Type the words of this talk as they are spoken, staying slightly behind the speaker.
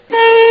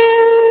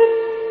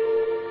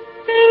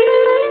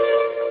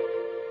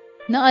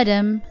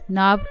نقدم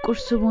ناب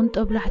قرصبون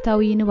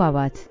طبلحتاوي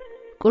نبابات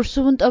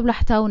قرصبون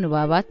طبلحتاو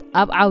نبابات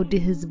أب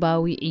عودي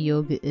هزباوي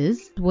إيو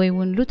جئز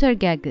ويون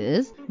لوترجا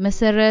جئز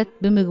مسرت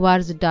بمغوار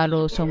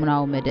زدالو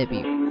سومناو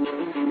مدبي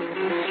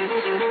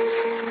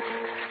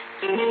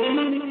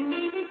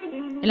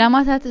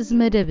علامات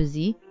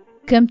إزمدبزي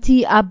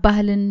كمتي أب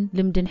بهلن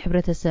لمدن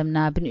حبرة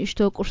السمنا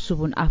بنشتو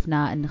قرصبون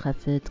أفنا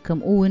النخفت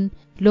كم أون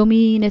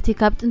لومي نتي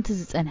كابت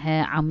انتزت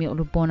أنها عمي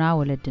قلبونا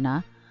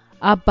ولدنا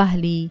أب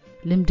بهلي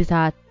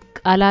لمدتات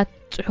قالات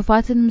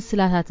صحفات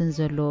مسلاتات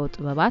زلو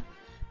طبابات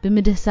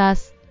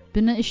بمدهساس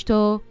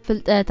بنشتو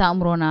فلطة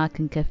تأمرونا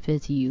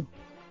كنكفتيو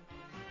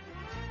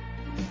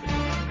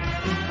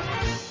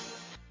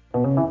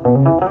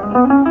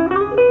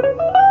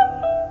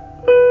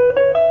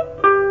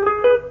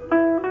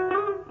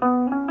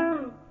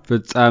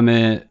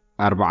فتصامة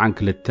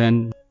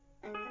 42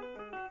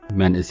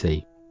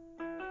 منእሰይ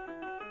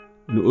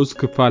نؤس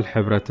كفال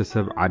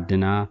حبرتسب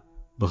عدنا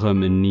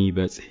بخم اني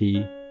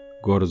بصحي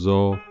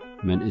غرزو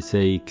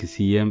منእሰይ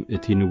كسيم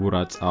اتي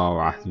نبورات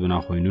صاوع حزبنا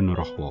خوينو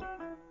نرخبو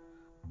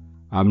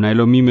اب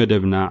نايلومي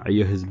مدبنا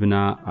عيو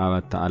حزبنا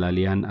اب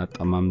تعالاليان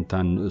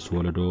اطمامتان نؤس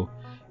ولدو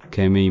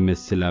كمي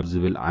مسلاب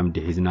زبل عمد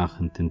حزنا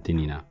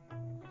خنتنتنينا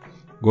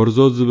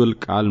غرزو زبل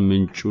قال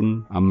منچون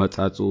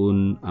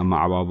امصاصون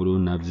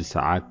امعبابلون نبز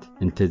ساعات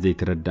انت زي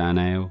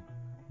تردانايو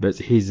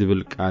بصحي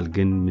زبل قال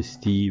جن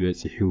مستي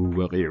بصحيو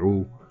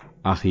بقيعو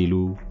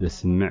اخيلو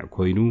زسمع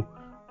كوينو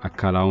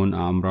اكلاون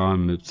امراون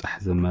مبصح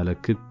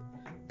زملكت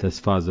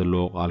تسفا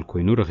زلو قال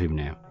كوينو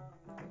رخيبنايو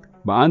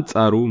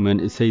بانصارو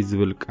منእሰይ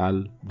زبل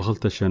قال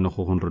بخلت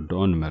شنخو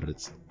كنردون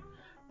مرص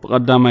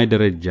بقداماي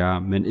درجه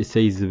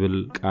منእሰይ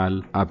زبل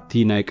قال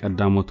ابتي ناي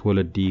قداموت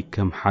ولدي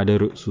كم حدا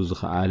رؤسو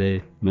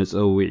زخاله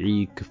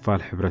مصوعي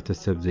كفال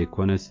حبرتسب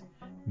زيكونس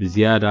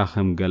بزياده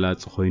خم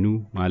غلاص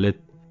خوينو مالت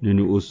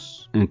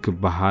ننؤس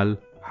انكبحال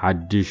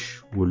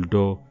حدش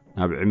ولدو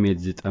ناب عميت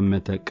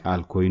زطمته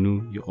قال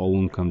كوينو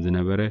يقوم كم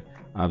زنبره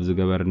اب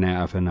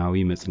زغبرنا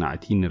افناوي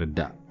مصنعتي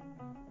نردا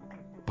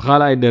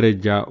بخالاي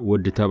درجه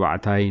ود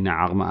تبعتاي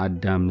نعقم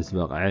ادم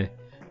مسبقعه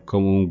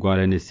كمون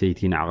قالن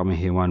السيتي نعقم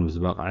هيوان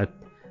مسبقعت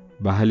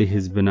ባህሊ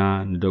ህዝብና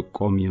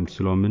ንደቆም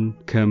የምስሎምን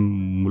ከም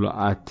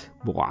ሙሉአት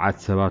ብቁዓት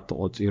ሰባት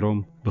ተቆፂሮም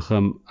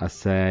ብኸም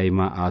አሰያይማ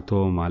አቶ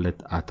ማለት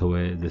አተወ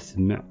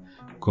ዘስምዕ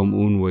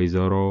ከምኡን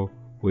ወይዘሮ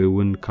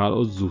ወይውን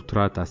ካልኦት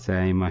ዙትራት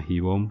አሰያይማ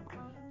ሂቦም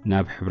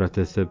ናብ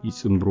ሕብረተሰብ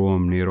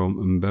ይጽምብሮም ነይሮም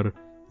እምበር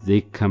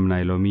ዘይከም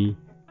ናይሎሚ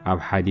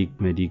ኣብ ሓዲግ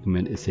መዲግ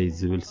መንእሰይ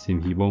ዝብል ስም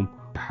ሂቦም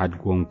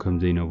ሓድጎም ከም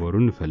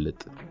ዘይነበሩ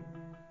ንፈልጥ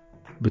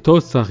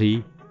ብተወሳኺ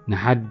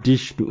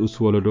ንሓድሽ ንኡስ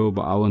ወለዶ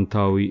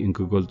ብኣወንታዊ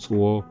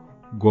እንክገልጽዎ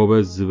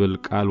ጎበዝ ዝብል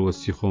ቃል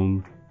ወሲኾም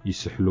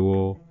ይስሕልዎ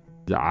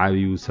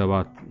ዝዓብዩ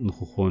ሰባት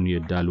ንኽኾን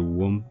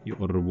የዳልዎም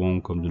ይقربዎም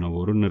ከም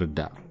ዝነበሩ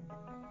ንርዳእ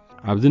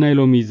ኣብዚ ናይ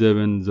ሎሚ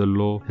ዘበን ዘሎ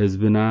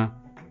ህዝብና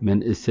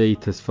መንእሰይ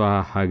ተስፋ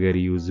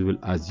ሃገርዩ ዝብል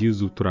ኣዝዩ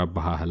ዝውትር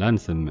ኣባሃህላ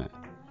ንሰምዕ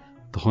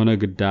ተኾነ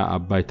ግዳ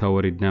ኣባይታ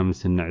ወሪድና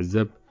ምስ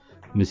ንዕዘብ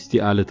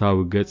ምስቲ ኣለታዊ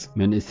ገጽ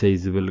መንእሰይ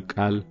ዝብል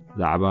ቃል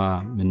ዛዕባ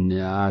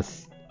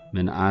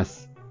መንኣስ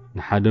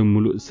ንሓደ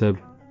ሙሉእ ሰብ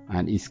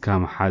አንኢስካ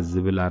መሓዝ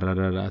ዝብል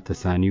ኣራራራ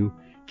ተሳኒዩ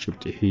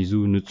ጭብጥ ሒዙ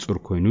ንጹር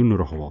ኮይኑ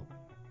ንረኽቦ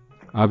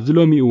ኣብዚ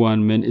ሎሚ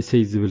እዋን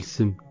መንእሰይ ዝብል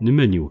ስም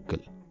ንመን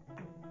ይውክል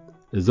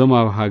እዞም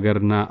ኣብ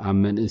ሃገርና ኣብ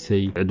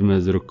መንእሰይ ዕድመ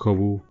ዝርከቡ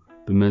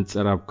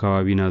ብመንጸር ኣብ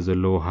ከባቢና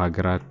ዘለዉ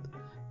ሃገራት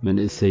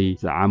መንእሰይ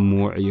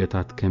ዝዓምዎ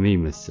ዕዮታት ከመይ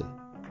ይመስል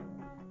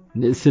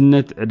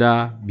ንእስነት ዕዳ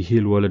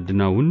ብሂል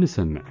ወለድና እውን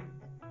ንሰምዕ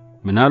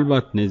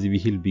ምናልባት ነዚ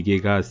ብሂል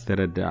ቢጌጋ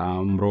ዝተረድአ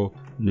ኣእምሮ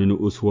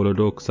ንንኡስ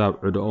ወለዶ ክሳብ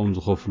ዕድኦም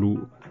ዝኸፍሉ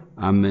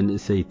ኣብ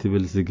መንእሰይ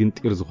ትብል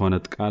ዝግንጢር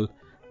ዝኾነት ቃል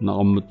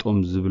نقمطهم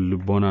زبل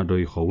لبونا دو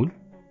يخون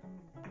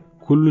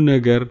كل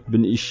ነገር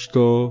بنئشቶ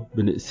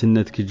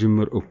بنئسነት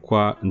كجمر እኳ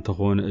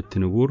እንተኾነ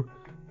እትንቡር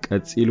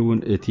ቀጽኢሉን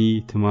እቲ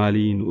ትማሊ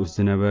ንኡስ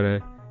ዝነበረ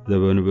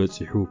ዘበኑ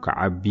በጽሑ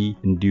ከዓቢ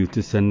እንዲዩ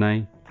ትሰናይ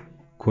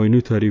ኮይኑ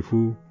ተሪፉ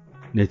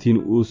ነቲ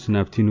ንኡስ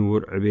ናብቲ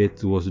ንቡር ዕቤት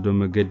ዝወስዶ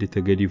መገዲ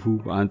ተገዲፉ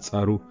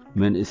በአንጻሩ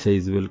መንእሰይ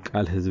ዝብል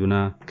ቃል ህዝብና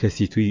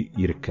ከሲቱ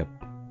ይርከብ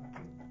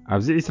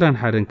ኣብዚ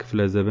 21 ክፍለ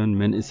ዘበን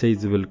መንእሰይ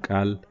ዝብል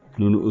ቃል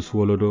ንንኡስ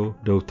ወለዶ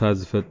ደውታ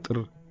ዝፈጥር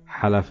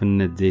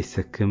ሓላፍነት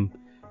ዘይሰክም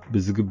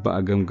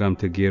ብዝግባእ ገምጋም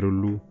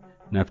ተገይሩሉ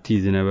ናብቲ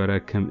ዝነበረ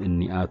ከም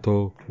እኒኣቶ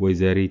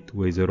ወይዘሪት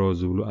ወይዘሮ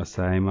ዝብሉ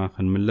ኣሳይማ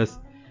ክንምለስ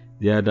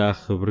ዝያዳ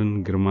ክብርን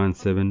ግርማን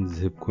ሰብን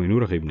ዝህብ ኮይኑ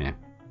ረኺብናዮ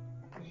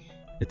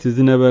እቲ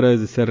ዝነበረ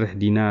ዝሰርሕ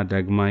ዲና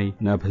ዳግማይ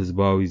ናብ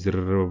ህዝባዊ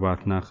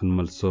ዝርርባትና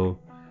ክንመልሶ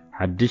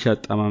ሓድሽ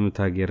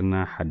ኣጠማምታ ጌርና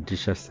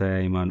ሓድሽ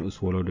ኣሳይማ ንኡስ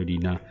ወለዶ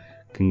ዲና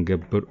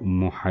ክንገብር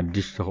እሞ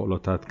ሓድሽ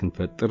ተኽእሎታት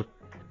ክንፈጥር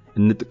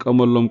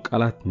እንጥቀመሎም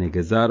ቃላት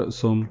ነገዛ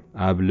ርእሶም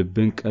ኣብ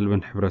ልብን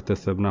ቀልብን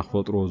ሕብረተሰብና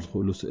ክፈጥሮ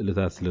ዝኽእሉ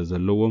ስእልታት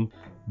ስለዘለዎም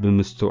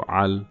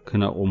ብምስትውዓል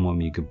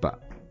ክነቕሞም ይግባእ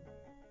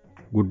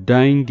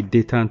ጉዳይን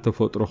ግዴታን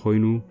ተፈጥሮ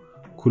ኮይኑ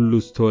ኩሉ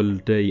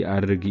ዝተወልደ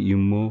ይኣርግ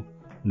እሞ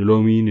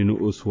ንሎሚ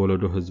ንንኡስ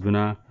ወለዶ ህዝብና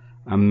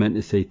ኣብ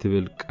መንእሰይ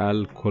ትብል ቃል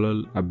ኮለል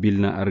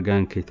ኣቢልና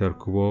ኣርጋን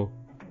ከይተርክቦ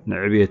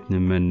ንዕብየት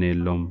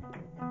ንመነየሎም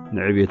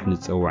ንዕብየት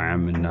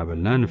ንጸዋዓም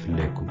እናበልና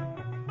ንፍለየኩም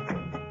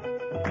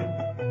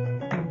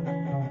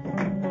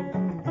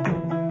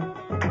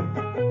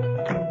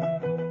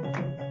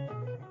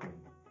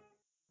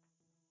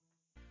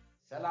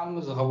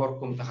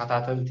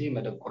ተኸታተልቲ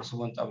መደብ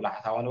ቁርስቡን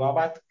ጠብላሕታውን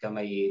ባባት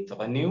ከመይ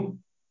ትቕንዩ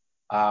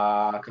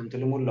ከምቲ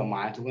ልሙድ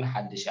ሎማዓንቲ እውን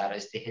ሓድሽ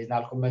ኣርእስቲ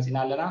ሒዝናልኩም መፂና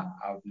ኣለና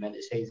ኣብ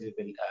መንእሰይ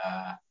ዝብል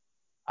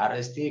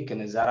ኣርእስቲ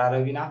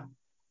ክንዘራረብ ኢና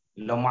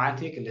ሎማዓንቲ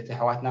ክልተ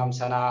ኣሕዋትና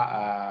ምሳና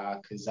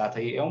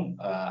ክዛተዩ እዮም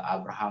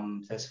ኣብርሃም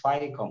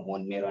ተስፋይ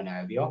ከምኡውን ሜሮን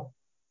ዕብዮ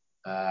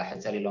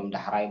ሕፀር ኢሎም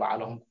ዳሕራይ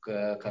ባዕሎም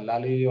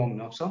ከላልዩ እዮም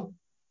ነብሶም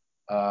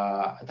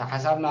እታ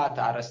ሓሳብና እቲ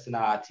ኣርእስትና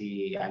እቲ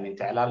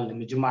ትዕላል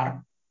ንምጅማር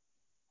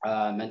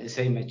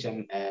መንእሰይ መቸም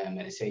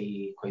መንእሰይ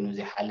ኮይኑ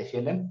ዘይሓልፍ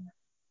የለን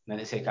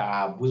መንእሰይ ከዓ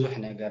ብዙሕ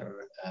ነገር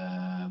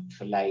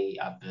ብፍላይ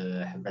ኣብ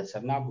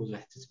ሕብረተሰብና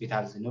ብዙሕ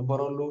ትፅቢታት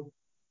ዝነበረሉ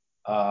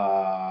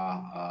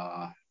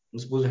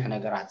ምስ ብዙሕ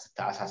ነገራት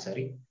ዝተኣሳሰሪ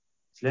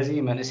ስለዚ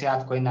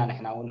መንእሰያት ኮይና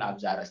ንሕና እውን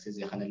ኣብዚ ኣርእስቲ እዚ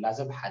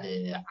ክንላዘብ ሓደ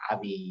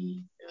ዓቢ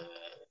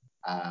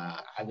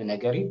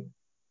ነገር እዩ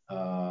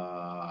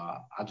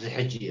ኣብዚ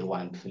ሕጂ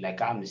እዋን ብፍላይ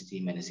ከዓ ምስቲ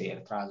መንእሰይ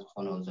ኤርትራ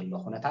ዝኾነ ዘሎ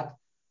ኩነታት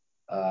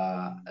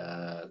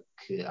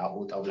ኣብኡ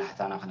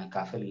ጠብላሕታና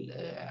ክነካፍል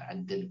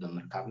ዕድል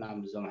ብምርካብና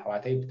ብዞም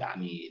ኣሕዋተይ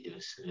ብጣዕሚ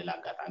ድብስ ዝብል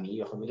ኣጋጣሚ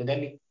እዩ ክብል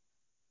ደሊ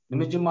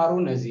ንምጅማሩ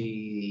ነዚ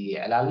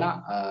ዕላልና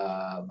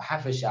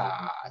ብሓፈሻ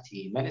እቲ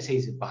መንእሰይ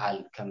ዝበሃል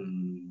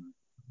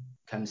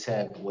ከም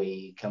ሰብ ወይ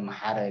ከም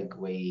ሓረግ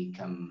ወይ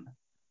ከም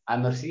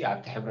ኣመርሲ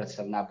ኣብቲ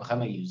ሕብረተሰብና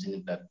ብኸመይ እዩ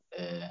ዝንበብ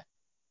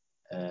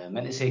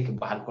መንእሰይ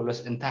ክበሃል ከሎስ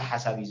እንታይ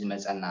ሓሳብ እዩ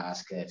ዝመፀና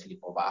እስከ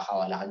ፊሊጶ ብኣኻ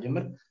ዋላ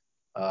ክጅምር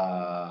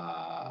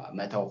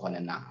መእተው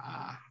ኮነና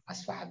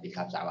ኣስፋ ሓቢልካ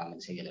ብዛዕባ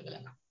መንእሰይ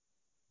ገለበለና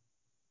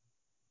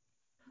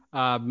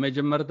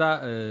ብመጀመርታ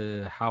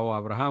ሓዋ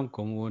ኣብርሃም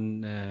ከምኡውን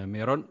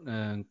ሜሮን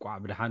እንቋዕ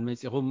ብድሓን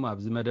መፂኹም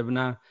ኣብዚ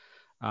መደብና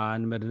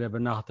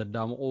ንመደብና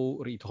ከተዳምቑ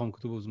ርእይትኹም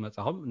ክትቡ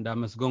ዝመፃኹም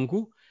እንዳመስገንኩ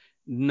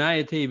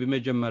ናይተይ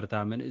ብመጀመርታ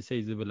መንእሰይ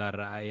ዝብል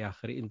ኣረኣእያ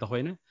ክርኢ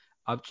እንተኮይነ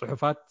ኣብ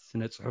ፅሑፋት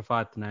ስነ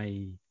ፅሑፋት ናይ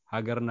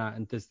ሃገርና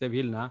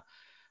እንተስተብሂልና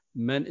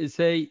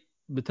መንእሰይ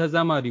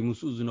ብተዛማዲ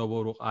ምስኡ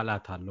ዝነበሩ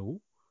ቃላት ኣለዉ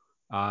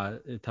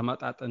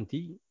ተመጣጠንቲ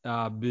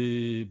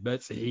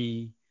ብበፅሒ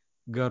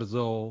ገርዞ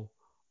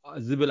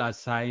ዝብል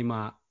ኣሳይማ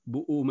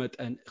ብኡ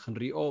መጠን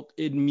ክንሪኦ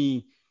ቅድሚ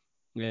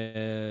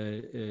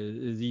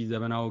እዚ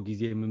ዘመናዊ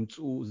ግዜ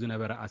ምምፅኡ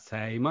ዝነበረ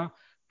ኣሳይማ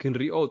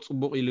ክንሪኦ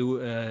ፅቡቕ ኢሉ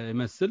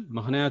ይመስል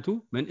ምክንያቱ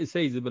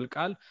መንእሰይ ዝብል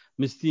ቃል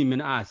ምስቲ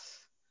ምንኣስ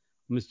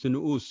ምስቲ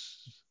ንኡስ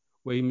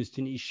ወይ ምስቲ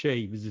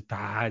ንእሸይ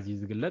ብዝተሓሓዝ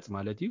ዝግለጽ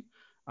ማለት እዩ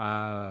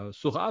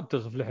እሱ ከዓ ኣብቲ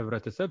ክፍሊ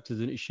ሕብረተሰብ እቲ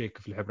ዝንእሸይ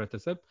ክፍሊ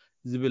ሕብረተሰብ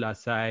ዝብል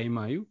ኣሳይማ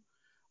እዩ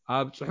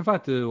ኣብ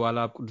ፅሑፋት ዋላ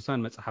ኣብ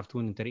ቅዱሳን መፅሓፍቲ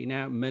እውን እንተሪእና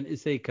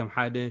መንእሰይ ከም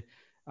ሓደ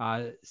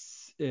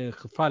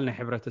ክፋል ናይ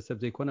ሕብረተሰብ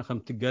ዘይኮነ ከም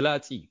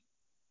ትገላፂ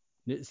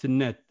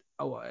ንእስነት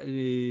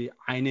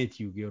ዓይነት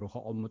እዩ ገይሩ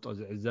ከቐምጦ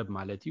ዝዕዘብ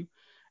ማለት እዩ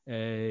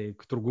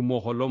ክትርጉሞ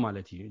ከሎ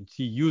ማለት እዩ እቲ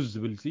ዩዝ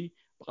ዝብል ሲ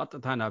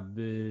ብቐጥታ ናብ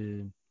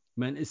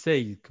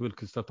መንእሰይ ክብል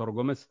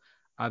ክስተተርጎመስ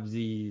ኣብዚ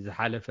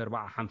ዝሓለፈ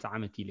 40-50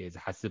 ዓመት ኢለ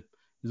ዝሓስብ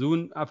እዚ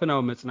እውን ኣፈናዊ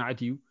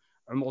መፅናዕቲ እዩ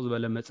ዕሙቕ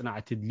ዝበለ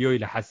መፅናዕቲ ድልዮ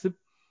ኢለ ሓስብ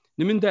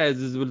ንምንታይ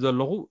እዚ ዝብል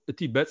ዘለኹ እቲ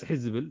በፅሒ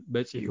ዝብል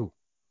በፂሑ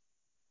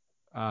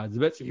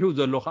ዝበፅሑ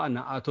ዘሎ ከዓ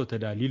ንኣቶ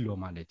ተዳሊሎ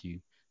ማለት እዩ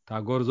እታ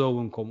ጎርዞ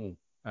እውን ከምኡ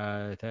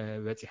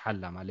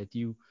ተበፂሓላ ማለት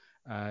እዩ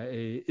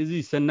እዚ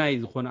ሰናይ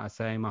ዝኾነ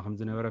ኣሰያይማ ከም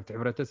ዝነበረ ብቲ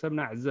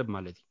ሕብረተሰብና ዕዘብ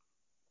ማለት እዩ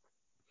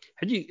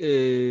ሕጂ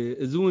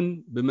እዚ እውን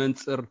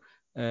ብመንፅር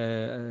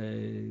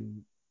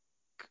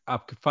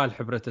ኣብ ክፋል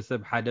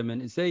ሕብረተሰብ ሓደ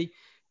መንእሰይ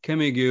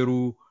ከመይ ገይሩ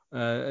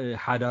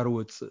ሓዳሩ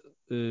ወፅእ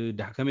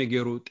ከመይ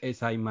ገይሩ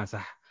ጤሳይ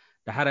ማሳሕ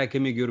ዳሕራይ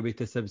ከመይ ገይሩ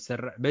ቤተሰብ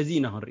ዝሰርዕ በዚ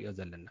ኢና ክንሪኦ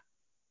ዘለና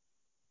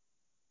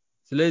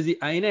ስለዚ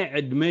ኣይናይ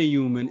ዕድመ እዩ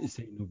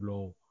መንእሰይ ንብሎ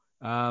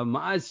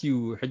መኣስ እዩ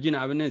ሕጂ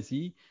ንኣብነት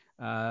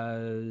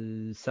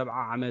 70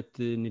 ዓመት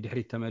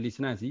ንድሕሪት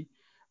ተመሊስና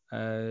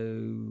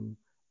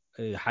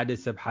ሓደ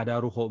ሰብ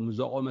ሓዳሩ ከምኡ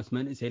ዘቆመስ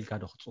መንእሰይ ኢልካ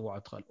ዶ ክትፅውዖ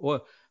ትኽእል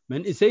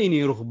መንእሰይ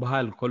ነይሩ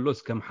ክበሃል ከሎስ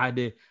ከም ሓደ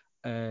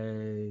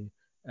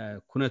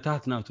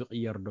ኩነታት ናቱ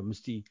ይቕየር ዶ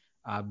ምስቲ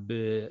ኣብ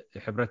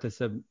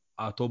ሕብረተሰብ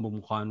ኣቶ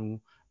ብምዃኑ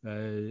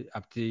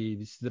ኣብቲ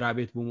ስድራ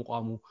ቤት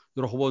ብምቋሙ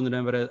ዝረኽቦ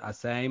ዝነበረ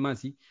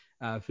ኣሰያይማሲ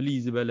ፍልይ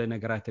ዝበለ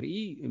ነገራት ርኢ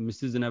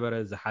ምስቲ ዝነበረ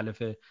ዝሓለፈ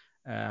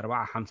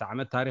 40-50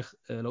 ዓመት ታሪክ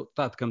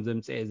ለውጥታት ከም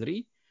ዘምፅአ ዝርኢ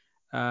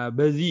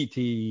በዚ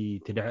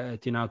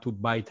እቲ ናቱ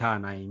ባይታ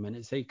ናይ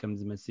መንእሰይ ከም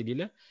ዝመስል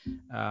ኢለ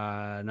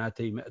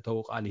ናተይ መእተው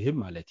ቃል ይህብ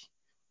ማለት እዩ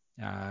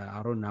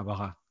ኣሮን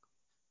ናባኻ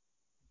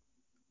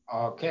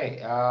ኦኬ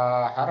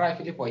ሓራይ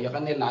ፊሊፖ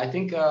ይቐኒልና ኣይ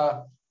ቲንክ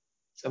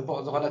ፅቡቕ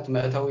ዝኾነት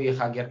መእተዊ ኢኻ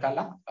ጌርካላ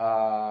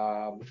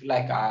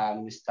ብፍላይ ከዓ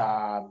ምስታ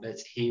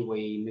በፅሒ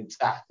ወይ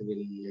ምብፃሕ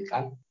ትብል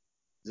ቃል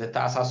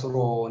ዘተኣሳስሮ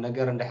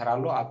ነገር እንድሕር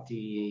ኣሎ ኣብቲ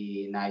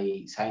ናይ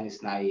ሳይንስ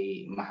ናይ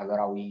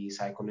ማሕበራዊ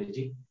ሳይኮሎጂ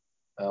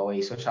ወይ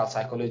ሶሻል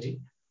ሳይኮሎጂ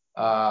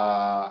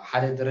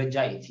ሓደ ደረጃ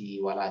እቲ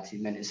ዋላ እቲ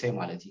መንእሰይ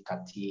ማለት እዩ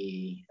ካብቲ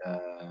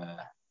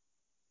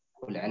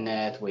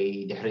ቁልዕነት ወይ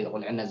ድሕሪ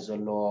ቁልዕነት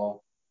ዘሎ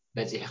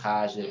በፂሕኻ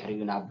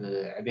ድሕሪኡ ናብ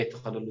ዕቤት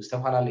ትኸደሉ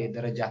ዝተፈላለዩ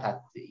ደረጃታት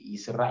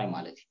ይስራዕ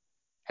ማለት እዩ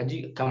ሕጂ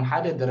ከም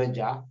ሓደ ደረጃ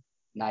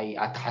ናይ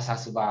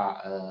ኣተሓሳስባ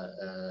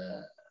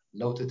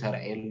ለውጢ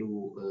ተርአየሉ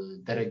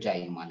ደረጃ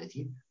እዩ ማለት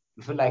እዩ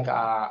ብፍላይ ከዓ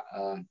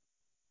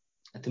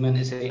እቲ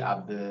መንእሰይ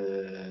ኣብ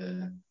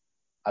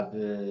ኣብ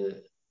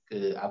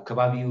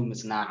ከባቢኡ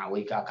ምጽናዕ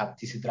ወይ ከዓ ካብቲ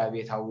ስድራ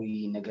ቤታዊ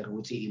ነገር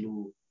ውፅእ ኢሉ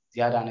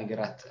ዝያዳ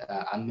ነገራት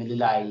ኣብ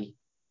ምልላይ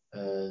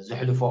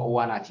ዘሕልፎ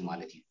እዋናት እዩ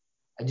ማለት እዩ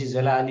ሕጂ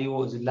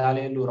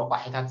ዝላለየሉ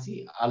ረቋሒታት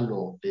ኣሎ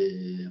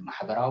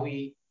ብማሕበራዊ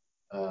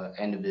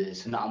ዕን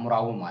ብስነ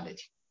ኣእምራዊ ማለት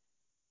እዩ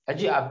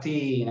ሕጂ ኣብቲ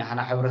ንሕና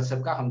ሕብረተሰብ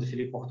ከዓ ከምዚ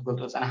ፊሊፖ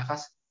ክትገልጦ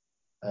ፀናሕካስ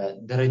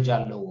ደረጃ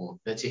ኣለዎ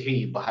በፂሑ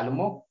ይበሃል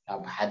እሞ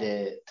ናብ ሓደ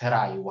ተራ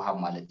ይወሃብ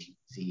ማለት እዩ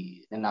እዚ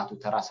ንናቱ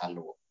ተራስ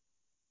ኣለዎ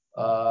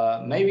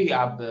maybe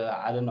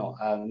I don't know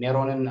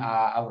ሜሮንን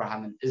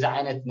አብርሃምን እዚ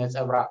ዓይነት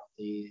ነፀብራቅ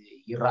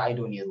ይረአይ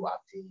ዶ ነይሩ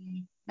ኣብቲ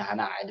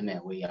ንሕና ዕድመ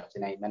ወይ ኣብቲ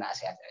ናይ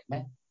መናእሰያት ዕድመ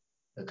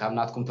ካብ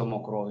ናትኩም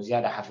ተመክሮ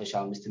ዝያዳ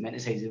ሓፈሻዊ ምስቲ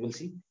መንእሰይ ዝብል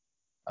ሲ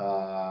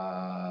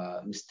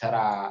ምስ ተራ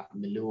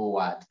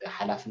ምልውዋጥ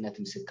ሓላፍነት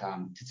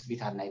ምስካም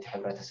ትፅቢታት ናይቲ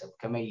ሕብረተሰብ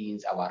ከመይ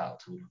ይንፀባረቕ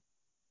ትብሉ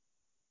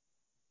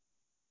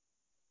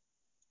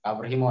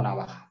አብርሂሞ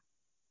ናባኻ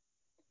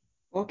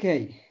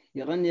ኦኬይ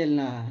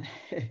ይቀኒልና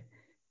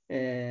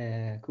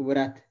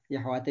ክቡራት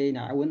የሕዋተይ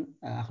ንዓውን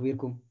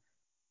ኣኽቢርኩም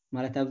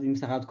ማለት ኣብዚ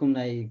ምሳኻትኩም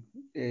ናይ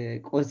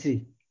ቆሲ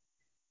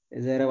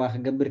ዘረባ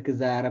ክገብር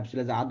ክዛረብ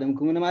ስለ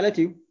ዝዓደምኩም ማለት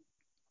እዩ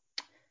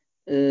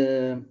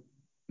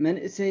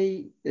መንእሰይ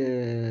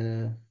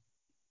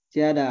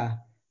ዝያዳ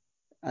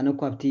ኣነ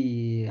እኳ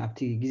ኣብቲ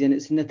ግዜ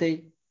ንእስነተይ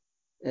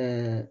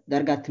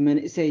ዳርጋ እቲ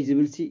መንእሰይ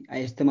ዝብልሲ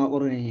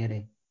ኣየስተማቆረኒ ነይረ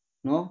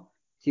ኖ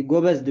እቲ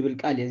ጎበዝ ዝብል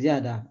ቃል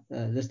ዝያዳ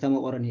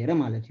ዘስተማቆረ ነይረ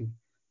ማለት እዩ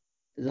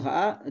እዚ ከዓ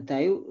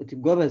እንታይ እዩ እቲ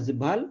ጎበዝ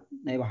ዝበሃል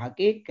ናይ ብሓቂ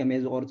ከመይ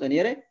ዝቆርፀ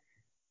ነይረ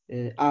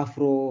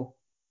ኣፍሮ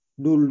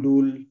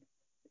ዱልዱል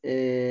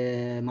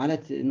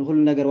ማለት ንኩሉ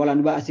ነገር ዋላ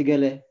ንባእሲ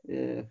ገለ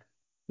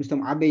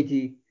ምስቶም ዓበይቲ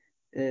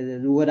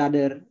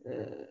ዝወዳደር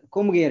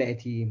ከምኡ ገይረ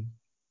እቲ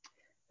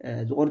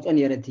ዝቆርፀ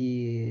ነይረ እቲ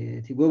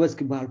ጎበዝ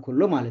ክበሃል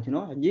ከሎ ማለት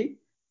ነው ሕጂ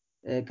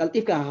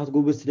ቀልጢፍካ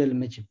ክትጎብዝ ትደሊ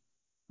መችም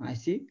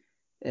አይሲ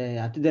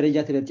ኣብቲ ደረጃ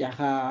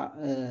ተበፂዕካ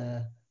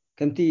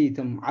ከምቲ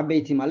ቶም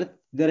ዓበይቲ ማለት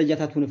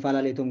ደረጃታት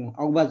ንፈላለየቶም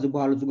ኣጉባዝ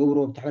ዝበሃሉ ዝገብሮ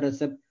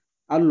ብሕብረተሰብ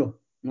ኣሎ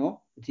ኖ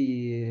እቲ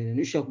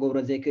ንእሽቶ ክገብሮ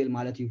ዘይክእል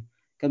ማለት እዩ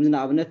ከምዚ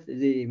ንኣብነት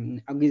እዚ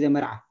ኣብ ግዜ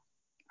መርዓ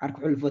ዓርኪ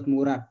ሕልፈት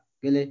ምውራድ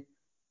ገለ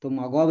ቶም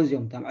ኣጓብ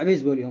እዚኦም ቶም ዕበይ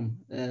ዝበሉ እዮም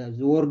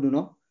ዝወርዱ ኖ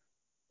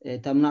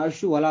እቶም ናእሹ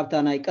ዋላ ኣብታ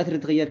ናይ ቀትሪ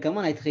ትኸይድ ከማ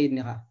ናይ ትኸይድ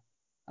ኒኻ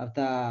ኣብታ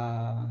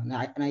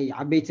ናይ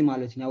ዓበይቲ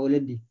ማለት ናይ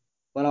ወለዲ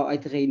ዋላ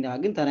ኣይትኸይድ ኒኻ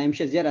ግን ታ ናይ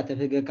ምሸት ዝያዳ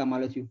ተፍህገካ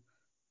ማለት እዩ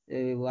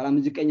ዋላ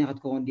ሙዚቀኛ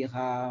ክትከውን ዲኻ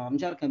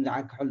ምሳል ከምዚ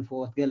ዓርኪ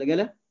ሕልፈት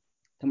ገለ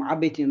ቶም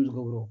ዓበይቲ እዮም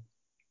ዝገብሮ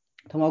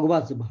ቶም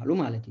ኣጉባት ዝበሃሉ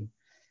ማለት እዩ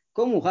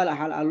ከምኡ ካልእ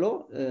ሓል ኣሎ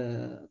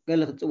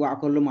ገለ ክትፅዋዕ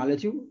ከሎ ማለት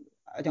እዩ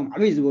እቶም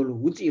ዕበይ ዝበሉ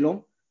ውፅእ ኢሎም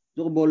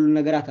ዝቕበሉ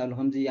ነገራት ኣሎ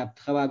ከምዚ ኣብቲ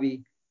ከባቢ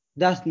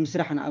ዳስ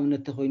ምስራሕ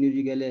ንኣብነት ተኮይኑ እዚ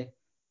ገለ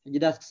ሕጂ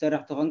ዳስ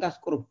ክሰርሕ ተኾንካስ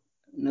ቁሩብ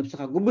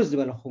ነብስኻ ጉብዝ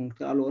ዝበለ ክኸውን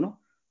ኣለዎ ኖ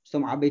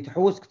ስቶም ዓበይቲ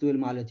ሕውስ ክትብል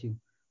ማለት እዩ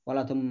ዋላ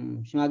ቶም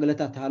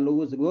ሽማግለታት ተሃለዎ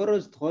ዝገበሮ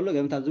ዝተኸሎ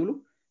ገምታት ዝብሉ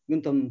ግን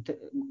ቶም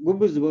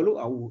ጉብዝ ዝበሉ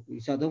ኣብኡ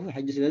ይሳተፉ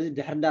ሕጂ ስለዚ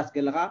ድሕሪ ዳስ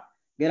ገለኻ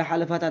ገለ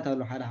ሓለፋታት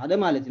ኣሎ ሓደ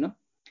ማለት እዩ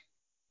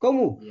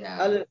ከምኡ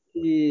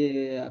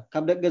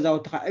ካብ ደገ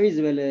ገዛውትካ ዕብይ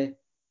ዝበለ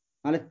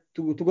ማለት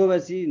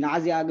ትጎበሲ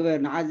ንዓዝያ ግበር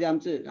ንዓዝያ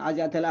ኣምፅእ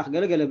ንዓዝያ ተላኣኽ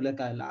ገለገለ ብለካ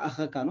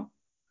ኣኸካ ነው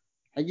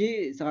ሕጂ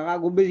ስኻኻ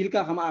ጉብዝ ኢልካ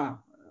ከማ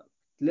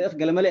ልእኽ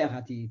ገለ መለእኻ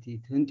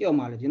ትህንጥዮ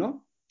ማለት እዩ ነው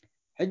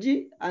ሕጂ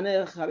ኣነ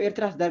ካብ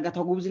ኤርትራስ ዳርጋ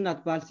ጉብዝና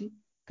ትበሃልሲ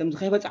ከምዚ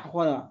ከይበፃሕኳ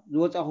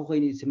ዝወፃኹ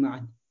ኮይኑ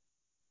ይስምዓኒ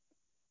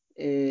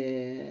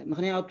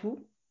ምክንያቱ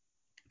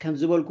ከም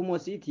ዝበልኩም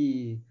ወሲ እቲ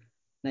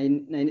ናይ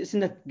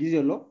ንእስነት ግዜ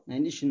ኣሎ ናይ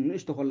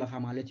ንእሽቶ ከለኻ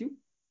ማለት እዩ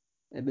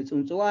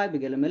ብፅምፅዋይ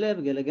ብገለመለ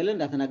ብገለገለ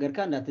እንዳተናገርካ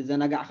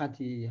እንዳተዘናጋዕካ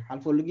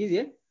ሓልፈሉ ግዜ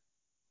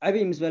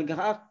ዓብይ ምስ በልካ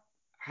ከዓ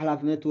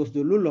ሓላፍነት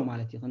ትወስደሉ ኣሎ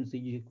ማለት እዩ ከምዚ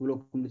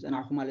ክብለኩም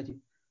ዝፀናዕኹም ማለት እዩ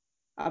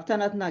ኣብታ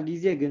ናትና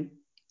ግዜ ግን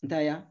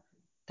እንታይ እያ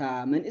እታ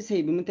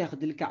መንእሰይ ብምንታይ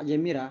ክትልካዕ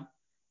ጀሚራ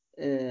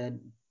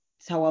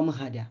ሳዋ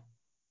መኻድያ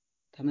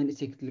እታ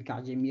መንእሰይ ክትልካዕ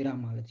ጀሚራ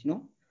ማለት እዩ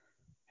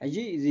ሕጂ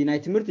እዚ ናይ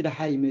ትምህርቲ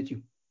ድሓር ይመፅዩ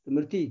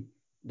ትምህርቲ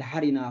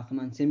ድሓር ኢና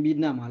ከማን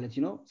ሰንቢድና ማለት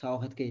እዩ ሳዋ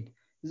ክትከይድ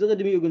እዚ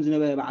ቅድሚኡ ግን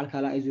ዝነበረ በዓል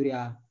ካልኣይ ዙርያ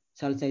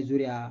ሳልሳይ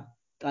ዙርያ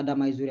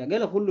ቀዳማይ ዙርያ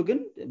ገለ ኩሉ ግን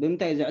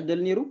ብምንታይ ዝዕደል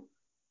ነይሩ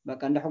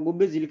በቃ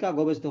እንዳሕጉብዝ ኢልካ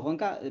ጎበዝ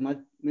ተኾንካ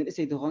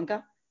መንእሰይ ተኾንካ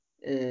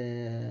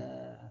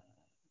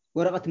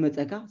ወረቐት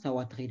መፀካ ሳዋ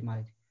ትኸይድ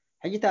ማለት እዩ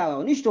ሕጂ ታ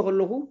ንእሽቶ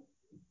ከለኹ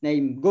ናይ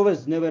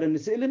ጎበዝ ነበረ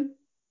ንስእልን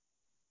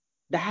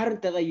ድሓር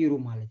ተቐይሩ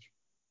ማለት እዩ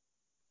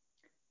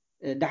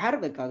ድሓር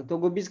በቃ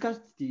ተጎቢዝካስ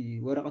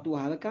ወረቐት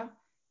ወሃበካ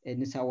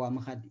ንሳዋ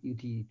መኻድ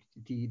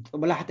እቲ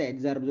ጥብላሕታ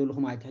ዝዛረብ ዘለኹ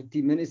ማለት ሕጂ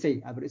መንእሰይ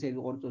ኣብ ርእሰይ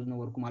ዝቆርፆ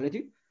ዝነበርኩ ማለት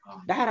እዩ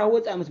ድሓር ኣብ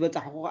ወፃእ ምስ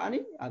በፃሕኩ ከዓኒ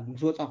ኣብ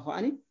ምስ ወፃእኩ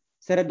ከዓኒ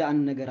ሰረዳእኒ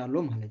ነገር ኣሎ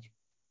ማለት እዩ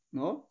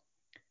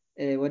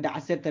ወዲ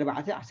 14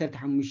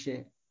 15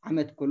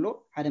 ዓመት ከሎ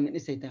ሓደ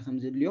መንእሰይ እንታይ ከም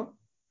ዘድልዮ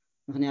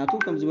ምክንያቱ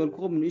ከም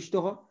ዝበልኩኹም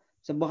ንእሽቶኸ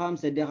ሰቦኻ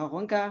ምስ ኣዴኻ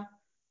ኮንካ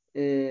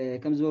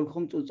ከም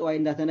ዝበልኩኹም ፅውፅዋይ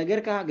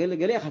እንዳተነገርካ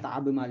ገለ ኢኻ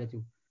ትዓቢ ማለት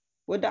እዩ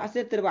ወዲ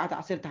 14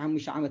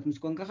 15 ዓመት ምስ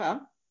ኮንካ ከዓ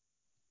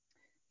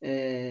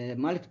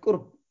ማለት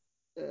ቁርብ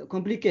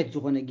ኮምፕሊኬት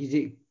ዝኾነ ግዜ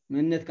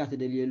መንነትካ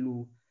ትደልየሉ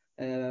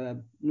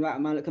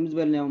ከም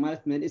ዝበልና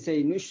ማለት መንእሰይ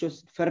ንእሽቶ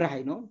ትፈራሕ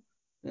እዩ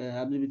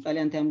ኣብዚ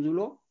ብጣልያን እንታይ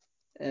ዝብሎ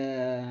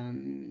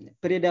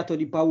بريداتو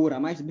دي باورا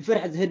مايس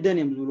بفرح زهدن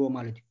يمزلوا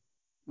مالتي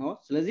نو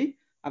سلازي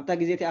ابتا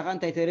غزيتي اخان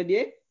تاي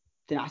تردي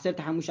تن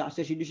 15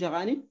 16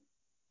 غاني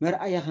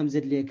مرأي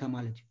خمزد ليك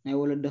مالتي ناي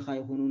ولدخا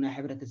يكونوا ناي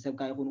حبرتسب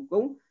كا يكونوا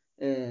كو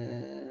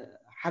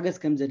حاجز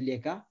كمزد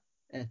ليكا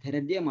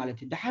تردي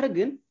مالتي دحر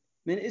ግን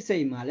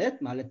መንእሰይ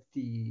ማለትቲ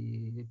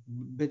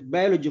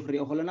ባዮሎጂ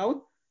ፍሪኦ ከለናው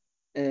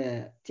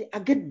ቲ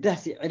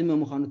አገዳሲ ዕድመ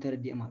ምዃኑ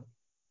ተረዲእ ማለት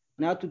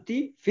ምክንያቱ ቲ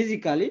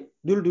ፊዚካሊ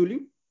ዱልዱሊ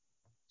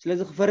ስለዚ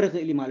ክፈርኽ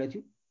ኢሊ ማለት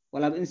እዩ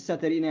ወላ በእንስሳ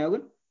ተሪእናዮ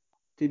ግን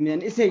ቲ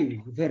መንእሰይ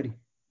ይፈሪ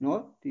ኖ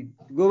ቲ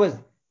ጎበዝ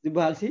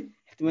ዝበሃል ሲ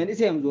እቲ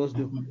መንእሰይ እዮም ዝወስዱ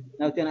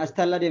ናብተን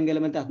አስታላድዮም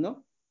ገለመልታት ነው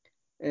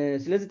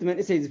ስለዚ እቲ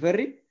መንእሰይ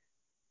ዝፈሪ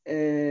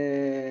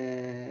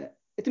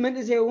እቲ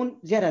መንእሰይ እውን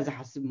ዝያዳ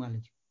ዝሓስብ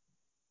ማለት እዩ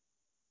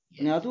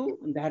ምክንያቱ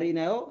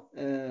እንዳሕሪናዮ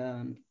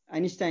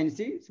አይንሽታይን ሲ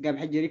ስጋብ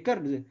ሕጂ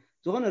ሪከርድ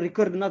ዝኾነ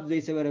ሪከርድ ናቱ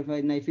ዘይሰበረ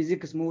ናይ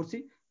ፊዚክስ ምሁርሲ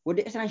ወዲ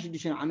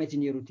 26 ዓመት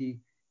ነይሩቲ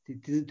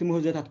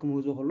ትምህዘታት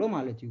ክምህዞ ከሎ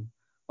ማለት እዩ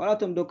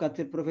ወላቶም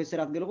ዶክተር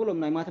ፕሮፌሰራት ገልግሎም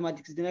ናይ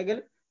ማቴማቲክስ ድነገል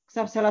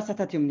ክሳብ 30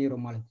 ታት እዮም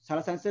ነይሮም ማለት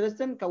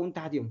 33 ካብውን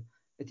ታሕት እዮም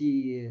እቲ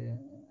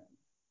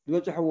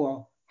ዝበፅሕዎ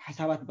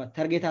ሓሳባት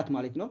ታርጌታት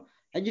ማለት ነው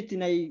ሕጂቲ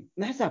ናይ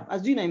ምሕሳብ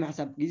ኣዝዩ ናይ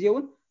ምሕሳብ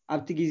ግዜውን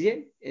ኣብቲ ግዜ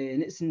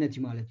ንእስነት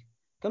ማለት እዩ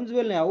ከም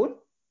ዝበልናያውን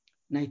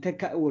ናይ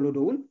ተካእ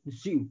ወለዶውን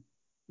ንስዩ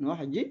ነው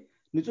ሕጂ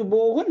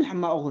ንጽቡቑን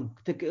ሕማቑን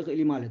ክትክእ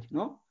ክእሊ ማለት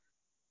ነው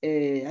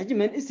ሕጂ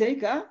መንእሰይ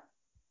ከ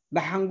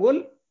በሓንጎል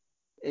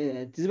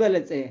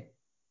ትዝበለፀ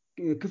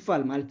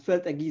ክፋል ማለት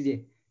ትፈልጠ ግዜ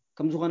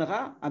ከም ዝኾነ ከ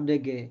ኣብ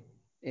ደገ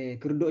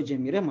ክርድኦ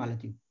ጀሚረ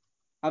ማለት እዩ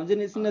ኣብዚ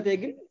ንእስነተይ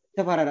ግን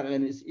ተፈራራቀ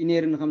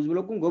ኢነርን ከም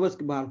ዝብለኩም ጎበዝ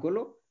ክበሃል ከሎ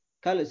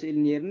ካልእ ስእሊ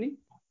ነርኒ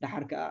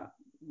ድሓር ከ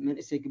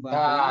መንእሰይ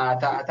ክበሃል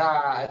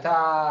እታ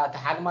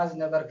ተሓልማ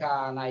ዝነበርካ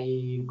ናይ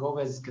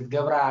ጎበዝ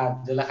ክትገብራ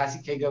ዘለኻሲ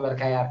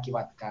ከይገበርካ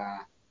ያርኪባትካ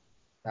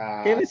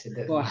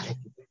ስደት ማለት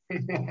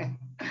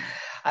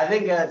I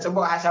think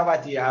ጽቡቕ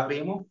ሓሳባት እዩ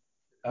ኣብሪሙ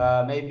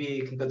maybe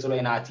ክንቀጽሎ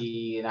ኢና እቲ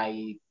ናይ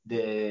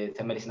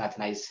ተመሊስናት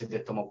ናይ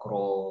ስደት ተመክሮ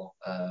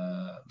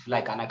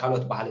ብፍላይ ከዓ ናይ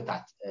ካልኦት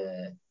ባህልታት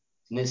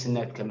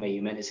ንእስነት ከመይ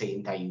መንእሰይ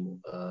እንታይ እዩ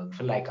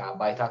ብፍላይ ከዓ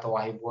ባይታ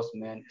ተዋሂብዎስ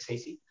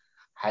መንእሰይሲ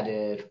ሓደ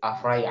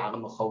ኣፍራይ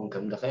ዓቕሚ ክኸውን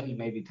ከም ዝኽእል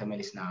maybe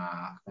ተመሊስና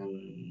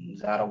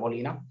ክንዛረበሉ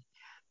ኢና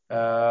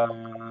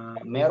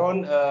ሜሮን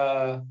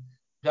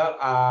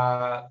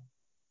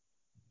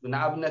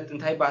ንኣብነት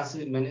እንታይ ባስ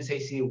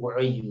መንእሰይሲ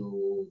ውዑይ እዩ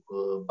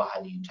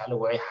ባህል እዩ ቻለ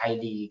ውዑይ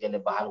ሓይሊ ገለ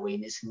ባህል ወይ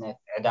ንእስነት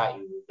ዕዳ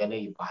እዩ ገለ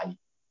ይበሃል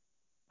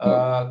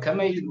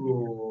ከመይ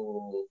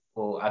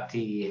ኣብቲ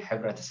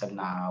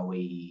ሕብረተሰብና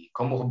ወይ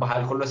ከምኡ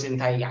ክበሃል ከሎስ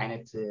እንታይ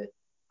ዓይነት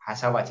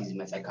ሓሳባት እዩ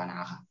ዝመፀካ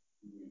ንዓኻ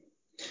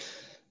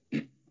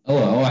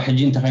هو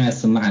حجين تخينا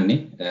سمعني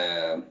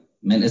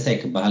መንእሰይ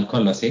ክበሃል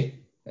ከሎሲ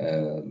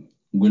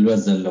ጉልበት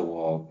ዘለዎ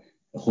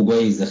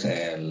خغوي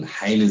زخل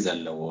حيل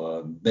ዘለዎ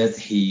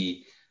በዝሒ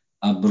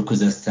ኣብ ብርኩ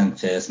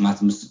ዘስተንፍስ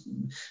ማትምስ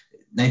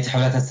ናይቲ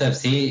ሕብረተሰብ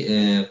ሲ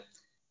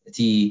እቲ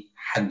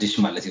ሓድሽ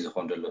ማለት እዩ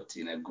ዝኾን ዘሎ እቲ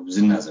ናይ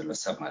ጉብዝና ዘሎ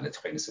ሰብ ማለት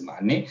ኮይኑ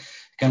ስማዕኒ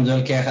ከም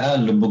ዘልከ ከዓ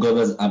ልቡ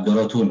ጎበዝ ኣብ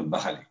ደረቱ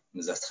ንበሃል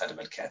ንዘስተኸድ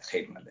መልክዕ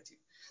ትኸይድ ማለት እዩ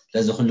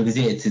ስለዚ ኩሉ ግዜ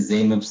እቲ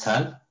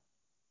ዘይምብሳል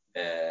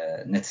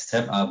ነቲ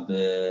ሰብ ኣብ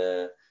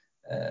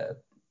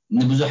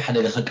ንብዙሕ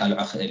ሓደጋ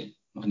ከቃልዖ ክእል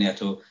ምክንያቱ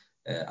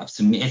ኣብ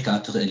ስምዒት ከዓ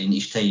ትኽእል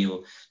ንእሽተዩ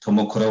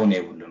ተመክሮውን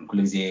የብሉን ኩሉ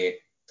ግዜ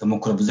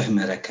ተመክሮ ብዙሕ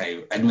ምህረካ እዩ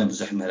ዕድመ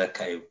ብዙሕ ምህረካ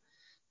እዩ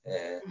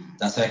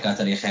ዳስራይካ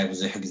ተሪኻ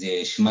ብዙሕ ግዜ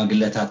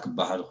ሽማግለታት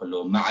ክበሃሉ ከሎ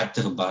ማዓድቲ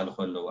ክበሃሉ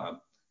ከሎ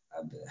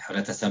ኣብ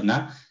ሕብረተሰብና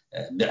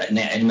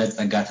ናይ ዕድመ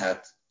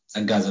ፀጋታት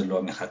ፀጋ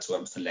ዘለዎም ይሓፅዎ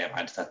ብፍላይ ኣብ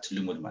ዓድታት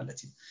ትልሙድ ማለት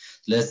እዩ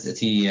ስለዚ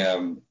እቲ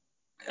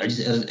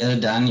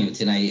እርዳእኒ እቲ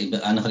ናይ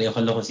ኣነ ክሪኦ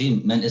ከለኹ ሲ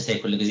መንእሰይ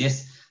ኩሉ ግዜስ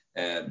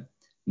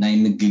ናይ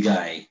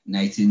ምግጋይ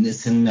ናይቲ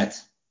ንእስነት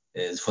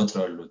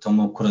ዝፈጥረሉ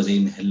ተመክሮ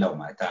ዘይምህላው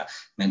ማለት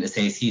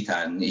መንእሰይ ሲ ታ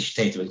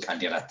ንእሽተይ ትብል ቃል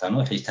ዲራታ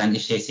ነው ሕጂ ታ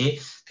ንእሽተይ ሲ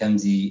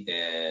ከምዚ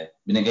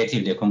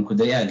ብኔጋቲቭ ደኮም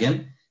ኩድሪያ ግን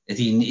እቲ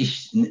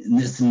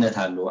ንእስነት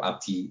አሉ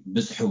ኣብቲ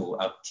ብጽሑ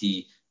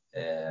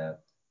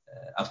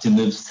ኣብቲ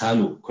ምብሳሉ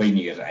ኮይኑ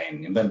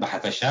ይርአየኒ እምበር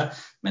ብሓፈሻ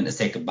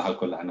መንእሰይ ክበሃል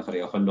ከሎ ኣነ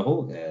ክሪኦ ከለኹ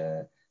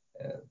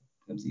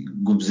ከምዚ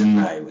ጉብዝና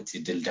እዩ እቲ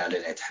ድልዳለ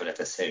ናይቲ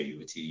ሕብረተሰብ እዩ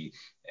እቲ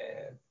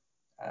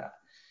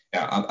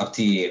ኣብቲ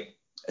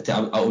እቲ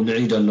ኣብ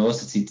ልዕሊ ዘለዎ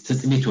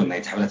ትፅቢት እውን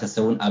ናይቲ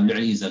ሕብረተሰብ እውን ኣብ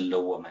ልዕሊ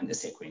ዘለዎ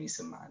መንእሰይ ኮይኑ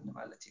ይስማዓኒ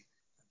ማለት እዩ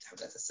እቲ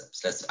ሕብረተሰብ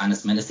ስለዚ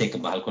ኣነስ መንእሰይ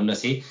ክበሃል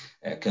ከሎሲ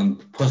ከም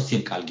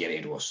ፖዚቲቭ ቃል ገይረ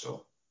ይወስዶ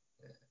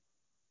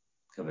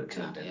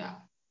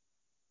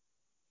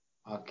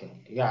Okay,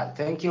 yeah,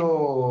 thank you,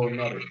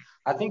 Mary.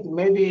 I think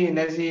maybe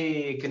ነዚ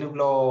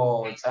ክንብሎ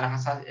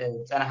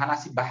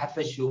ፀናሓናሲ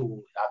ብሓፈሹ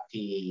ኣብቲ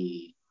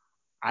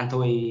አንተ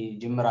ወይ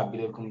ጅምራ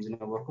ቢልኩም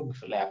ዝነበርኩ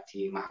ብፍላይ ኣብቲ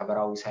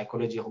ማሕበራዊ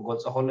ሳይኮሎጂ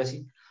ክገልጾ ከሎሲ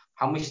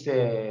ሓሙሽተ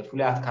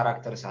ፍሉያት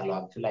ካራክተርስ ኣለዋ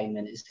ብፍላይ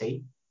መንእሰይ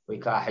ወይ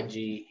ከዓ ሕጂ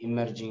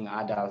ኢመርጂንግ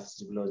ኣዳልትስ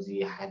ዝብሎ እዚ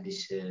ሓድሽ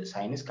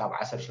ሳይንስ ካብ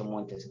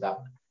 18 ስጋብ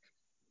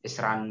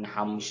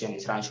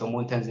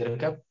 25-28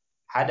 ዝርከብ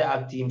ሓደ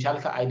ኣብቲ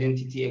ምሻልካ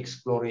አይደንቲቲ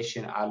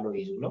ኤክስፕሎሬሽን ኣሎ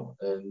እዩ ዝብሎ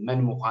መን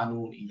ምዃኑ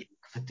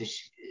ክፍትሽ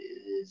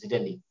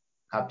ዝደሊ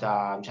ካብታ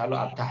ምሻሎ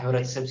ኣብታ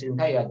ሕብረተሰብ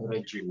እንታይ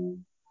ያድረጅ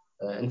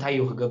እንታይ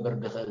እዩ ክገብር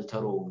ድኽእል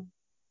ተሩ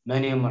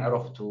መን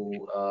የምዕረፍቱ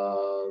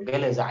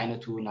ገለ ዛ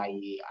ዓይነቱ ናይ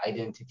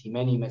ኣይደንቲቲ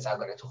መን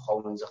መጻግዕቱ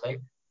ክኸውን ዝኽእል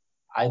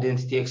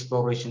ኣይደንቲቲ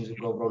ኤክስፕሎሬሽን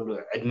ዝገብረሉ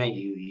ዕድመ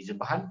እዩ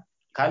ዝበሃል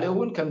ካልእ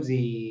እውን ከምዚ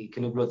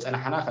ክንብሎ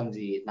ፀናሕና ከምዚ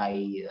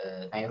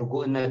ናይ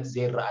ርጉእነት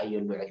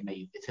ዘይረኣየሉ ዕድመ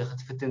እዩ እቲ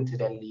ክትፍትን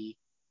ትደሊ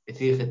እቲ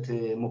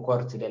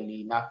ክትምኮር ትደሊ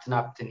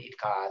ናብትን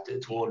ኢድካ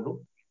ትእትወሉ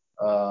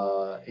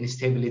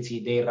ኢንስቴቢሊቲ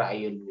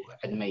ዘይረኣየሉ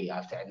ዕድመ እዩ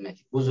ኣብቲ ዕድመት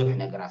ብዙሕ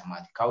ነገራት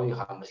ማለት እዩ ካብኡ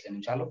ኢኻ መስለኒ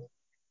እንሻሎ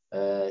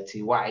እቲ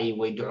ዋዒ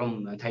ወይ ድዑም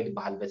እንታይ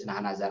ዝበሃል በቲ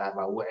ናህና ዘራርባ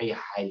ውዒ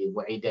ሓይሊ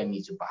ውዒ ደም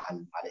ዝበሃል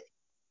ማለት እዩ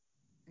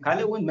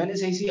ካልእ እውን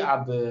መንእሰይሲ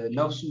ኣብ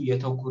ነፍሱ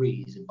የተኩሪ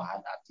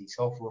ዝበሃል ኣብቲ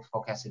ሰልፍ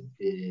ፎከስድ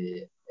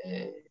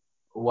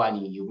እዋን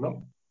ይብሎ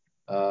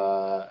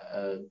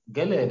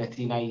ገለ ነቲ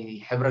ናይ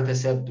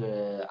ሕብረተሰብ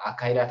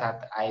ኣካይዳታት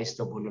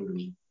ኣየስተብህሉሉን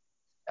እዩ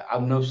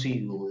ኣብ ነፍሱ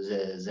እዩ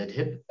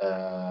ዘድህብ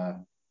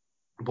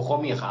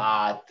ብኸምኡ ከዓ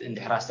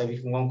እንድሕር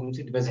ኣስተቢፍዎንኩም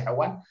በዝሕ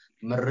እዋን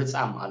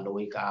ምርፃም ኣሎ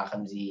ወይ ከዓ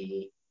ከምዚ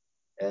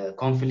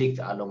ኮንፍሊክት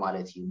ኣሎ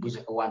ማለት እዩ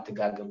ብዙሕ እዋን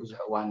ትጋገ ብዙሕ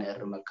እዋን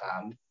እርመካ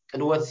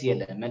ቅድወት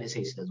የለን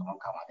መንእሰይ ስለ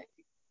ዝኾንካ ማለት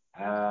እዩ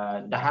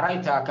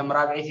ዳሕራይታ ከም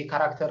ራብዒቲ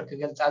ካራክተር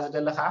ክገልፃ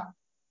ዝደለ ከዓ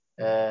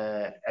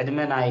ዕድመ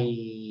ናይ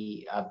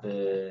ኣብ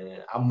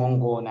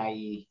መንጎ ናይ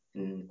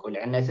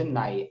ቁልዕነትን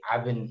ናይ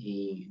ዓብን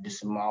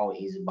ድስምዖ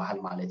እዩ ዝበሃል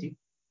ማለት እዩ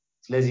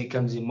ስለዚ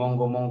ከምዚ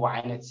መንጎ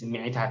ዓይነት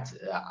ስምዒታት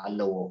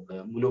ኣለዎ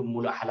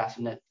ሙሉእ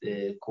ሓላፍነት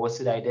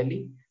ክወስድ ኣይደሊ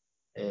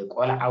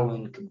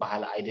ቆልዓውን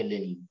ክበሃል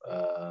ኣይደልን እዩ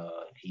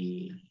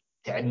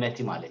እቲ ዕድመቲ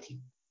ማለት እዩ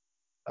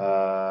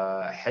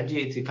ሕጂ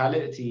እቲ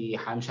ካልእ እቲ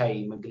ሓምሻይ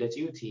መግለፂ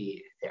እዩ እቲ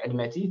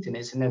ዕድመቲ እቲ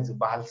ንእስነት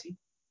ዝበሃልሲ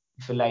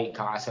ብፍላይ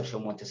ካብ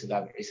 18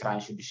 ስጋብ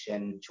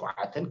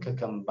 26-7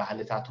 ከከም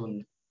ባህልታቱን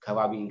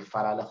ከባቢን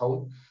ክፈላለ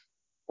ኸውን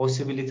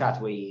ፖሲቢሊታት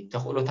ወይ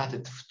ተኽእሎታት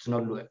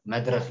እትፍትነሉ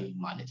መድረኽ እዩ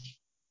ማለት እዩ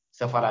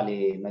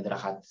ዝተፈላለየ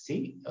መድረኻት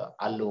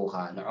ኣለውካ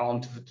ንዕኦም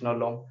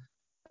ትፍትነሎም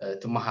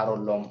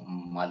ትመሃረሎም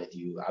ማለት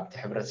እዩ ኣብቲ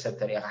ሕብረተሰብ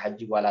ተሪእኻ ሕጂ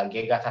ዋላ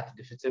ጌጋታት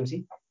ድፍፅምሲ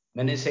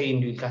መንእሰይ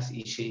እንዱ ኢልካስ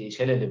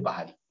ሸለል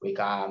ይበሃል ወይ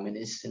ከዓ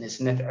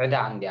ንእስነት ዕዳ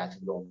እንድያ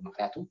ትብሎም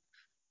ምክንያቱ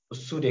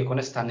እሱ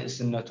ደይኮነስታ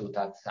ንእስነቱ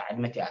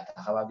ዕድመት እያ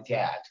ከባቢት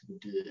እያ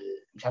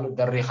ምሻሉ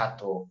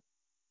ደሪኻቶ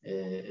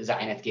እዛ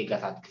ዓይነት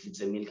ጌጋታት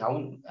ክፍፅም ኢልካ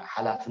እውን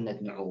ሓላፍነት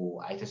ንዑ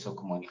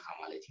ኣይተሰክሞን ኢኻ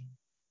ማለት እዩ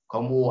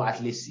ከምኡ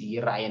ኣትሊስት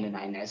ይረኣየኒ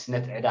ናይ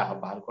ንእስነት ዕዳ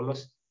ክበሃል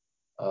ከሎስ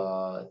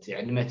እቲ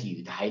ዕድመት እዩ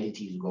እቲ ሓይልቲ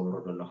እዩ ዝገብሮ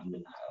ዘሎ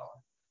ክንብል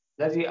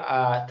ስለዚ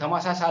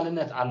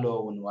ተመሳሳልነት ኣለዎ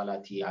እውን ዋላ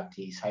እቲ ኣብቲ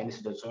ሳይንስ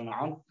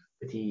ደፅንዖን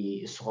እቲ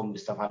እስኹም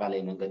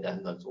ብዝተፈላለየ መንገድታት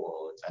ዝገልፅዎ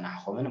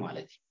ፀናሕኹምን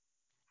ማለት እዩ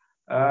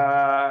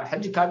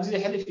ሕጂ ካብዚ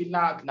ሕልፍ ኢልና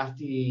ናብቲ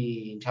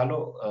እንሻሎ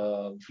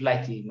ብፍላይ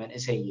እቲ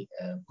መንእሰይ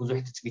ብዙሕ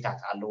ትፅቢታት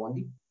ኣለዎ እንዲ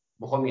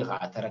ብኸምኡ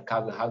ከዓ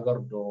ተረካቢ ሃገር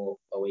ዶ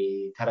ወይ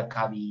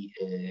ተረካቢ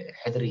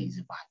ሕድሪ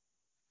ዝበሃል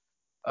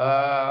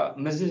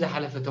ምዝ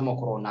ዝሓለፈ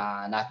ተመክሮ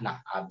ናትና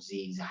ኣብዚ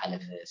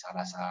ዝሓለፈ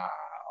 30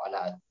 ዋላ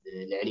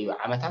ልዕሊ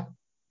ዓመታት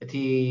እቲ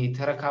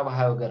ተረካቢ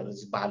ሃገር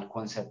ዝበሃል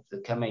ኮንሰፕት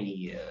ከመይ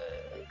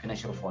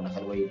ክነሽርፎ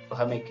ንኽእል ወይ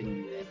ብኸመይ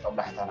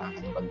ጦብላሕታና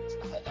ክንገልፅ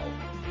ንኽእል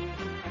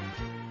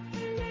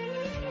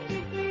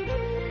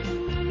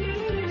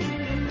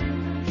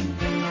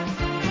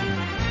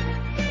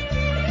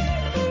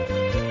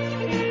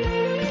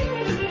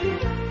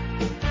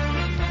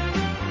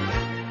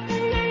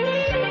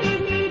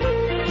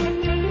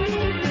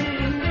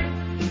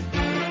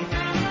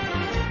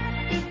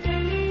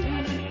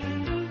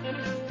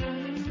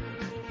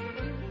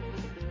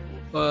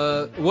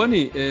ወኒ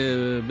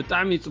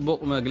ብጣዕሚ ጽቡቕ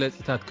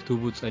መግለፂታት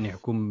ክትህቡ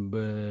ፀኒሕኩም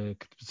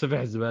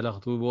ብስፍሕ ዝበለ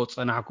ክትህቡ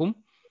ፀናሕኩም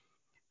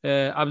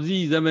ኣብዚ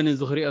ዘመን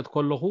እዚ ክሪኦት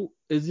ከለኹ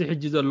እዚ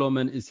ሕጂ ዘሎ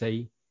መንእሰይ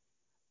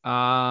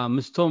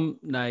ምስቶም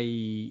ናይ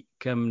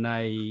ከም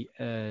ናይ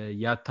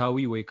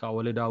ያታዊ ወይ ከዓ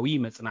ወለዳዊ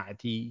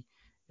መጽናዕቲ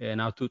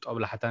ናቱ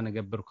ጦብላሕታ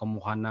ነገብር ከም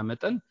ምዃንና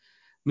መጠን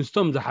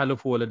ምስቶም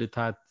ዝሓለፉ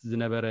ወለድታት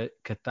ዝነበረ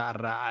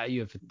ከተኣረኣዩ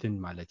የፍትን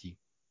ማለት እዩ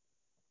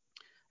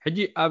ሕጂ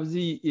ኣብዚ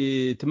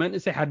እቲ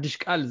መንእሰይ ሓድሽ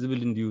ቃል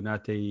ዝብል እንድዩ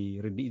ናተይ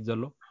ርድኢት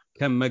ዘሎ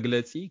ከም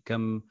መግለፂ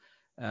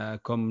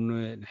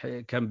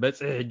ከም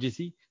በፅሒ ሕጂሲ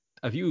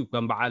ጠፊኡ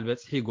ከም በዓል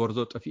በፅሒ ጎርዞ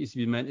ጠፊኡስ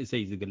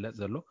ብመንእሰይ ዝግለጽ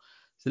ዘሎ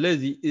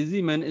ስለዚ እዚ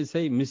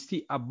መንእሰይ ምስቲ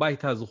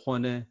ኣባይታ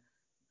ዝኾነ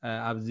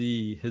ኣብዚ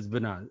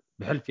ህዝብና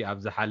ብሕልፊ ኣብ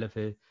ዝሓለፈ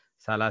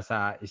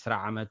 30-20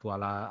 ዓመት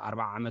ዋላ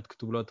 40 ዓመት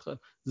ክትብሎ ትኽእል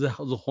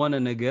ዝኾነ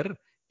ነገር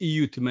እዩ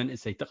እቲ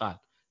መንእሰይ ትቓል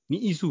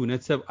ንኢሱ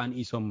ነቲ ሰብ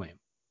ኣንኢሶሞ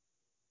እዮም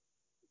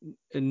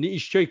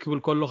ንእሽተይ ክብል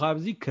ከለኹ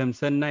ኣብዚ ከም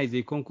ሰናይ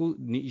ዘይኮንኩ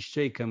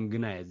ንእሽተይ ከም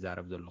ግና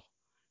የዛረብ ዘለኹ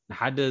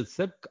ንሓደ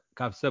ሰብ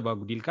ካብ ሰብ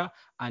ኣጉዲልካ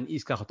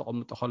ኣንኢስካ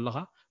ከተቐምጦ ከለኻ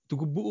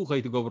ትግብኡ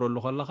ከይትገብረሉ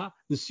ከለኻ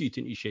ንሱ እዩ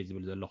ንእሽተይ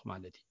ዝብል ዘለኹ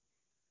ማለት እዩ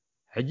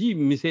ሕጂ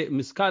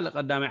ምስ ካልእ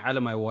ቀዳማይ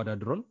ዓለም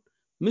ኣይወዳድሮን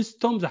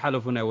ምስቶም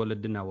ዝሓለፉ ናይ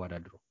ወለድና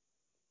ኣወዳድሮ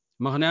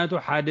ምክንያቱ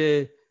ሓደ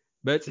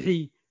በፅሒ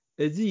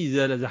እዚ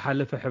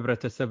ዝሓለፈ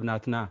ሕብረተሰብ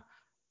ናትና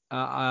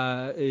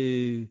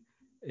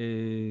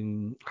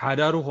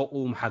ሓዳሩ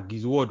ከቁም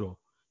ሓጊዝዎ ዶ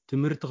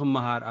ትምህርቲ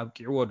ክመሃር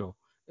ኣብቂዕዎ ዶ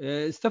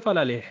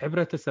ዝተፈላለዩ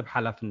ሕብረተሰብ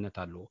ሓላፍነት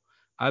ኣለዎ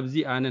ኣብዚ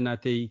ኣነ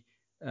ናተይ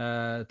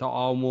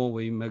ተቃውሞ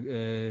ወይ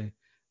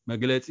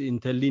مجلس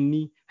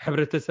انتليني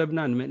حبرة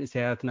سبنا من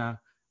سياتنا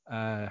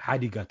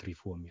حادقات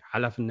ريفومي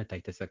حلفنا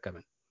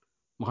تيتسكمن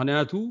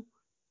مخنياتو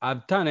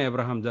أبتانا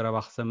إبراهيم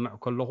زرباخ سمع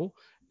كله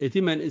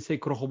إتي من إسي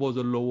كرخبوز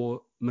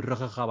اللو من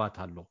رخخابات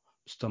هالو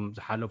استم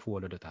حلفوا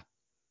ولدتها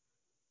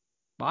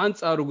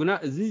بانس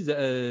أرجونا زي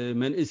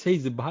من إسي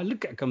زبها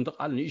لك كم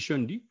تقال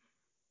نيشون دي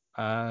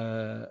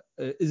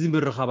إزي من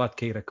رخابات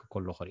كيرك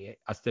كله خريه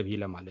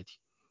أستبهله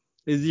مالتي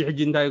إزي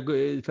حجين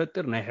دا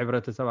فتر ناي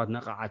حبرة سبات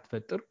نقعات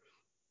فتر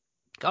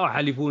كاو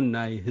حليفون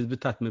ناي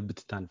حزبتات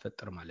مبتتان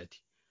فتر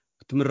مالتي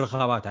تمر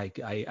رخابات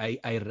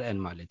أي رأن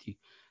مالتي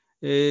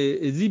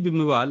إزي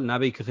بمبال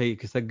نابي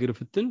كسجر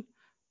فتن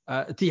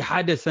تي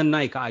حادة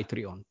سناي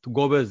كأيتريون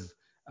تجوبز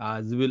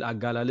زبل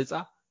أقالا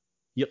لسا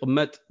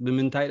يقمت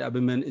بمنتايل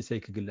بمن إسي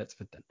كجلت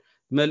فتن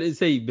مال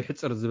إسي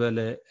بحصر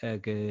زبالة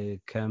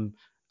كم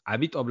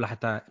عبيد قبل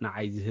حتى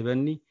نعايز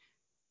هبني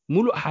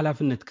ملو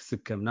حلافنا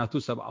تكسكم ناتو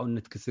سبعون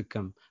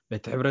نتكسكم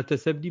بتحبرة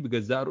سبدي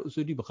بجزاء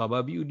رؤسو دي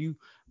بخبابي دي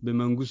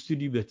بمنجوستو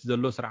دي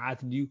بتزلو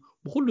سرعات دي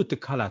بكل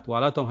تكالات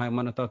ولاتهم هاي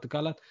مناطق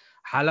تكالات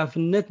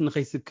حلافنا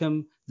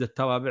نخيسكم ذا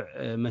التوابع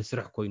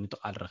مسرح كوين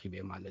تقال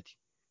رخيبه مالتي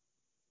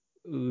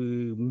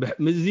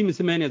مزي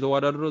مسمانيا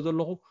زوادر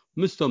رزلو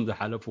مستم ذا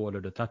حلفوا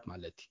ولدتات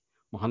مالتي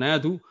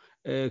مخنياتو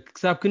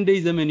كساب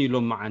كندي زمني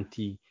لهم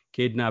معنتي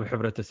كيدنا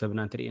بحبرة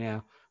سبنا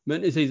ترينا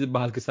من إسي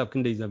زبها الكساب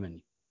كندي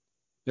زمني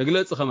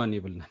يقلص خماني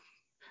يبلنا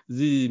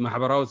زي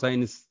محبراو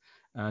ساينس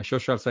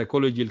سوشيال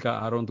سايكولوجي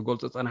لكا ارون تقول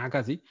تصنع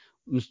حكاسي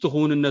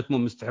مستخون النت مو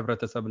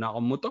مستحبرة سبنا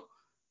قمطه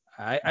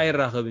اي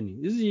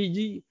راغبني زي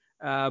يجي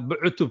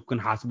بعتب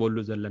كن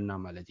حاسبولو زلنا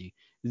مالتي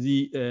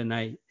زي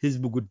ناي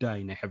حزب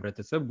قداي ناي حبرة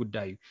سب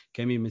قداي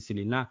كمي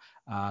مثلنا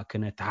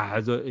كنا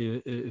تحازو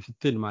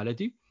فتن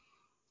مالتي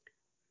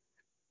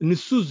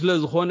نسوز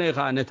لزخونه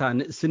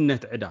خانتا سنة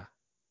عدا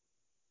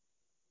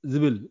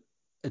زبل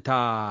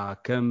تا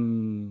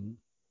كم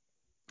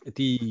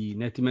تي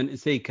نتي من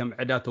إسي كم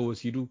عدا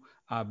توسيدو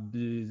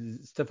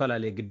استفلا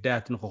لي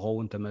قدات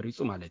نخوون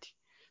تماريسو مالتي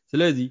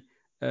سلازي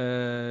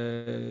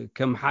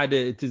كم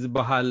حدا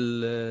تزبها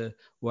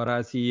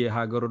وراسي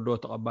هاجردو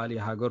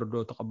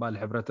تقبال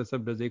حبرة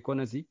سب زي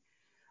كونسي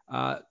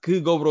كي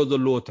قبرو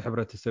زلو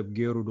تحبرة سب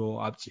جيرو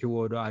دو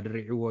أبتحيو دو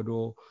أدريعو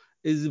دو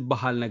إز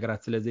بحال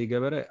نقرات سلازي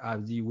قبرة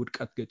أبزي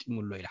ودكات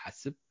قتيمو اللو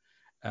يلحسب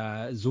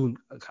زون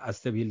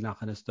أستبهلنا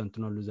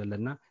خنستنتنو اللو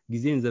زلنا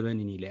جزين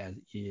زبانيني لأ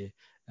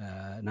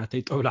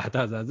ناتي طول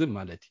حتى زازم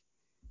مالتي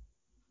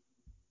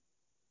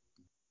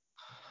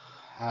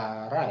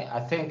right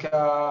I think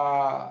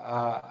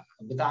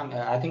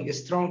بتاع I think a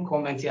strong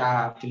comment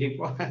يا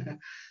فيليبو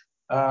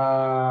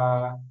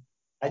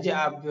أجي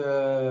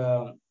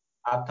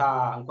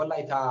أبتا نقول لا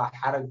إتا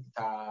حرق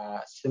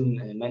تا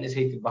سن من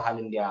إسيت بحال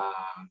إنديا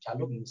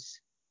مشالو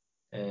مس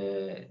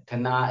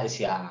تنا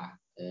إسيا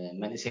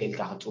من إسيت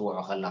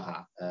كهتوع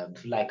خلاها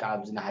بفلاي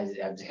كأبزنا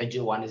أبز حج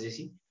وانا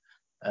زيسي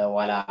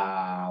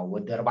ولا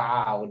ود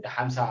 4 ود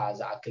 5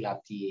 زأكل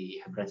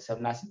أبتي حبرة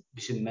سبناس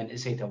بشن من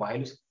إسيت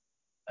بحالوس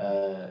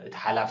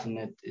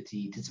تحالفنت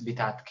تي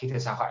تثبيتات كي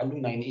تساخعلو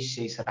ناين إيش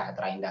شيء سرعة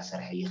راين دا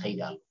سرح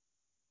يخيدال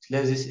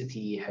سلازس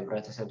تي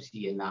حبرة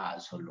سبسي إنا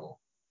سولو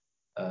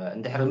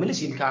اندحر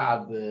ملس إلكا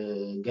أب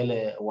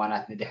قل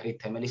وانات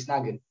ندحريت تملسنا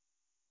قل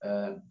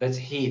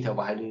بزحي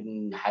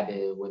تبهلون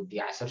حدا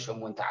ودي 10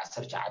 شمون تا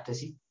 10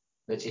 شعتسي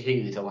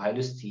بزحي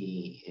تبهلوس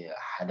تي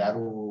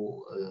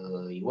حدارو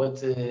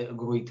يوت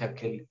قروي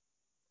تكل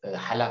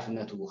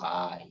حلافنتو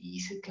خا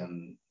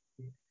يسكم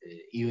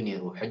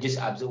يونيرو حجس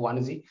أبز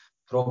وانزي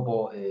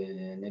تروبو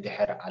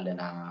ندحر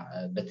علينا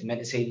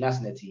بتمن سي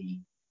الناس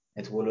نتي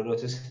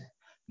نتولدوتس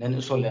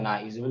ننقصل لنا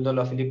يزبل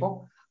دولو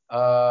فيليبو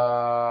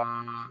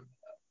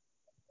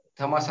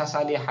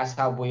تماساسالي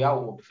حسابو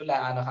ياو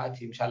بفلا أنا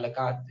خاتي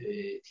مشالكات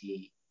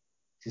تي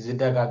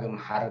تزدقاق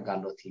محارق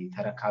قالو تي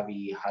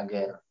تركابي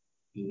هاجر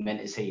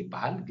من سي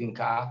بحال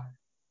جنكا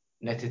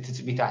نت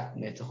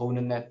تثبيتات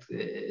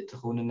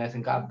تخون النت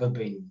نكا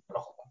ببين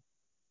رخو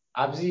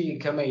أبزي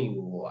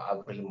كميو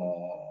أبريمو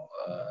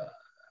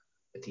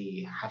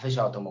تي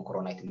حفشة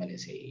وتمكرو نايت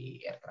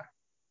منئسي إرترا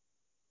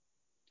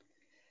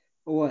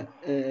هو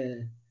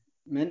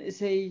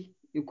منئسي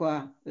يكوا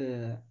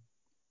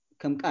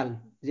كم قال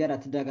زيارة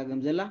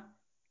تداقاقم زلا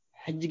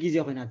حج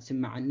جيزي خوينا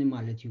تسمع عني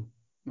مالتيو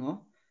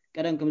نو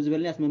قدام كم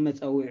زبالناس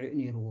ممت أوعي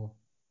نيرو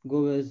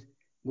قوبز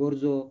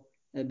غورزو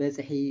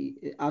بسحي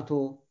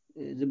آتو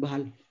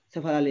زبهال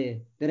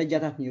سفلالي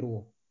درجاتات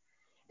نيرو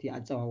تي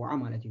أتصوى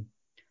مالتيو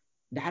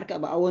دحركة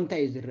بأون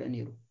تايزر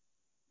نيرو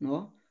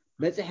نو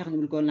بسحي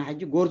خنبل كولنا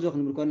حجي غورزو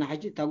خنبل كولنا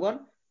حجي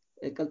تاقوال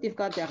قلتيف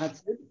كانت أخذ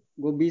تسل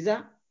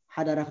قوبيزا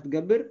حدا راح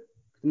تقبر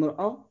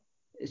تمرقو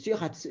سيو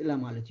أخذ تسئلها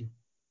مالتيو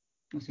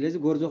ስለዚህ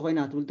ጎርዞ ኮይና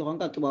ትብል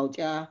ተኾንካ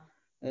ጥባውጭያ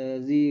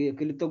እዚ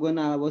ክልተ ጎና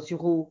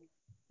ወሲኹ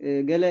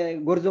ገለ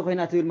ጎርዞ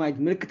ኮይና ትብል ማለት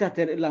ምልክታት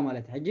ተርእላ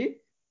ማለት ሕጂ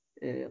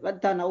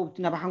ቀጥታ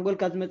ናብ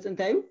ሓንጎልካ ዝመጽእ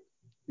እንታይ እዩ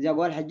እዚያ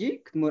ጓል ሕጂ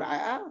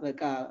ክትምርዓያ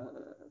በቃ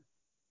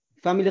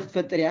ፋሚሊ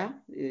ክትፈጥር እያ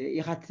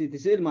ኢኻ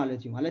ትስእል ማለት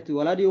እዩ ማለት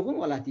ወላዲ ይኹን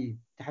ወላቲ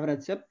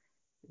ተሕብረተሰብ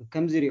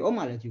ከምዚ ሪኦ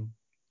ማለት እዩ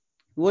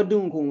ወዲ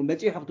እውን ከምኡ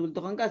በፂሑ ክትብል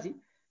ተኾንካ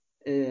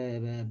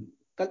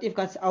قلتيف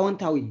كاس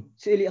أونتاوي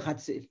سئلي أخذ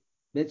سئل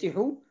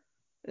بتيحو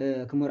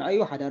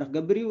كمرأيو حدا رخ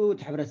جبريو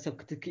تحبر السب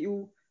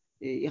كتكيو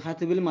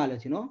يخاطب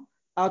المالتي نو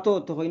أتو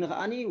تخوين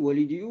خاني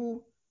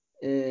وليديو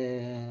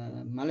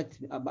مالت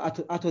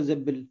أتو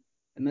زبل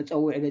ما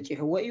تسوي عبتي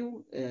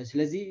حوائيو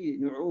سلزي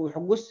نوعو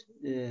حقوس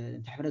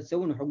تحبر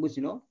السوون حقوس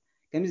نو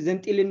كم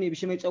زنت إلني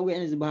بش ما تسوي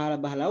يعني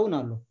بهلاو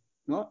نالو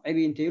نو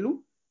عبي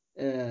انتيلو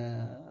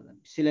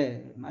سلا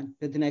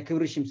بدنا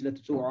كبرشيم سلا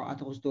تسوع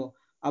أتخستو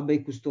أبي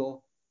كستو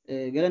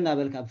قالنا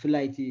بالكاب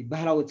فلايتي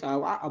بهلاو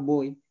تسوع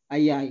أبوي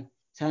أياي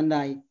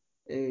سانداي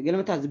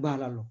قالنا تاز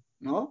بهلالو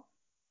نو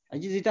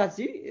عجي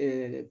زيتاتي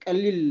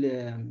قليل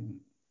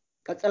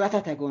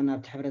قصلاتات يكوننا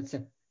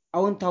بتحبرتسب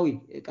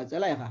أونتاوي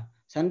قصلا يخا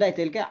سانداي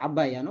تلقى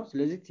عبايا نو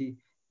سلازي تي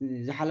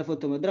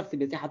زحلفته مدرخ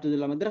تبيتي حتى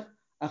زلا مدرخ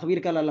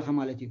أخبيرك الله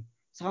خمالتي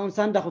سخون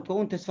ساندا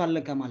خطكون تسفر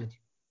لك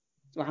مالتي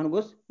سبحان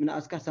قوس من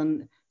أسكا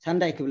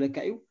سانداي كبلك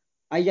أيو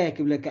أياي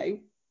كبلك أيو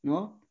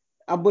نو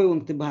أبوي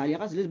وانت بهالي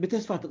خاص لز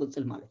بتسفر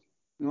تقصل مالتي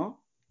نو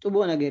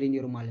طبونا غيرين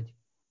يرو مالتي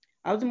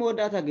عاوز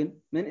موداتا جن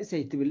من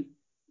إسي تبل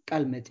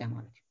كلمة يا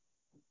مالتي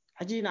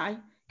حجي نعي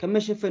كم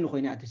شفن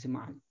خوينا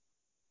تسمعني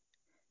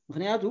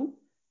مخنياتو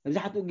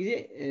بزحتو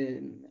جزء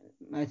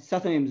ما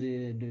تساتم يمز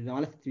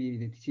مالت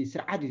تي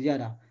سرعة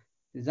زيادة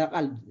ذا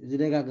قلب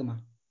زدقا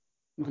جما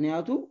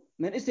مخنياتو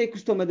من إسي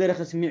كستو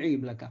مدرخ سمعي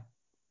بلكا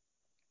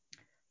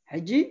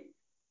حجي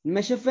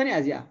ما شفني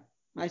أزياء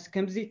ما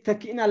كم زي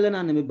تكينا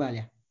لنا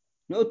نمباليا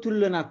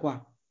نقول لنا كوا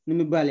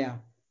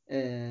نمباليا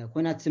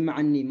خوينا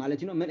تسمعني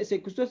مالتينو من إسي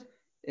كستوس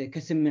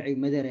كسمعي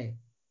مدري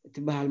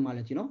تبهال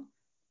مالتينو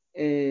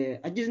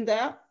أجيز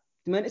انت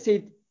من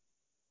إسي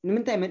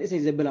نمنتاي من إسي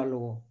زبل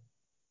الله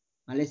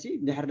مالسي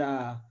دحر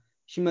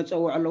شي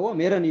تصوع الله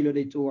ميرن يلو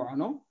دي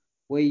تصوعنو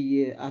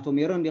وي اتو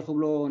ميرن دي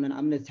خبلو نن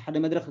امنت حدا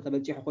مدرخ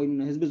تبلصيح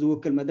خوينو حزب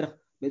زوكل مدرخ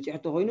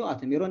بلصيحته خوينو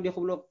اتو ميرن دي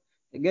خبلو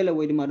قال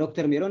وي دما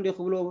دكتور ميرن دي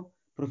خبلو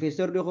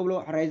بروفيسور دي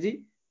خبلو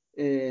حرايزي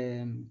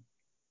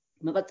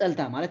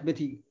مقصلتا مالت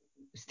بتي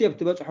ستيب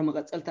تبصحو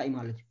مقصلتا اي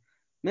مالت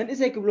من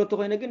اسي كبلو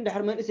تخوينه كن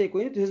دحر من اسي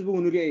كوينت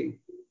حزبو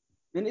نريي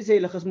من اسي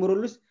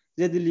لخصمرلس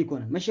زدلي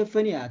كون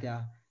مشفني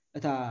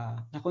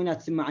اتا تخوينا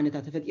تسمعني تا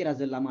تفكيرا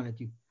زلا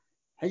مالتي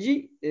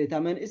حجي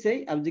تامن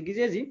اسي ابز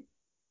غزيزي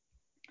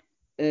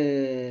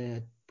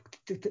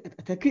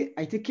تكي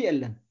اي تكي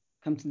الان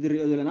كم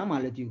تدريو لنا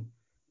مالتيو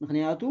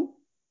مخنياتو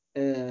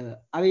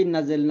ابي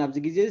نازلنا ابز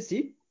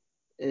غزيزي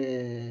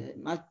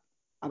مال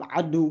اب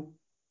عدو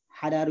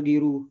حدار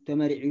غيرو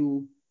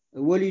تمرعيو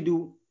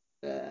وليدو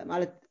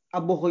مالت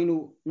ابو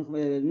خوينو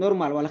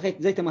نورمال ولا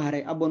خيت زي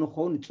تمهري ابو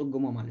نخون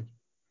تصقمو مالتي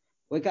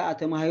ويكا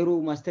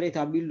تمهيرو ماستريت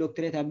ابيل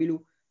دكتوريت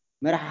ابيلو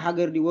مرح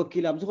حجر دي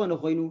وكيل ابزخونه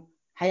خوينو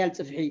حيال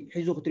صفحي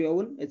حيزو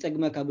خطريون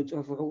صقمك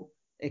بصحفحو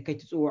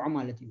كيتصوع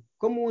مالتي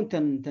كمو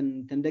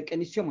تندق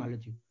انيسيو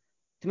مالتي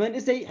تمن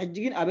اسي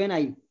حجين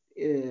ابيناي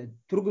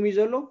ترغمي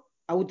زلو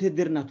او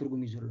تهدرنا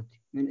ترغمي زلو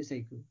من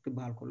اسي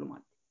كبال كله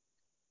مالتي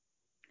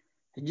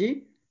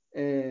حجي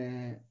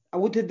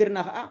او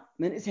تهدرنا خا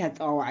من اسي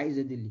هتصاوع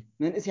يزدلي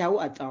من اسي هو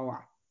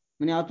اتصاوع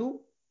منياتو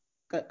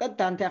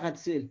قد انت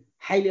خاتسل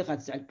حيلي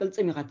خاتسل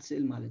قلصمي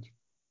خاتسل مالتي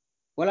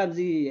ولا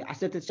بزي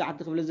 19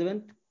 قبل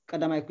الزمن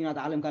قدما يكونات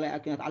عالم كلا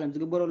يكونات عالم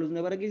زغبروا له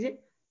زنبره غزي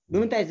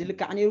بمنتاي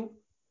زلك عنيرو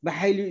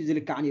بحيلي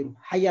زلك عنيرو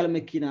حيال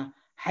مكينه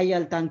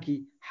حيال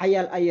تانكي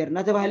حيال اير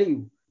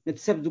نتبهليو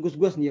نتسب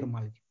زغسغس نير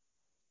مالتي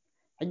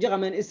حجه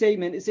من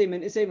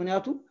اسي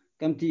منياتو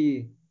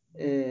كمتي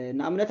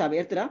نامنت اب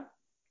ارترا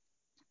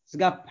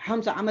سغاب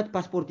 50 عمت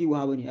باسبورتي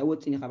وهابني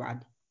اوصني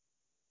خبعد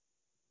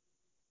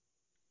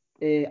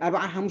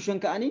 45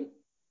 كاني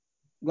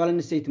قال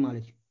نسيت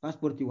مالتي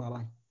باسبورتي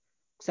وهابني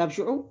كساب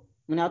شعو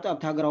منياتو اب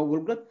تاغراو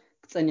غلغلت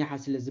كصنيحه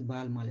سلا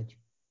زبال مالتي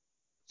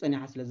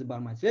صنيحه سلا زبال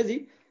مالتي ስለዚህ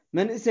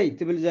መንእሰይ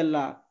ትብል ዘላ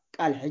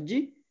ቃል ሕጂ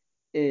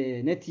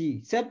ነቲ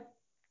ሰብ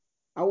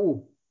አው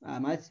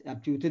ማለት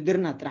ኣብቲ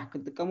ውትድርና ጥራሕ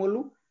ክትጥቀመሉ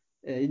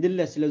ይድለ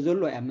ስለ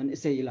ዘሎ ያ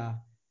መንእሰይ ኢላ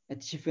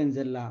እትሽፈን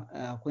ዘላ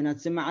ኮይና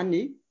ትስምዓኒ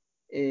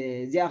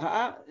እዚኣ ከዓ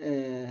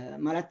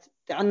ማለት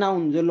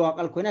ጥዕናውን ዘለዎ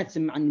ቃል ኮይና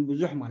ትስምዓኒ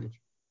ብዙሕ ማለት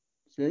እዩ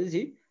ስለዚ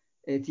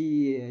እቲ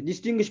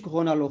ዲስቲንግሽ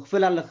ክኾናሎ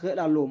ክፈላለ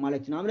ክኽእላሎ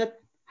ማለት እዩ ንኣብነት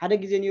ሓደ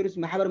ግዜ ነይሩስ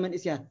ማሕበር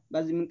መንእስያት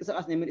ባዚ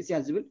ምንቅስቃስ ናይ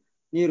መንእስያት ዝብል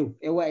نيرو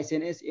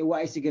AYSNS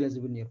AYC جل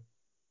زبون نيرو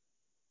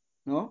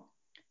نو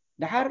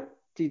دحر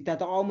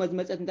تتقاوم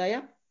مزمت انتايا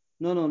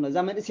نو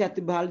زمان اسيات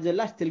تبهال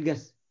زلاش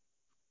تلقس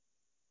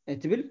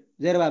تبل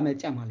زربا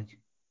ملصا مالتي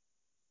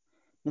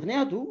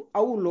مخنياتو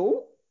اولو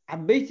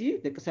عبيتي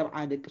دك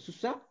 7 دك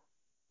 6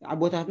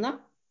 عبوتاتنا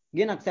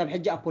جينا كتاب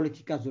حجه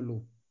بوليتيكا زلو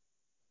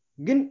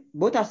ግን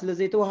ቦታ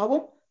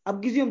ስለዘይተዋሃቦም ኣብ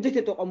ግዚኦም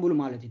ዘይተጠቀምሉ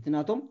ማለት እዩ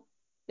ትናቶም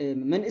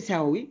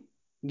መንእሳዊ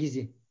ጊዜ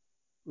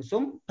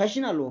እሶም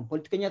ፓሽን ኣለዎም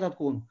ፖለቲከኛታት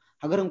ኮኑ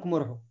ሃገሮም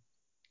ክመርሑ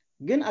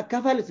ግን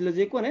ኣካፋል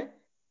ስለዘይኮነ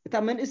እታ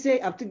መንእሰይ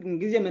ኣብቲ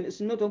ጊዜ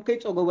መንእስነቶም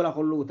ከይፀገቡላ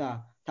ከለዉ እታ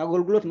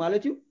ኣገልግሎት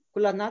ማለት እዩ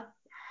ኩላትና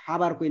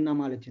ሓባር ኮይና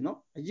ማለት እዩ ነው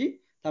ሕጂ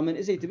እታ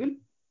መንእሰይ ትብል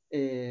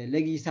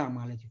ለጊሳ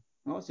ማለት እዩ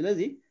ነው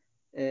ስለዚ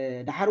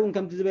ዳሕሩን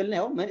ከምቲ ዝበልና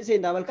መንእሰይ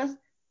እንዳበልካስ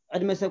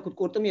ዕድመ ሰብ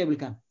ክትቆርጥም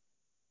የብልካን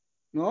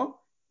ነው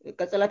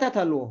ቀጸላታት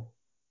ኣለዎ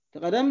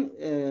تقدم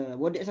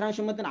ودي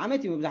 28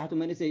 عامتي مبزحته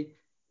منسي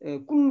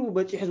كله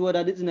بصيح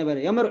زودادت زنبره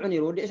يمرعو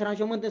نيرو ودي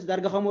 28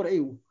 دارغا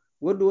خمرعيو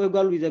ودو ወይ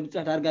ጋሉ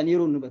ይዘብጽሕ ዳርጋ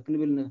ነይሩ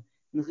ንብል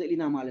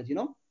ንኽእሊና ማለት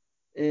ነው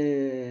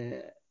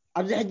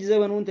ኣብዚ ሕጂ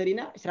ዘበን እውን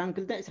ተሪና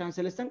 22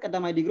 23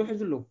 ቀዳማይ ዲግሪ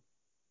ሕዝሎ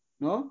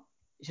ኖ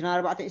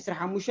 24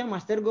 25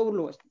 ማስተር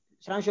ገብርሎ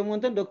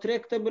 28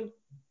 ዶክተሬት ክተብል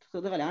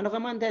ትኽእል ኣነ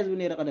ከማ እንታይ ዝብል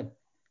ነይረ ቀደም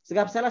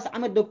ስጋብ 30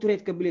 ዓመት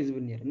ዶክተሬት ከብል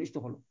ዝብል ነይረ ንሽቶ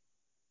ኮሎ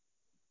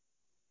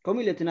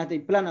ኮሚለት ናተይ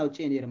ፕላን ኣውጪ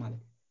ነይረ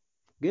ማለት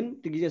ግን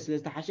ትግዜ ስለ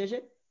ዝተሓሸሸ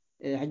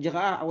ሕጂ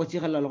ከዓ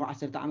ወሲኸ ኣለኹ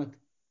 10 ዓመት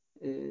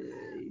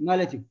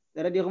ማለት እዩ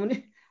ተረዲኹምኒ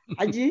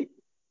ሕጂ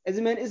እዚ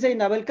መንእሰይ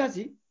እናበልካሲ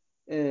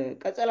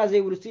ቀጸላ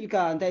ዘይብሉ ስቲልካ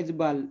እንታይ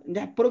ዝባል እንደ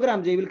ፕሮግራም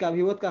ዘይብልካ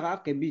ብሂወትካ ከዓ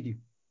ከቢድ እዩ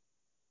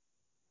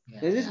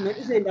ስለዚህ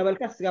መንእሰይ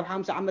እናበልካስ ስጋብ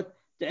 50 ዓመት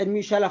ዕድሜ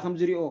ሻላ ከም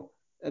ዝሪኦ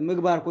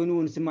ምግባር ኮይኑ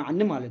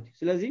ንስማዓኒ ማለት እዩ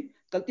ስለዚህ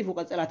ቀልጢፉ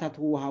ቀጸላታት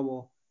ክወሃቦ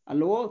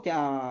ኣለዎ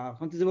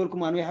ከምቲ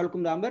ዝበልኩም ኣነ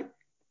ይሐልኩም ዳምበር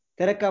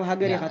ተረካብ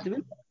ሃገር ኢኻ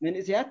ትብል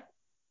መንእሰያት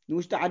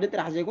ንውሽጢ ዓዲ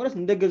ጥራሕ ዘይኮነስ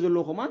እንደገ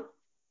ዘለዎ ኸማን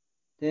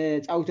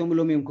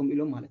ተጻዊቶምሎም እዮም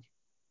ኢሎም ማለት እዩ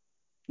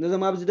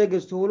ነዞም ኣብዚ ደገ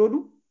ዝተወለዱ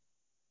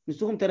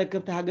ንስኹም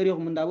ተረከብቲ ሃገር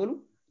ኢኹም እንዳበሉ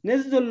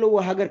ነዚ ዘለዎ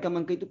ሃገር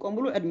ከመን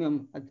ከይጥቀምሉ ዕድሜኦም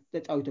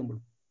ተጻዊቶምሉ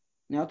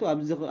ምክንያቱ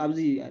ኣብዚ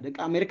ደቂ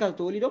ኣሜሪካ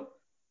ተወሊዶም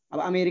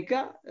ኣብ ኣሜሪካ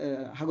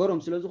ሃገሮም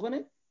ስለ ዝኾነ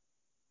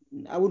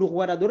ኣብኡ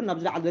ክወዳደሩ ናብ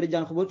ዝለዓለ ደረጃ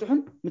ንክበጽሑን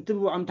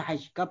ምትብብዖም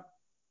ተሓይሽ ካብ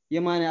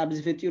የማነ ኣብዚ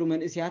ፈጢሩ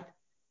መንእሰያት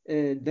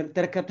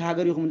ተረከብቲ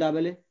ሃገር ኢኹም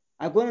እንዳበለ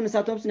ኣይኮነ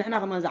ንሳቶምስ ንሕና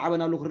ከማን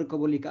ዝዓበናሉ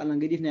ክርከበሉ ይከኣልና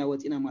እንግዲህ ናይ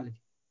ወፂና ማለት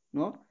እዩ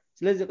ኖ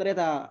ስለዚህ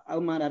ቅሬታ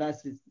ኣብ ማናዳስ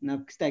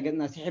ናብ ክስታይ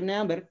ገጽና ሲሕብና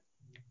ያምበር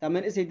ታ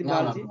መንእሰይ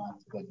ትባልቲ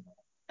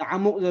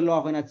تعمق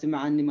زلوا خوينا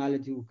تسمعني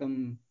مالتي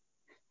وكم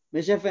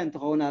مشفن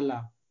تخون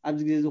الله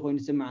ابز غزي خوين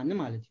تسمعني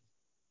مالتي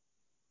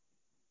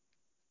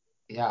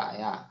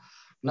يا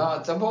نو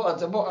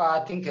تبو I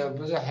think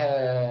بزح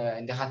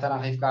عندي خاطر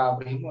خيفك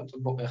ابراهيم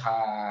تبو خا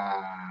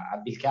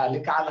ابيلكا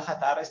لك على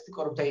خاطر ارست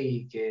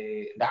قربتي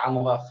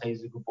دعمو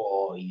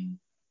خيزكبو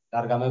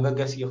دارغا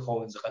مبغس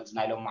يخون زخل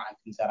زنايلهم معك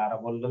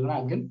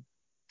نزراربولنا ግን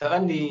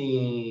ተቐንዲ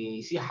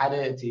ሲ ሓደ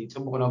እቲ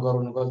ጽቡቕ ነገሩ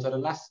ንገልጸሉ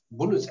ናስ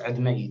ብሉጽ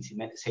ዕድመ እቲ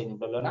መንእሰይ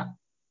ንብለና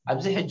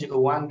ኣብዚ ሕጂ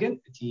እዋን ግን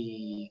እቲ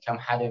ከም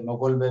ሓደ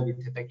መጎልበቢ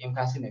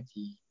ተጠቂምካሲ ነቲ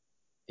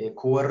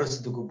ክወርስ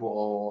ዝግብኦ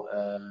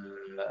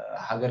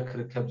ሃገር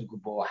ክርከብ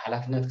ዝግብኦ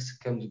ሓላፍነት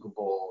ክስከም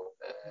ዝግብኦ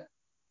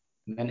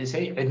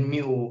መንእሰይ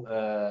ዕድሚኡ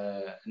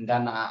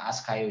እንዳና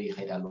ኣስካዮ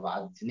ይኸይዳሉ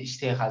ኣብ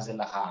ንእሽተይኻ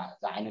ዘለኻ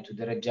ዝዓይነቱ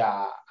ደረጃ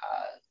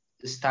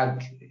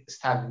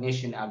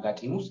ስታግኔሽን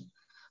ኣጋጢሙስ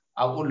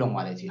ኣብኡሎ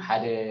ማለት እዩ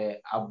ሓደ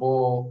ኣቦ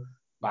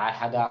በዓል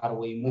ሓዳር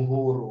ወይ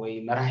ምሁር ወይ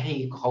መራሒ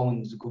ክኸውን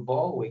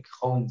ዝግብኦ ወይ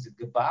ክኸውን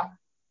ዝግባኣ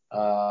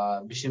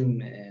ብሽም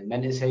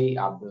መንእሰይ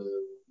ኣብ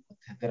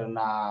ትድርና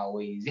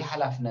ወይ ዚ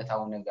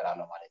ሓላፍነታዊ ነገር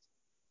ኣሎ ማለት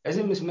እዩ እዚ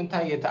ምስ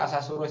ምንታይ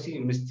የተኣሳሰሮሲ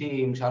ምስቲ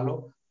ምሻሎ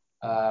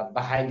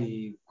ብሓይሊ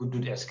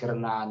ጉዱድ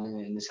ዕስክርና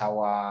ንሳዋ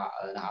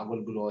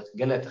ንኣገልግሎት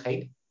ገለ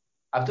ትኸይድ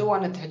ኣብቲ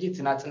እዋን እቲ ሕጂ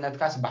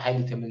ናጽነትካስ ብሓይሊ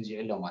ተመንዚዑ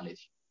ኣሎ ማለት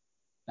እዩ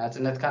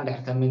ናጽነትካ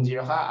እንድሕር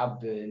ተመንዚዑኻ ኣብ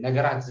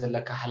ነገራት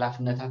ዘለካ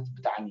ሓላፍነታት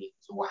ብጣዕሚ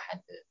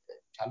ዝዋሓድ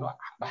ምሻሎ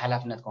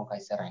ብሓላፍነት ኮንካ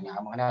ይሰርሕኒ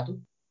ምክንያቱ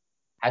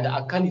ሓደ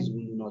ኣካል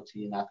ዝውንኖት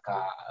ናትካ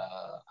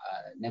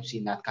ነፍሲ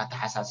ናትካ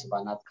ተሓሳስባ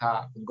ናትካ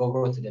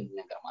ትገብሮ ትደሊ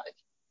ነገር ማለት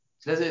እዩ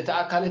ስለዚ እቲ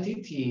ኣካለት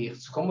እቲ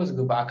ክስከሞ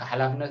ዝግባኣካ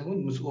ሓላፍነት እውን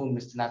ምስኡ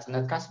ምስቲ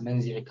ናጽነትካስ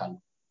መንዚዕካ ኣሎ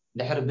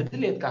ድሕር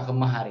ብድሌትካ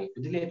ክመሃረ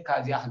ብድሌትካ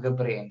እዚኣ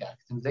ክገብረ እንድሕር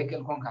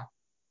ክትዘይክእል ኮንካ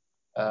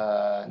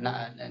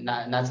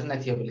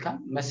ናጽነት የብልካን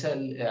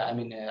መሰል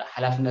ኣሚን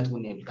ሓላፍነት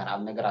እውን የብልካን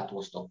ኣብ ነገራት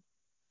ትወስዶ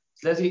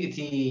ስለዚ እቲ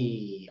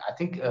I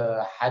think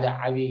ሓደ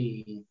ዓቢ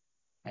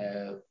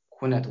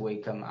ኩነት ወይ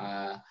ከም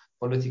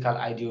ፖለቲካል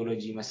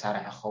አይዲዮሎጂ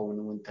መሳርሒ ኸውን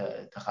እውን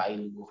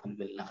ተኻኢሉ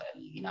ክንብል ንኽእል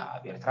ኢና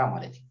ኣብ ኤርትራ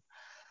ማለት እዩ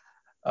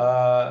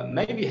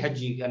maybe ሕጂ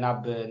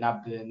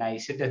ናብ ናይ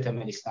ስደት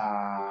ተመሊስና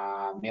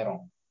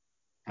ሜሮም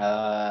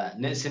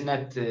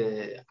ንእስነት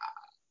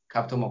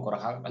ካብቶም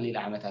ኣቆራኻ ቀሊል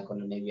ዓመት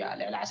ኣይኮነን maybe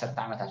ልዕሊ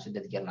 10 ዓመት ኣብ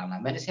ስደት ጌርና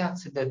መንእሰያት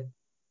ስደት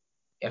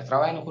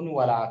ኤርትራውያን ይኹኑ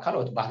ወላ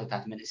ካልኦት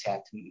ባህልታት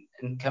መንእሰያት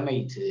ከመይ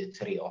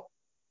ትሪኦ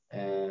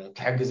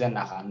ክሕግዘና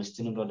ኸ ምስቲ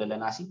ንብሎ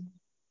ዘለናሲ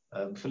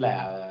ብፍላይ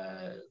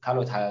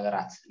ካልኦት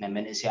ሃገራት ናይ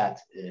መንእሰያት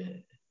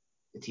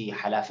እቲ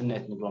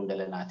ሓላፍነት ንብሎም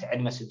ዘለና እቲ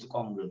ዕድመ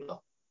ዝጥቀምሉ ዶ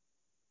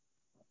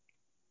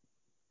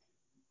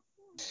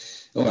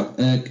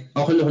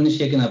أخلي هون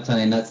شيء كنا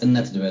بتاعي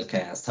ناتنت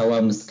دبلكاي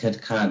استوى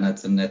مسكدك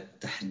ناتنت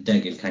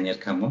تحدق الكانير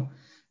كامو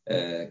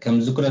كم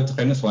ذكرت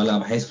تقينس ولا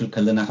بحيث كل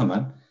كلنا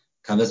كمان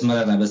كبس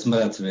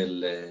مرات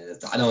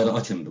على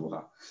ورقتهم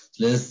دوها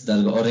لس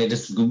درجة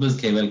أوريدس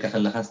جوبز كيبل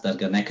كخلا خاص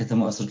درجة ناكتة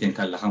ما أصل كين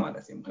كلا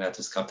خمالتي مخلات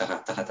تسكب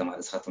تحت ما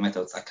تسخط ما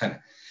توتسكنه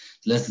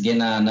لس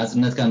جينا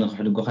ناتنت كانوا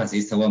خلوا خاص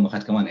يستوى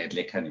مخات كمان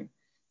عدل كاني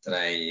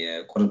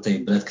تراي قربتي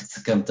بلاد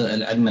كتسكم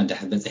العلم ده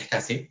بس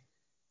إحكاسي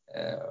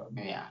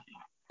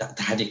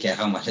تحديك يا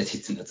عم على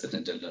تيتنا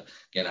دلو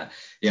كنا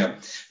يا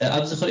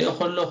أبز خلي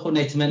أخلو خو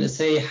نيتمن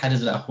سي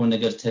حدث الأخو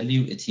نقدر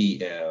تليو إتي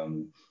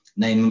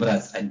ناي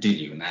مبرز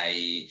عدليو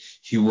ناي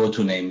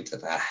هيوتو ناي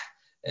متتاح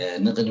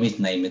ንቅድሚት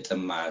ናይ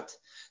ምጥማት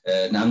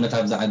ንኣብነት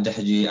ኣብ ዝዓዲ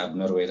ሕጂ ኣብ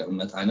ኖርዌይ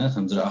ዝቕመጥ ኣነ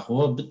ከም ዝረኣኽቦ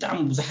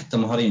ብጣዕሚ ብዙሓት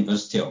ተምሃሮ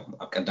ዩኒቨርሲቲዮም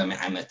ኣብ ቀዳማይ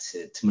ዓመት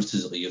ትምህርቲ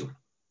ዝቕይሩ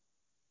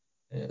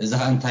እዛ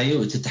እንታይ እዩ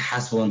እቲ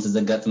ተሓስቦ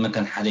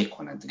እንትዘጋጥመከን ሓደ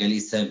ይኮነን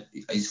ትገሊእ ሰብ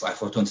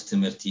ኣይፎቶን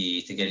ትምህርቲ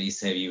ትገሊእ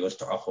ሰብ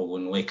ይወርትዖ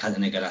ኸውን ወይ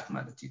ካልእ ነገራት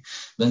ማለት እዩ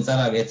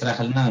በንፃር ኣብ ኤርትራ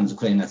ከለና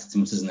ንዝኩረና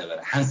ትምህርቲ ዝነበረ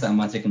ሓንሳ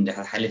ማትሪክ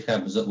እንድሕር ሓሊፍካ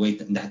ወይ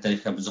እንድሕር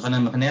ተሪፍካ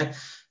ብዝኾነ ምክንያት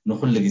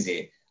ንኩሉ ግዜ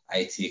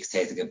ኣይቲ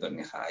ክሳይ ትገብርኒ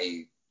ኢኻ ኣይ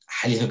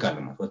ሓሊፍካ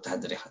ማለት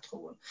ወተሃደር ኢኻ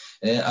ትኸውን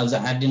ኣብዚ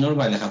ዓዲ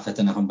ኖርማል ኢኻ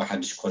ፈተና ከም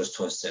ብሓድሽ ኮርስ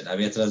ትወስድ ኣብ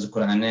ኤርትራ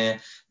ዝኩረና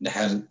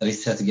እንድሕር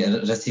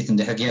ረሲት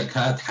እንድሕር ጌርካ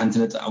ሓንቲ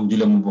ነጥብ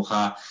ኣጉዲሎም ምቡኻ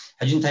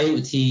ሕጂ እንታይ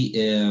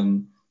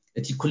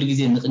እቲ ኩሉ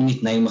ግዜ ንቅድሚት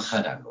ናይ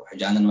ምኻድ ኣሎ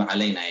ሕጂ ኣነ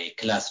ንባዕለይ ናይ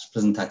ክላስ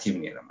ሪፕሬዘንታቲቭ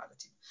ነይረ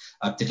ማለት እዩ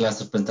ኣብቲ ክላስ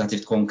ሪፕሬዘንታቲቭ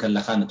ትኮን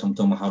ከለኻ ነቶም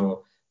ተምሃሮ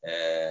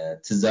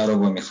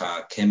ትዛረቦም ኢኻ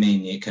ከመይ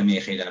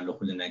ይኸይድ ኣሎ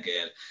ኩሉ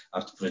ነገር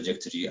ኣብቲ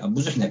ፕሮጀክት ድዩ ኣብ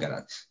ብዙሕ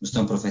ነገራት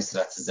ምስቶም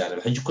ፕሮፌሰራት ትዛረብ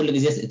ሕጂ ኩሉ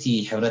ግዜ እቲ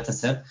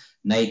ሕብረተሰብ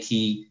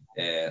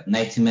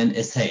ናይቲ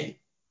መንእሰይ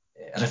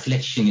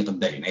ሪፍሌክሽን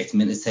ይቕበል እዩ ናይቲ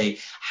መንእሰይ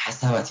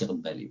ሓሳባት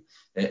ይቕበል እዩ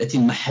እቲ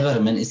ማሕበር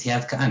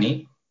መንእሰያት ከዓኒ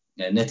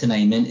ነቲ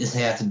ናይ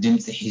መንእሰያት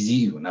ድምፂ ሒዙ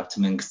እዩ ናብቲ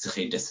መንግስቲ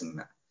ከይደ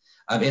ስምዕ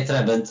ኣብ ኤርትራ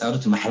በንፃሩ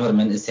እቲ ማሕበር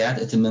መንእሰያት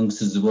እቲ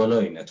መንግስቲ ዝበሎ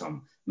እዩ ነቶም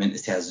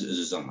መንእሰያት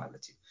ዝእዝዞም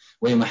ማለት እዩ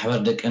ወይ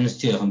ማሕበር ደቂ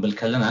ኣንስትዮ ክንብል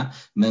ከለና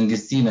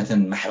መንግስቲ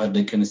ነተን ማሕበር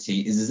ደቂ ኣንስትዮ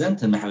ይእዝዘን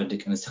ተን ማሕበር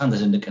ደቂ ኣንስትዮ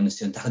ነተን ደቂ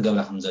ኣንስትዮ እንታይ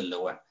ክገብራ ከም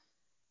ዘለወን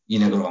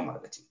ይነግርኦም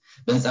ማለት እዩ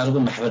በንፃሩ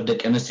ግን ማሕበር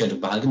ደቂ ኣንስትዮ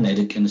ዝበሃል ግን ናይ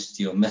ደቂ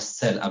ኣንስትዮ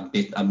መሰል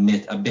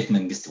ኣብ ቤት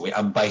መንግስቲ ወይ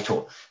ኣብ ባይቶ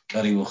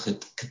ቀሪቡ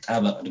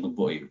ክጣበቕ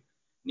ዝግብኦ እዩ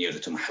ነይሩ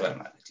እቲ ማሕበር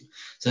ማለት እዩ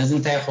ስለዚ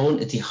እንታይ ይኸውን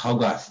እቲ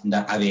ሃጓፍ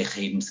እንዳዓበየ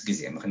ኸይድ ምስ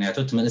ግዜ ምክንያቱ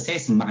እቲ መንእሰይ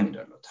ይስማዕኒ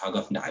ዘሎ እቲ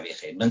ሃጓፍ እንዳዓበየ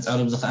ኸይድ በንፃሩ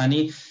ብዝኸዓኒ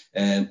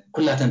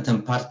ኩላተን ተን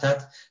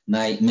ፓርትታት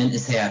ናይ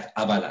መንእሰያት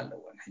ኣባል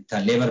ኣለወን ሕታ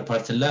ሌበር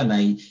ፓርቲ ላ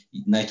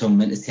ናይቶም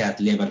መንእሰያት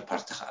ሌበር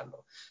ፓርቲ ኸ ኣሎ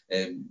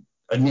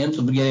ዕድሚኦም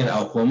ፅቡቅ ጌረ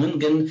ይረኣኽዎምን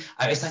ግን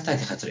ኣብ ዒስራታት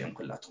ኢኻ ትሪኦም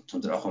ኩላቶም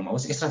እቶም ዝረኣኽዎም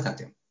ኣብስ ዒስራታት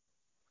እዮም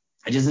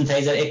ሕጂ እዚ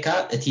እንታይ ዘርእየካ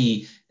እቲ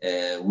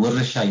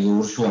ውርሻ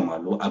ይውርሽዎም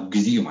ኣሉ ኣብ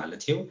ግዜኡ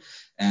ማለት እዩ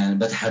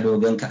በቲ ሓደ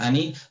ወገን ከዓኒ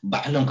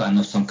ባዕሎም ከዓ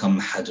ነፍሶም ከም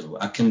መሓድሩ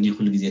ኣብ ክንዲ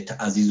ኩሉ ግዜ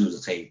ተኣዚዙ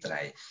ዝኸይድ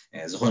ጥራይ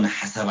ዝኾነ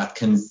ሓሳባት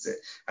ከምፅእ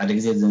ሓደ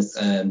ግዜ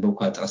ንበኳ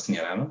ጠቕስ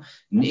ነይራ ነው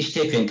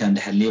ንእሽተይ ኮንካ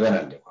እንድሕር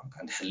ሊበራል ኮንካ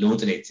እንድሕር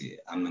ለውጢ ደይቲ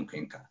ኣመን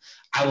ኮንካ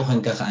ዓብ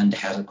ኮንካ ከዓ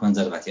እንድሕር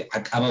ኮንዘርቫቲቭ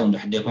ዓቃባዊ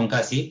እንድሕር ደይኮንካ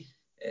ሲ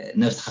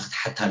ነፍስኻ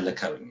ክትሓታ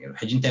ኣለካ ነይሩ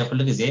ሕጂ እንታይ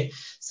ኩሉ ግዜ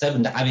ሰብ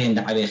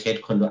እንዳዓበየ ኸይድ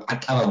ከሎ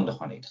ዓቃባዊ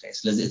እንደኾነ ይድኸይ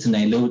ስለዚ እቲ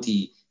ናይ ለውጢ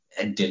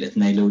ዕድል እቲ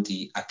ናይ ለውጢ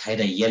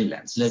ኣካይዳ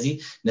የለን ስለዚ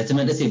ነቲ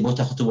መንእሰይ ቦታ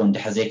ክትቦ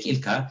እንድሕር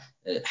ዘይክኢልካ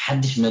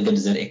ሓድሽ መገዲ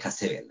ዘርእየካ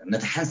ሰብ የለን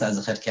ነቲ ሓንሳ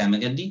ዝኸድካያ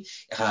መገዲ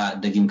ኢኻ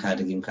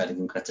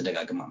ደጊምካ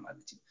ትደጋግማ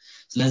ማለት እዩ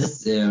ስለዚ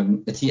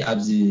እቲ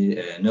ኣብዚ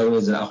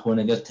ኖርዌይ ዝረኣኽቦ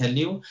ነገር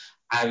ተልዩ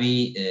ዓብይ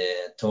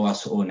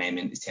ተዋስኦ ናይ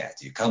መንእሰያት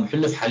እዩ ካብ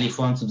ሕሉፍ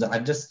ሓሊፎም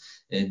ዝዓድስ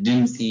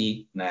ድምፂ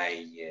ናይ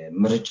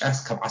ምርጫስ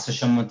ካብ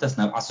 18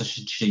 ናብ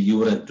 16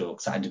 ይውረድ ዶ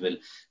ክሳዕ ድብል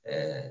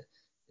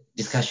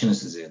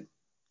ዲስካሽንስ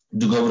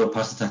ድገብሮ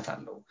ፓርትታት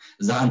ኣለዉ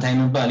እዛ እንታይ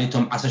ምባል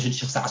እቶም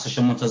 16 ክሳዕ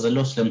 18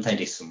 ዘለዉ ስለምንታይ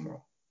ደይስምዑ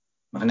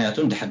ምክንያቱ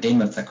እንድሕር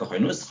ደይመርፀካ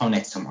ኮይኑ እስኻ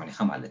ናይ ትሰምዖን ኢኻ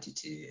ማለት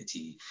እዩ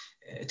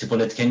እቲ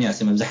ፖለቲከኛ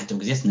መብዛሕትኡ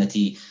ግዜስ ነቲ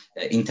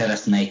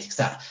ኢንተረስት ናይቲ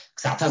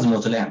ክሳዕታ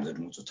ዝሞቱላ እዮም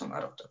ዘድምፁ እቶም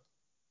ኣረብቶ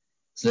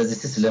ስለዚ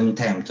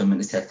ስለምንታይ እዮም እቶም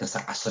መንእሰያት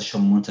ክሳዕ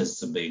 18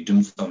 ዝፅበዩ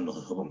ድምፆም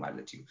ንክህቡ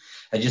ማለት እዩ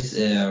ሕጂስ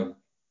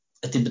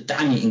እቲ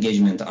ብጣዕሚ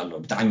ኢንጌጅመንት ኣሎ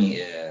ብጣዕሚ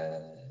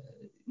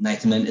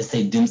ናይቲ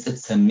መንእሰይ ድምፂ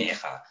ትሰሚዕ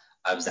ኢኻ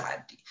ኣብዚ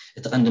ዓዲ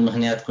እቲ ቀንዲ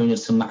ምክንያት ኮይኑ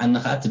ዝስማዓኒ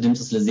ከዓ እቲ ድምፂ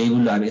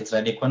ስለዘይብሉ ኣብ ኤርትራ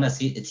ደይኮነ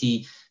እቲ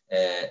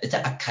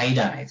ኣካይዳ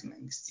ናይቲ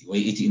መንግስቲ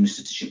ወይ እቲ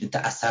ኢንስቲትዩሽን እቲ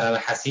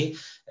ኣሰራርሓ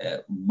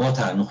ቦታ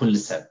ንኩሉ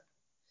ሰብ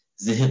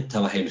ዝህብ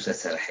ተባሂሉ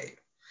ዝተሰርሐ እዩ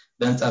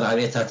በንፃር ኣብ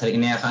ኤርትራ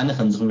ተርእናያ ከዓ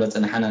ከምዚ ክንብሎ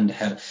ፀናሓና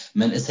እንድሕር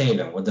መንእሰይ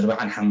ኢሎም ወዲ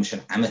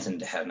 45 ዓመት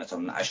እንድሕር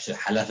ነቶም ንኣሽቱ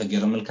ሓላፈ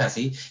ገይሮም ልካሲ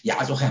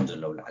ይዓፅውካ እዮም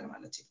ዘለዉ ላዕሊ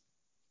ማለት እዩ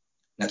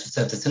ናቱ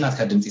ሰብ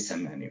ትስናትካ ድምፂ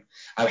ይሰምዕን እዩ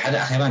ኣብ ሓደ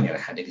ኣኼባ ነይረ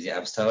ሓደ ግዜ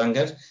ኣብ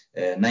ስታቫንገር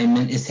ናይ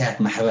መንእሰያት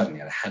ማሕበር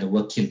ነይረ ሓደ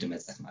ወኪል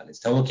ድመፀት ማለት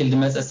እዩ ወኪል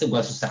ድመፀት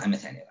ጓል 3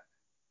 ዓመት እያ ነይራ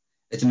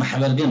እቲ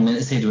ማሕበር ግን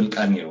መንእሰይ ድብል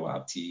ቃል ነይርዎ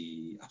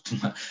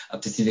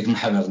ኣብቲ ሲቪክ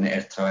ማሕበር ናይ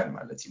ኤርትራውያን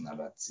ማለት እዩ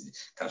ምናልባት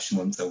ካብ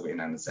ሽሞም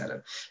ፀዊዕና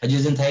ንዛረብ ሕጂ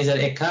እዚ እንታይ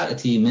ዘርእየካ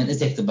እቲ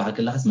መንእሰይ ክትበሃል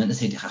ከለኻስ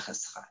መንእሰይ ዲኻ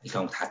ከስኻ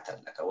ኢልካውን ክትሓታ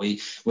ኣለካ ወይ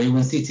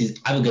እውን እቲ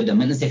ዓብ ገዳ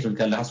መንእሰይ ክትብል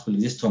ከለኻስ ኩሉ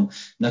ግዜ ስቶም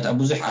ናት ኣብ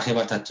ብዙሕ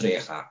ኣኼባታት ትሪኦ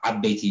ኢኻ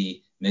ዓበይቲ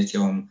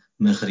መፂኦም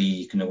ምኽሪ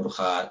ክነግሩኻ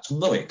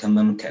ፅቡቅ እዩ ከም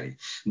መምከሪ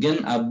ግን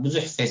ኣብ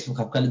ብዙሕ ፌስቡክ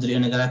ኣብ ካልእ ዝሪኦ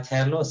ነገራት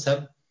እንታይ ኣሎ ሰብ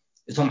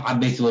እቶም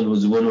ዓበይቲ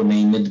ዝበሉ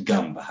ናይ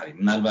ምድጋም ባህሪ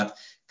ምናልባት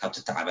ካብቲ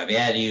ተዓባብያ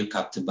ድዩ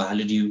ካብቲ ባህሊ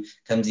ድዩ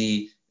ከምዚ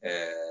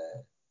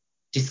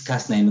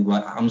ዲስካስ ናይ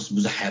ምግባር ዓቅምስ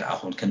ብዙሕ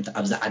ኣይረኣኹን ከምቲ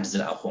ኣብዚ ዓዲ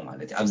ዝረኣኹ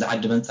ማለት እዩ ኣብዚ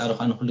ዓዲ በንፃሩ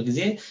ከዓ ንኩሉ ግዜ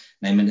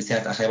ናይ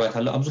መንእሰያት ኣኼባት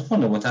ኣሎ ኣብ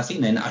ዝኾነ ቦታ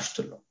ናይ ንኣሽቱ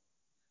ኣሎ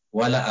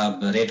ዋላ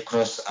ኣብ ሬድ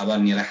ክሮስ ኣባል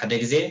ነይረ ሓደ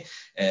ግዜ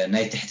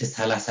ናይ ትሕቲ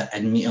 30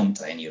 ዕድሚኦም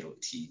ጥራይ ነይሩ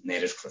እቲ ናይ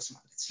ሬድ ክሮስ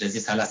ማለት ስለዚ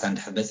 30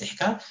 እንድሕር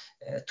በፂሕካ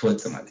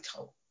ትወፅእ ማለት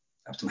ይኸውን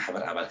ኣብቲ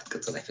ማሕበር ኣባል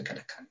ክትቅፅል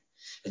ኣይፈቀደካን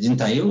ሕጂ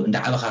እንታይ እዩ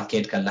እንዳዓበኻ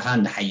ከይድ ከለኻ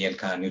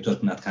እንዳሓየልካ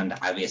ኔትወርክ ናትካ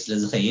እንዳዓበየ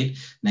ስለዝኸይድ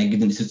ናይ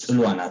ግድን እቲ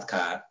ፅልዋ ናትካ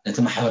ነቲ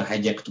ማሕበር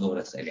ሃይጃክ ክትገብሮ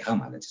ትኽእል ኢኻ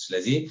ማለት እዩ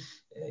ስለዚ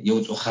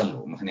يوصو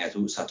خلو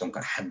مخنياتو ساتهم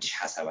كحدش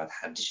حسابات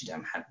حدش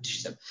دام حدش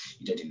سب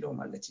يدلو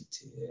مالتي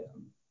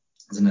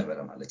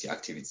زنبره مالتي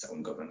اكتيفيتيز او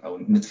غبرن او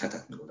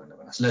نتفتات نقول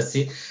نبره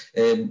سلسي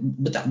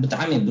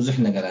بتعمل بزح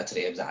نغرات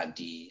ري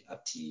بزعدي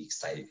ابتي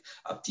ستايل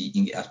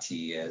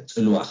ابتي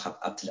تلوا خب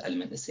ابتي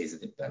الالمن اساي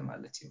زبر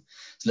مالتي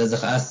سلازي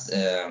خاص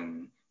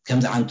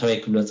كم عن توي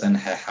كله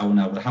صنح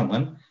حاونا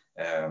ابراهيم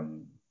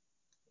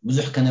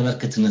بزح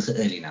كنبركت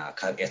نخئلينا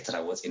كاب اترا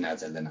وصينا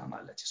زلنا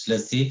مالتي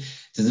سلسي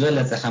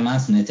تزبلت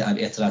خماس نتي اب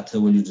اترا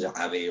تولد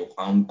عبي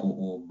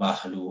وقامقو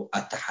باهلو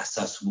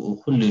اتحساسو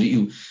كل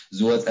ريو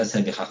زوات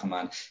اسبيخا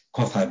خمان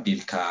كوفا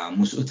بيلكا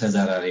مسؤول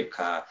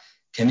تزاراريبكا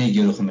كمي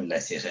يجيروخم الله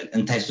سيخل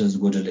انتاي سوز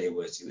غودل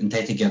ايوزي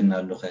انتاي تجرنا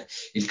لوخه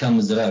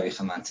الكام زراوي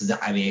خمان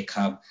تزعبي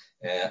كاب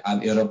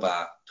اب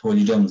اوروبا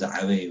تولدوم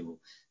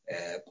زعبيو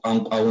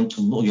ቋንቋውን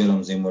ጥቡቅ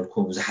ገይሮም ዘይመልኩ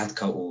ብዙሓት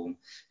ካብኡ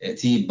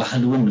እቲ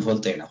ባህሉን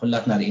ንፈልጦይና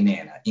ሁላትና ርኢና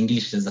ኢና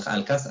እንግሊሽ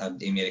ዝኽኣልካስ ኣብ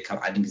ኣሜሪካ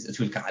ዓዲ ግዜ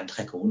እትውልካ ዓዲ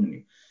ከይከውን እዩ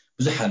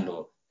ብዙሕ ኣሎ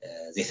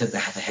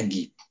ዘይተጻሕፈ ሕጊ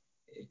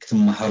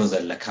ክትመሃሮ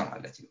ዘለካ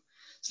ማለት እዩ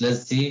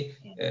ስለዚ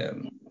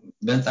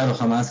በንጻሩ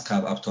ኸማስ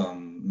ካብ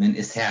ኣብቶም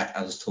መንእሰያት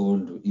ኣብ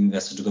ዝተወልዱ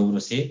ዩኒቨርሲቲ ዝገብሩ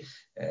ሲ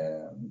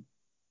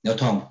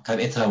ነቶም ካብ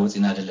ኤርትራ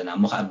ወፂና ደለና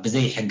ሞኻ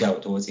ብዘይ ሕጋዊ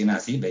ተወፂና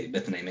ሲ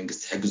በቲ ናይ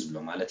መንግስቲ ሕግዝ ብሎ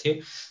ማለት እዩ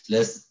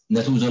ስለዚ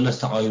ነቱ ዘሎ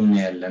ተቃዊምና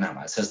ያለና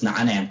ማለት ስለዚ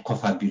ንዓና ዮም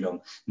ኮፋ ቢሎም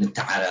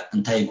ንተዓረ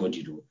እንታይ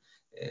ጎዲሉ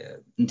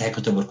እንታይ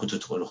ከተበርኩቱ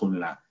ትኽእሉ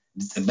ሁሉና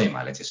ዝጽበይ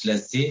ማለት እዩ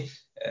ስለዚ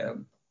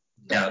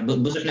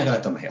ብዙሕ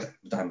ነገራት ተማሂረ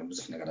ብጣዕሚ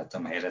ብዙሕ ነገራት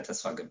ተማሂረ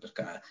ተስፋ ገብርካ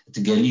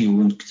እትገሊዩ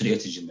እውን ክትሪኦ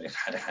ትጅምር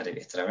ሓደ ሓደ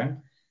ኤርትራውያን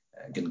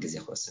ግን ግዜ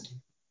ክወስድ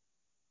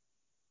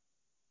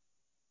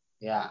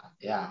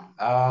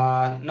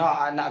no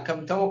أنا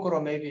كم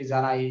تمكرو maybe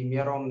زاناي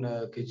ميرون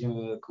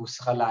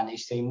كوسخلا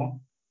نشتيمو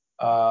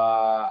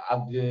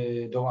أب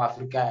دو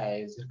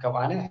أفريقيا زركب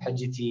أنا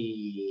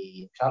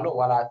حجتي شالو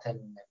ولا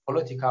تن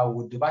بوليتيكا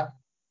ودبات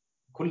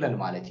كلن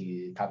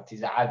مالتي كابتي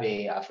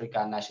زعابي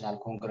أفريقيا ناشنال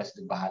كونغرس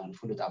دبحال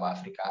فلوت أب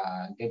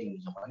أفريقيا قديم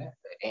زخونة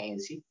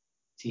ANC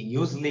تي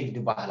يوز ليج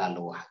دبحال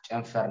الله واحد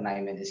جنفر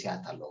نايمن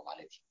إسيات الله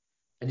مالتي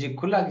أجي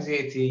كل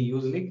أجزاء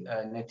يوز ليج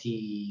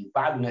نتي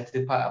بعد نتي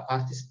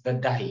بارتيس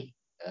بدهي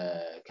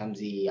كم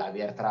زي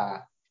عبير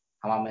ترى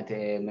همامة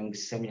من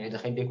السميع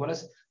دخيل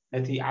ديكونس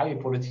نتي عبي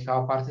بوليتيكا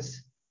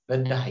بارتيس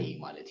بدهي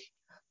مالتي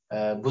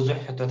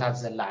بزح حتى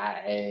تعزل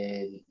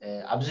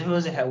أبزح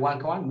وزح وان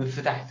كمان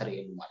مفتاح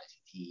تريل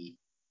مالتي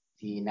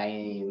تي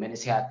ناي من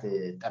سيات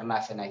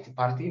ترناف ناي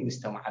بارتي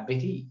مستمع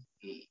بيتي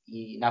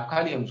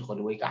نابكالي يوم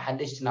زخدوا ويك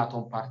أحدش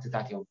تناتهم بارتي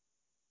تاتيهم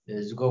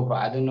زغوبرو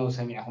ادنو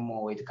سميعهم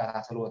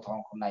ويتكاتلوا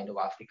تونكم نايدو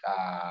افريكا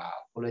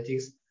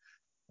بوليتكس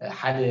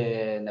حد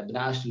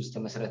نبناش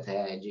استمسرت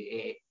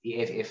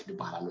EFF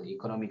دبحالو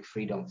ايكونوميك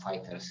فريدوم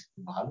فايترز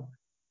دبحالو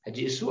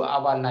هجي اسو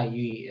ابال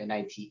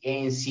نايتي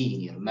ANC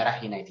نير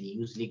مرحي نايتي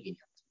يوز ليج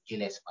نير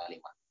جيلس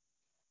ماليما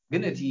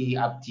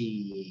بنتي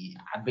ابتي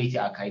عبيتي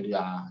اكايدو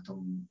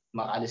تم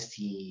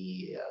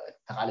مقالستي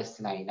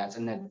تقالستناي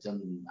ناصنت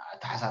زم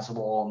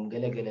تحساسبهم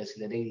غلغله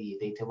سلدي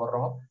دي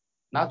تبرو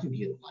ناتو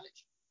غير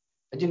مالتي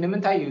أجي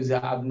نمنتاي يوزا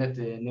أبنت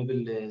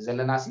نبل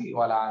زلناسي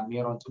ولا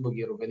ميرون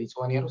تبغيرو بليس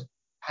ونيروس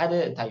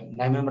هذا تايم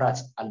نايم مرات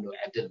الله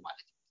عدل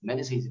مالتي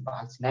من سيز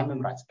بحث نايم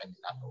مرات عدل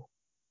الله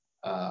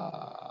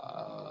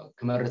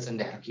كمرت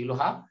عند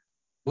حكيلوها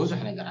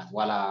بوزح نجارات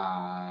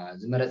ولا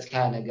زمرت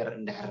كان نجار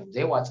عند حرب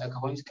زي واتس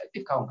أكوينس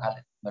كتير كون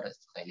كله مرت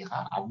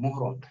خليها عب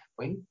مهرون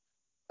وين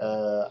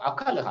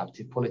أكله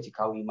عبتي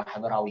بوليتيكاوي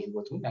محبراوي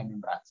هوتو نايم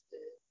مرات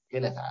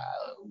كله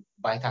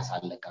بايتاس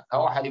عليك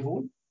كوا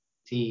حليفون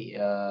تي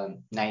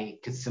ناي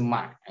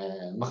كتسمع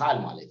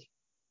مخال مالتي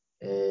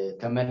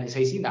كمان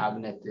سيسي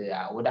نعبنت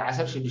ودا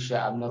 10 شدش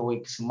اب نروي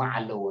كسمع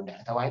على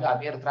ودا توايد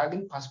اب ايرترا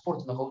ግን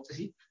ፓስፖርት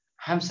نخوتسي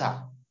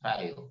 50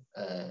 رايو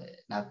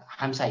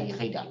 50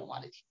 يخيد على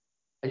مالتي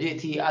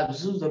اجيتي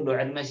ابزو زلو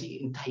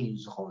علمسي انتي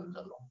زخون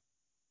زلو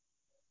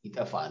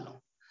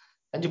يتفالو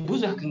اجي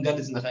بوزح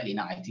كنغلጽ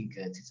نخالينا اي ثينك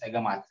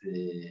تصغمات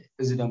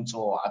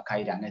ازدمصو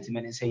اكايدا نتي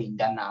منسي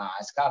እንዳና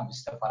اسكاب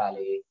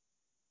استفرالي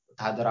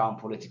تهدراون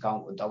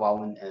بوليتيكاون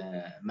قطباون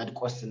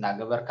مدقوس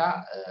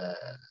እናገበርካ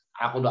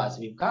عقدو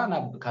أسبيبكا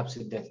ناب كاب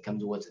سدت كم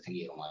زوجت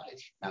تغيير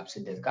مالتي ناب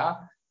سدت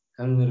كا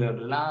كم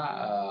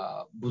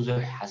نريدنا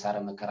بزح حسارة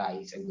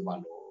مكراي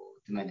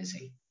سجبالو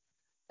تمنسي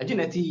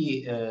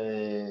أجنتي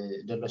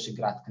دلو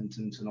شجرات كنت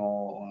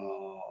نتنو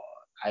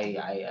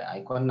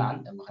أي كنا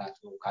عند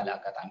مخناتو كلا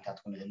قطع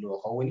متاتكون اللي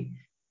خوني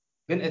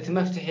ግን እቲ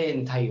መፍትሄ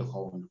እንታይ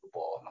ይኸውን ግቦ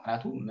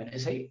ምክንያቱ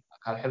መንእሰይ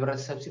ካብ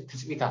ሕብረተሰብ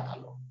ትፅቢታት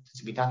ኣሎ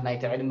ትፅቢታት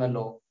ናይቲ ዕድመ ኣሎ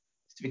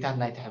ትፅቢታት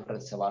ናይቲ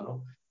ሕብረተሰብ ኣሎ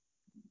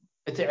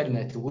እቲ ዕድመ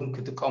እውን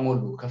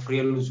ክትቀመሉ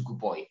ከፍርየሉ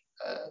ዝግቦይ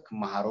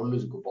ክመሃረሉ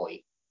ዝግቦይ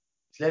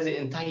ስለዚ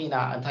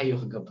እንታይ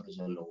ክገብር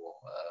ዘለዎ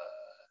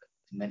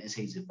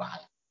መንእሰይ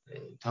ዝበሃል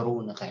ተሩኡ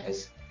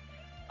ንኽሕዝ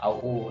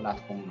ኣብኡ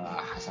ናትኩም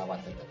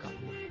ሓሳባት ተጠቀሙ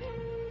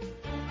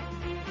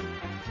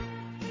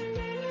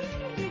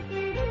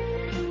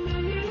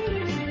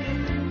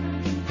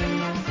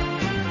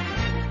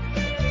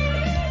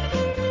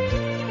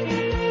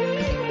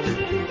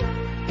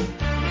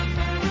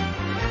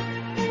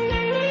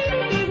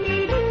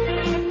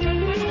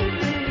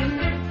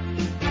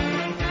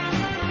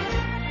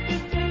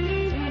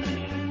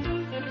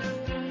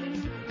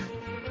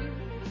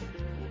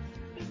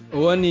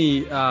ወኒ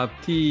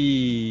ኣብቲ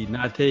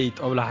ናተይ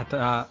ጠብላሕታ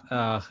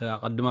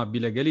ቀድማ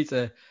ኣቢለ ገሊፀ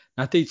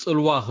ናተይ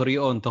ፅልዋ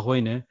ክሪኦ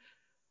እንተኮይነ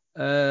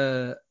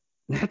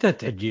ንሕተት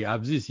ሕጂ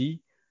ኣብዚ ሲ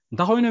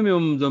እንታይ ኮይኖም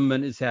እዮም ዞም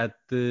መንእሰያት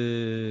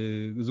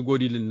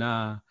ዝጎዲልና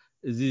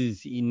እዚ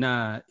ሲኢና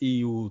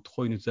እዩ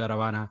ትኮይኑ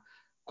ዘረባና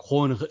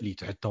ክኾን ይኽእል እዩ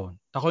ትሕተውን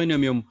እንታይ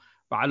ኮይኖም እዮም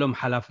ባዕሎም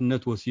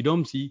ሓላፍነት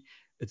ወሲዶም ሲ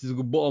እቲ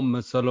ዝግብኦም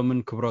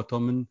መሰሎምን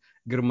ክብረቶምን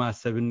ግርማ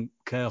ሰብን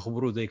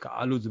ከኽብሩ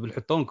ዘይከኣሉ ዝብል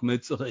ሕቶውን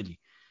ክመፅእ ይኽእል እዩ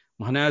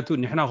ምክንያቱ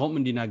ንሕና ከምኡ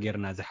እንዲና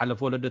ጌርና ዝሓለፈ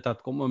ወለደታት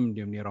ከምኦም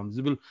እንዲዮም ነይሮም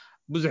ዝብል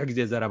ብዙሕ ግዜ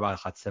ዘረባ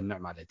ኢኻ ትሰምዕ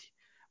ማለት እዩ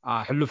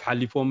ሕሉፍ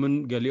ሓሊፎምን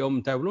ገሊኦም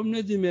እንታይ ብሎም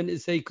ነዚ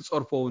መንእሰይ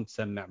ክፀርፎውን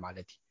ትሰምዕ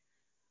ማለት እዩ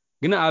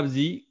ግን ኣብዚ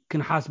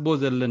ክንሓስቦ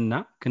ዘለና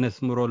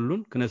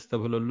ክነስምረሉን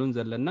ክነስተብህለሉን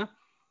ዘለና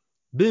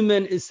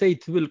ብመንእሰይ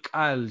ትብል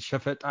ቃል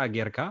ሸፈጣ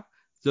ጌርካ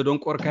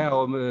ዘደንቆርካዮ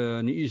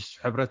ንእሽ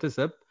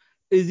ሕብረተሰብ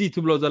እዚ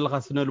ትብሎ ዘለካ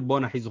ስነ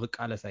ልቦና ሒዙ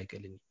ክቃለስ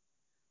ኣይክእልን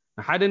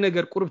ሓደ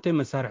ነገር ቁርብተይ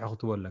መሳርሒ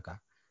ክትበለካ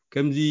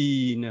ከምዚ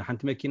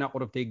ሓንቲ መኪና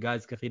ቁርብተይ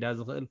ጋዝ ከኺዳ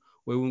ዝኽእል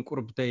ወይ እውን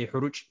ቁርብተይ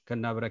ሕሩጭ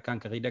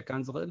ከናብረካን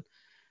ከኺደካን ዝኽእል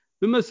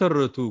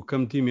ብመሰረቱ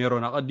ከምቲ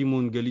ሜሮን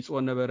ኣቐዲሙን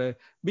ገሊፅዎ ነበረ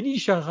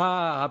ብንእሽተኻ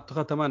ኣብቲ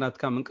ከተማ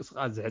ናትካ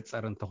ምንቅስቃስ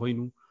ዝሕፀር እንተኮይኑ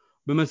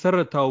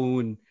ብመሰረታዊ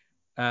እውን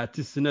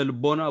እቲ ስነ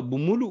ልቦና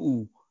ብምሉኡ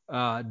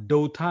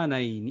ደውታ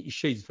ናይ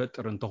ንእሸይ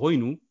ዝፈጥር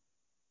እንተኮይኑ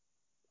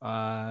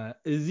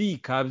እዚ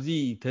ካብዚ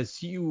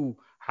ተሲኡ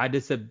ሓደ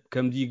ሰብ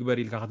ከምዚ ይግበር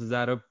ኢልካ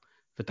ክትዛረብ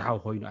ፍትሓዊ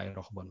ኮይኑ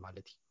ኣይረኽቦን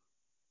ማለት እዩ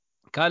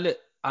ካልእ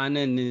ኣነ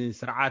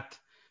ንስርዓት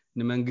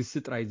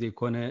ንመንግስቲ ጥራይ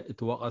ዘይኮነ እቲ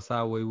ወቐሳ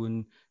ወይ እውን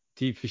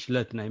እቲ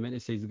ፍሽለት ናይ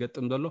መንእሰይ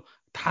ዝገጥም ዘሎ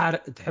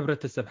እቲ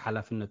ሕብረተሰብ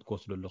ሓላፍነት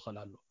ክወስደሉ ይኽእል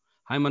ኣሎ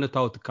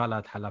ሃይማኖታዊ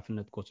ትካላት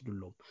ሓላፍነት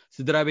ክወስዱሎም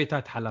ስድራ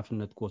ቤታት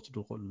ሓላፍነት ክወስዱ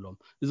ይኽእሉሎም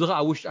እዚ ከዓ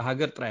ኣብ ውሽጢ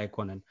ሃገር ጥራይ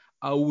ኣይኮነን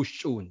ኣብ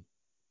ውሽጢ እውን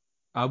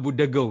ኣብ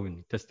ደገ እውን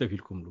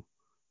ተስተፊልኩምሉ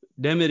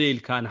ደመደ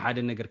ኢልካ ንሓደ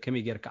ነገር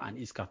ከመይ ጌርካ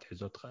ኣንኢስካ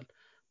ትሕዞ ትኽእል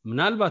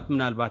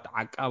ምናልባት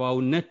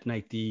ዓቃባውነት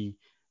ናይቲ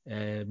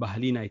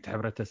ባህሊ ናይቲ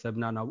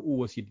ሕብረተሰብና ናብኡ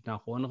ወሲድና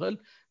ክኾን ይኽእል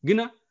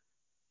ግና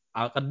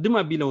ኣቀድማ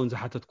ኣቢለ እውን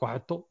ዝሓተት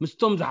ኳሕቶ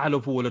ምስቶም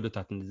ዝሓለፉ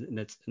ወለዶታት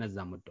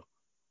ነዛምዶ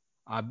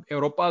ኣብ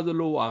ኤውሮጳ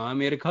ዘለዉ ኣብ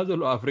ኣሜሪካ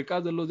ዘለዉ ኣፍሪቃ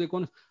ዘለዉ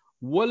ዘይኮነስ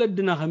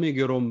ወለድና ከመይ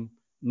ገይሮም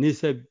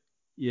ንሰብ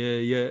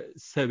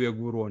ሰብ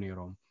የግብርዎ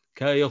ነይሮም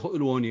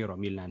ከየኽእልዎ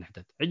ነይሮም ኢልና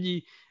ንሕተት ሕጂ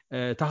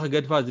እታ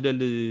ክገድፋ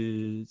ዝደሊ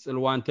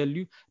ፅልዋ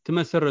እንተልዩ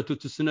ትመሰረቱ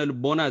እቲ ስነ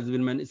ልቦና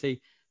ዝብል መንእሰይ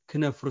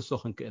ክነፍርሶ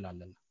ክንክእል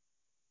ኣለና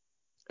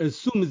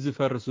እሱ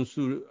ምዝፈርስ እሱ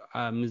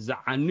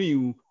ምዝዓንዩ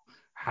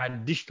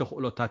ሓድሽ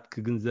ተኽእሎታት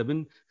ክግንዘብን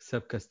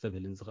ሰብ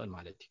ከስተብህልን ዝኽእል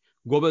ማለት እዩ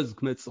ጎበዝ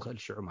ክመፅእ ይኽእል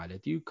ሽዑ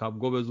ማለት እዩ ካብ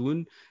ጎበዝ እውን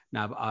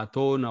ናብ ኣቶ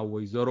ናብ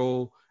ወይዘሮ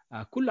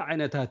ኩሉ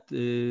ዓይነታት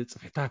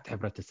ፅፍሕታት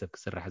ሕብረተሰብ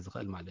ክስራሕ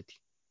ዝኽእል ማለት እዩ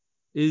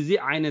እዚ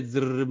ዓይነት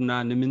ዝርርብና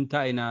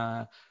ንምንታይ ኢና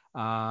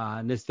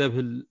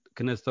ነስተብህል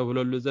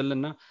ክነስተብህለሉ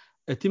ዘለና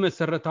እቲ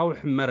መሰረታዊ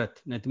ሕመረት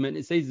ነቲ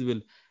መንእሰይ ዝብል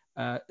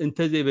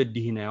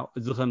እንተዘይበዲህናዮ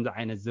እዚ ከምዚ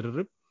ዓይነት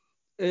ዝርርብ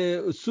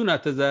እሱ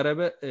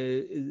እናተዛረበ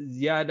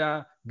ዝያዳ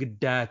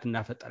ግዳያት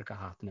እናፈጠርካ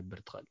ክትነብር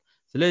ትኽእል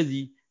ስለዚ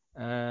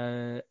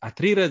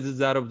ኣትሪረ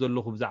ዝዛረብ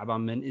ዘለኹ ብዛዕባ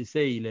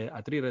መንእሰይ ኢለ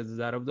ኣትሪረ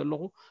ዝዛረብ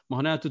ዘለኹ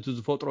ምክንያቱ እቲ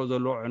ዝፈጥሮ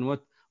ዘለዎ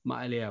ዕንወት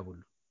ማእለያ የብሉ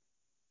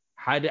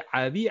ሓደ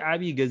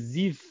ዓብይ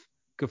ገዚፍ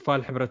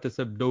ክፋል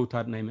ሕብረተሰብ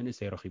ደውታድ ናይ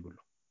መንእሰይ ረኺቡሉ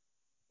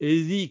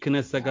እዚ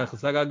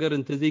ክሰጋገር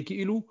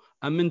እንተዘይክኢሉ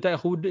ኣብ ምንታይ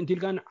ክውድእ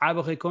እንቲልካን ዓበ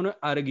ከይኮነ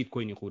ኣረጊት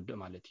ኮይኑ ይክውድእ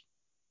ማለት እዩ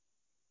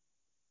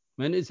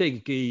መንእሰይ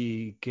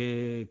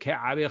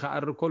ከዓበየ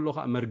ክዓርር ከሎ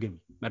ከዓ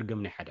መርገም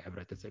ናይ ሓደ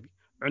ሕብረተሰብ እዩ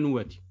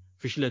ዕንወት እዩ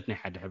ፍሽለት ናይ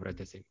ሓደ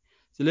ሕብረተሰብ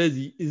ስለዚ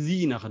እዚ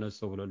ኢና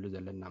ክነስተብህለሉ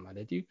ዘለና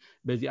ማለት እዩ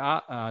በዚኣ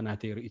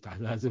ናተይ ርእይቶ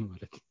ኣዛዝም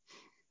ማለት እዩ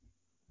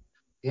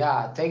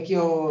thank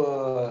you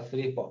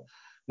ፊሊፖ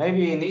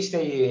maybe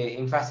ንእሽተይ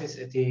ኤምፋሲስ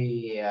እቲ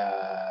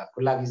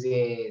ኩላ ግዜ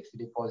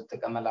ፊሊፖ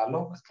ዝጥቀመላ ኣሎ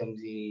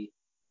ከምዚ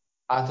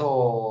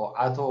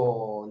ኣቶ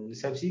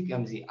ንሰብሲ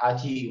ከምዚ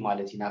ኣቲ እዩ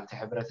ማለት እዩ ናብቲ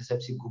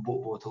ሕብረተሰብሲ ግቡእ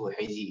ቦትኡ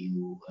ሒዚ እዩ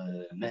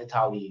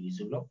ምእታዊ እዩ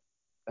ዝብሎ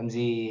ከምዚ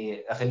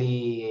እኽሊ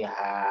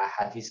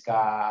ሓፊስካ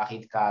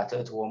ኣኺድካ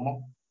ተእትዎ እሞ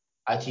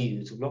ኣቲ እዩ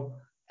ትብሎ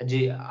ሕጂ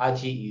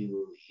ኣቲ እዩ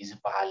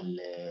ዝበሃል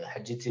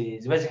ሕጂ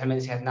ዝበዝሕ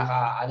መንእሰያትና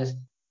ከዓ ኣነስ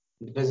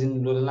በዚ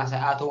ንብለና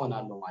ሰይኣተወን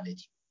ኣሎ ማለት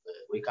እዩ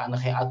ወይ ከዓ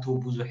ንኸይኣቱ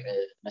ብዙሕ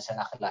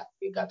መሰናኽላት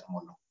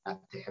የጋጥመሎ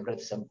ናብቲ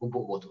ሕብረተሰብ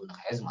ግቡእ ቦትኡ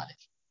ንክሕዝ ማለት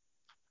እዩ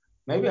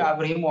maybe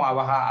ኣብርሂሞ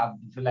ኣባኻ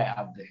ብፍላይ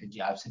ኣብ ሕጂ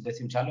ኣብ ስደት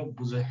ምቻሎ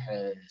ብዙሕ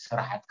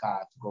ስራሕትካ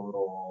ትገብሮ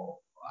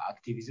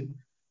ኣክቲቪዝም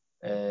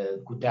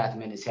ጉዳያት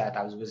መንእሰያት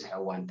ኣብ ዝበዝሕ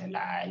እዋን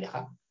ተለዓዒልካ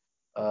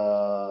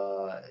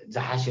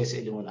ዝሓሸ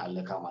ስእሊ እውን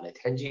ኣለካ ማለት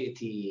እዩ ሕጂ እቲ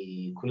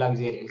ኩላ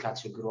ግዜ ልዒልካ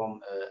ትሽግሮም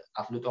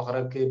ኣፍልጦ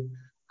ክረክብ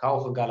ካብኡ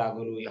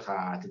ክገላገሉ ኢኻ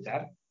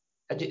ትፅዕር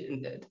ሕጂ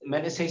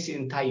መንእሰይሲ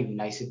እንታይ እዩ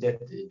ናይ ስደት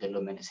ዘሎ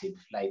መንእሰይ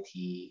ብፍላይ እቲ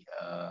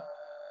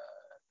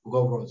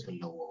ክገብሮ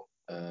ዘለዎ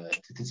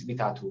እቲ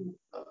ትፅቢታቱ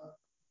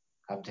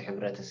ካብቲ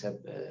ሕብረተሰብ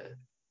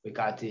ወይ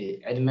ከዓ እቲ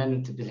ዕድመን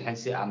እቲ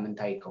ብዝሕንሲ ኣብ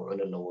ምንታይ ከውዕል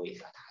ኣለዎ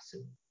ኢልካ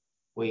ትሓስብ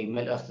ወይ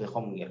መልእኽቲ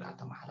ከምኡ ጌርካ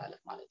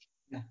ተመሓላለፍ ማለት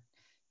እዩ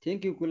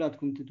ቴንክ ዩ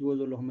ኩላትኩም ትትዎ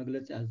ዘለኹም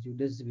መግለፂ ኣዝዩ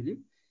ደስ ዝብል እዩ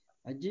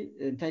ሕጂ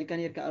እንታይ ኢልካ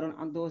ነርካ ኣሮን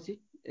ዓንተወሲ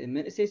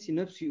መንእሰይሲ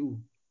ነፍሲኡ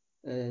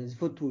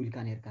ዝፈቱ ኢልካ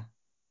ነርካ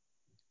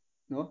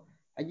ኖ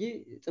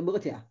حجي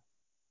صبغتي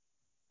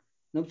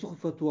نفسه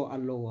خفتوا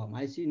الله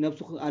ما يسي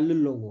نفسه قال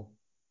الله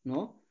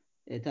نو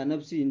تا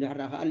نفسي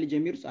اندحر قال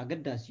جميرس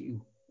اقداسيو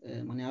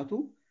منياتو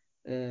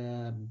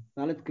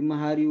ማለት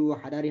ክመሃሪው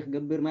ሓዳሪ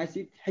ክገብር ማይሲ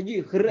ሕጂ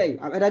ክረአዩ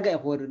ኣብ ዕዳጋ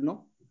ይኸወርድ ነው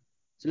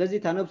ስለዚህ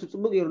ታነብሱ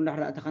ጽቡቅ ይሩ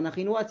እንዳሕራ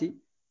ተኸናኺንዋሲ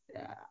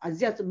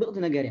ኣዝያ ጽቡቅቲ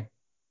ነገር እያ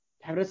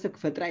ሕብረተሰብ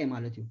ክፈጥራ እየ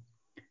ማለት እዩ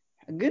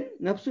ግን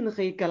ነፍሱ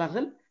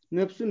ንኸይከላኸል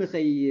ነፍሱ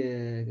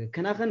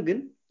ንኸይከናኸን ግን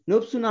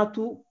ነፍሱ ናቱ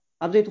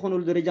ኣብ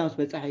ዘይትኾነሉ ደረጃ ምስ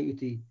በጻሕ እዩ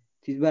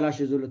እቲ ዝበላሸ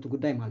ዘሎ እቲ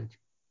ጉዳይ ማለት እዩ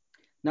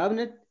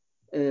ንኣብነት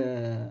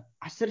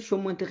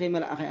 18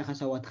 ከይመልኣኸ ኢኻ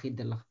ሰዋት ትኸይድ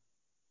ዘለኻ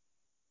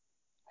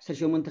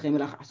 18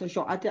 ከይመልኣኸ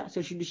 17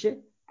 16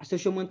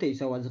 18 እዩ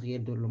ሰዋት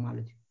ዝኸይድ ዘሎ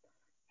ማለት እዩ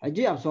ሕጂ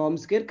ኣብ ሰዋ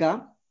ምስ ከድካ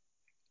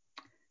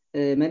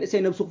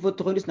መንእሰይ ነብሱ ክፈቱ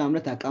ኮይኑስ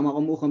ንኣብነት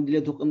ኣቃማቕምኡ ከም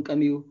ድሌቱ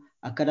ክቅምቀም እዩ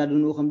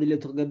ኣከዳድንኡ ከም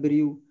ድሌቱ ክገብር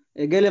እዩ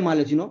ገለ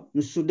ማለት እዩ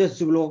ንሱ ደስ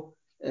ዝብሎ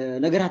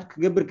ነገራት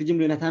ክገብር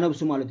ክጅምር ነታ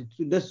ነብሱ ማለት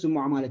እዩ ደስ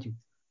ዝስምዖ ማለት እዩ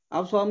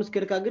ኣብ ሰዋ ምስ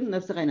ከድካ ግን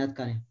ነፍስኻ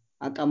ይናትካነ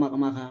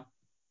ኣቃማቕማኻ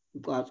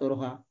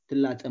ቋፀሩኻ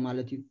ትላፀ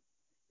ማለት እዩ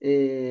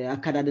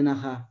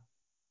ኣከዳድናኻ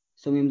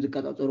ሰሞም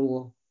ዝቀጣፀርዎ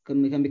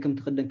ከም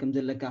ትኽደን ከም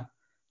ዘለካ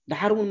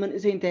ድሓርውን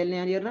መንእሰይ እንታይ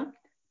ኢልና ነርና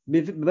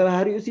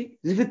ብባህሪኡ ሲ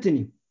ዝፍትን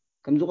እዩ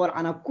ከም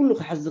ዝቆልዓና ኩሉ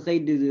ክሕዝ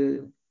ዝኸይድ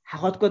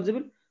ሓኾትኮት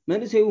ዝብል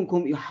መንእሰይ እውን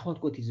ከምኡ እዩ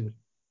ሓኾትኮት እዩ ዝብል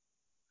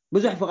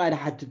ብዙሕ ፍቓድ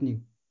ሓትትኒ እዩ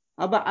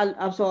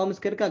ኣብ ሰዋ ምስ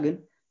ከድካ ግን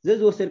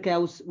ዘዝወሰድካያ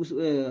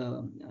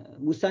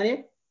ውሳኔ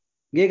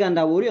ጌጋ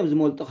እንዳበሉ እዮም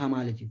ዝመልጡኻ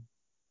ማለት እዩ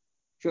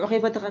ሽዑ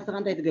ከይፈተኻ ስኻ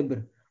እንታይ ትገብር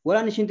ወላ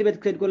ንሽንቲ ቤት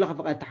ክትከድ ከለኻ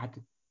ፍቓድ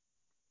ተሓትት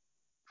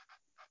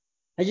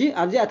ሕጂ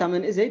ኣብዚኣታ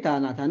መንእሰይ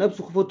ታናታ ነብሱ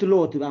ክፈቱ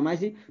ኣለዎ ትብኣ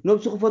ማይሲ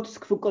ነብሱ ክፈቱስ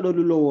ክፍቀደሉ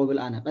ኣለዎ ብል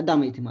ኣነ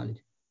ቀዳመይቲ ማለት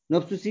እዩ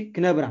ነብሱ ሲ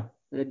ክነብራ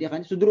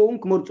ረዲኻኒ ስድሮውን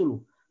ክመርፁሉ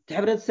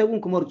ሕብረተሰቡን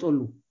ክመርፀሉ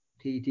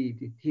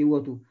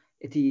ህይወቱ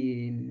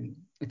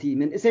እቲ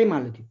መንእሰይ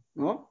ማለት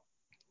እዩ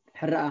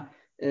ሕራኣ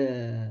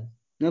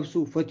ነብሱ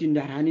ፈትዩ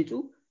እንዳሕር ሃኒፁ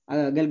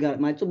ኣገልጋል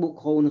ማይ ጽቡቕ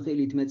ክኸውን ክእል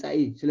እዩ ትመጻኢ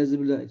ስለዚ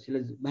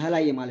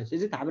ባህላየ ማለት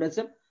እዚ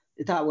ሕብረተሰብ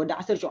እታ ወዲ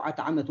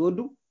 17 ዓመት ወዱ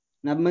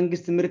ናብ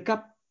መንግስቲ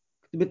ምርካብ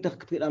ክትብተኽ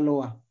ክትክእል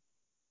ኣለዋ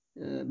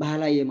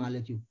ባህላየ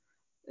ማለት እዩ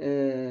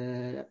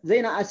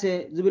ዘይናኣሰ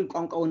ዝብል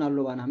ቋንቋ እውን ኣሎ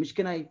ባና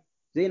ምሽክናይ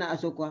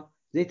ዘይናኣሰ እኳ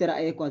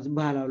ዘይተረኣየ እኳ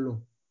ዝበሃል ኣሎ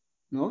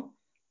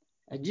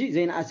ሕጂ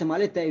ዘይናኣሰ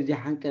ማለት እንታይ እዩ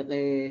ዘይሓንቀቐ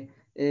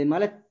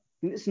ማለት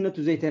ንእስነቱ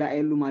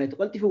ዘይተረኣየሉ ማለት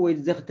ቀልጢፉ ወይ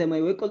ዘኽተመ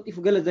ወይ ቀልጢፉ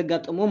ገለ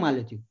ዘጋጥሞ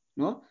ማለት እዩ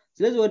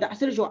ስለዚ ወዲ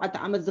 17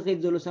 ዓመት ዝኸይድ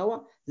ዘሎ ሰዋ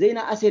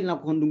ዘይናኣሰ ኢልና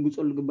ክኾን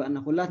ድንግፀሉ ግባእና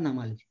ኩላትና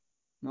ማለት እዩ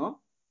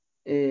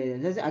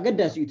ስለዚ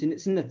ኣገዳሲ እዩ እቲ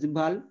ንእስነት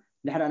ዝበሃል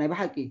ድሕራ ናይ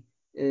ብሓቂ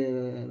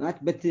ማለት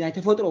በቲ ናይ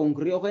ተፈጥሮ እውን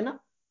ክሪኦ ኮይና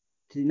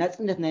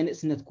ናፅነት ናይ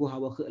ንእስነት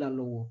ክወሃቦ ክእል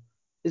ኣለዎ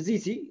እዚ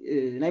ሲ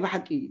ናይ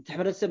ብሓቂ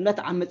ሕብረተሰብ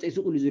እንዳተዓመፀ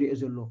ይስቕሉ ዝሪኦ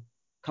ዘሎ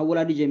ካብ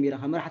ወላዲ ጀሚራ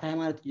ካብ መራሕቲ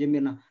ሃይማኖት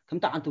ጀሚርና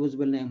ከምታ ዓንተቦ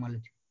ዝበልናዮ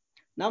ማለት እዩ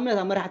ንኣብነት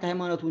ኣብ መራሕቲ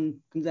ሃይማኖት እውን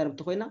ክንዛረብ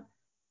ተኮይና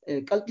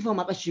ቀልጢፎም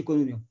ኣቐሺ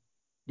ይኮኑን እዮም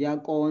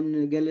ዲያቆን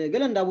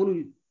ገለ እንዳብሉ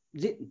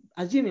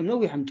ኣዝዮም እዮም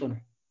ነዊሖም ፀንሑ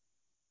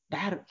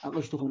ድሓር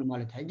ኣቐሺ ትኾኑ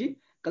ማለት ሕጂ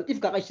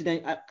ቀልጢፍካ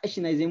ቀሺ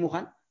ናይ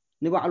ዘይምዃን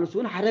ንባዕሉ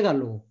እውን ሓደጋ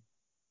ኣለዎ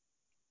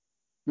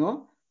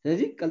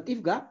ስለዚ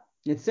ቀልጢፍካ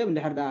ነቲ ሰብ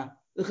እንድሕር ዳ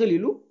እኽል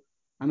ኢሉ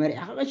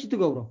ኣመሪዕኻ ቀሺ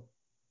ትገብሮ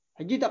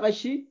ሕጂ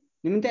ተቐሺ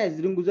ንምንታይ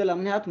ዝድንጉ ዘላ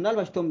ምክንያቱ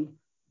ምናልባሽ ቶም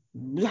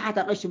ብዙሓት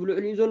ኣቐሺ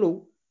ብልዕሊ እዩ ዘለዉ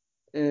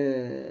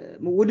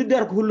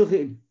ውድድር ክህሉ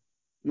ክእል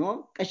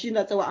ቀሺ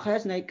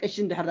እንዳፀዋዕኻያስ ናይ ቀሺ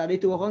እንድሕር ዳ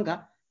ደይትዎ ኮንካ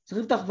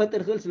ስኽፍታ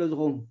ክፈጥር ክእል ስለ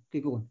ዝኾኑ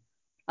ከይክውን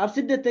ኣብ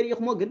ስደት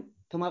ተሪኢኹሞ ግን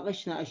ቶም ኣቐሺ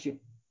ናኣሽ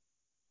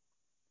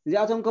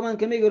እዚኣቶም ከማን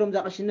ከመይ ገይሮም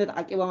ዛቐሽነት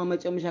ዓቂባማ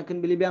መጨመሻ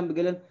ክንብሊብያን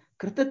ብገለን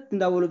ክርተት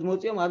እንዳበሉ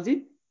ዝመፅኦም ኣብዚ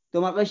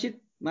ቶም ኣቐሺ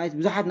ማለት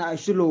ብዙሓት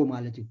ናኣሽ ኣለዉ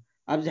ማለት እዩ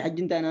ኣብዚ ሕጂ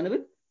እንታይ ኢና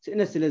ንብል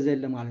ስእነት ስለ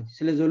ዘለ ማለት እዩ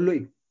ስለ ዘሎ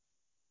እዩ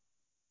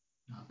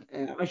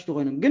ኣቐሽቲ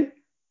ኮይኖም ግን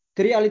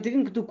ትሪያሊቲ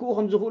ግን ክትክኡ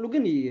ከም ዝኽእሉ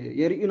ግን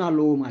የርእዩና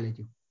ኣለዎ ማለት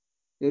እዩ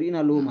የርእዩና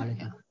ኣለዎ ማለት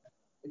እዩ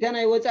እታ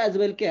ናይ ወፃኢ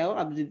ዝበልከዮ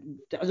ኣብዚ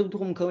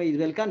ትዕዝብትኩም ከመይ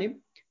ዝበልካኒ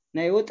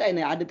ናይ ወፃኢ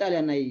ናይ ዓዲ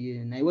ጣልያን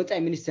ናይ ወፃኢ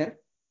ሚኒስተር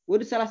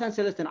ወዲ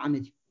 33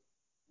 ዓመት እዩ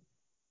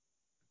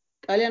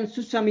ጣልያን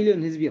 60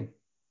 ሚልዮን ህዝቢ እዮም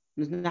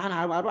ንሕና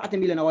 4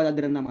 ሚልዮን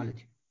ኣወዳድረና ማለት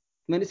እዩ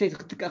መንእሰይ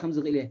ክትካ ከም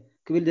ዝኽእል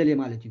ክብል ደልየ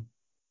ማለት እዩ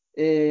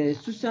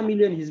 60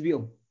 ሚልዮን ህዝቢ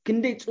እዮም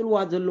ክንደይ ጽልዋ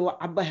ዘለዎ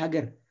ዓባይ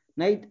ሃገር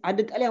ናይ ዓዲ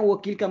ጣልያን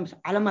ወኪልካ ምስ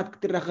ዓለማት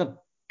ክትረኸብ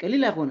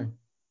ቀሊል ኣይኮነን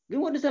ግን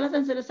ወዲ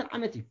 33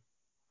 ዓመት እዩ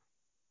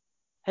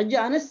ሕጂ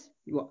ኣነስ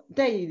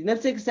እንታይ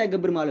ነፍሰይ ክሳይ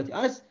ገብር ማለት እዩ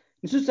ኣነስ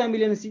ን60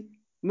 ሚልዮን ሲ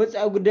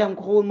መጻኢ ጉዳዮም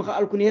ክኸውን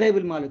ምኽኣልኩ ነይረ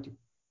ይብል ማለት እዩ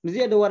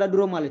ምዝየ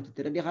ደዋዳድሮ ማለት እዩ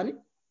ተረዲኻኒ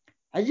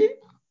ሕጂ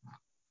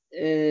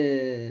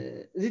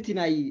እዚቲ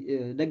ናይ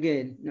ደገ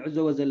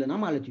ንዕዘቦ ዘለና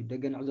ማለት እዩ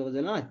ደገ ንዕዘቦ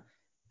ዘለና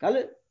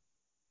ካልእ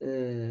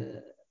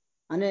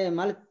ኣነ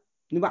ማለት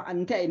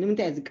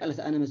ንምንታይ ዝቃለስ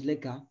ኣነ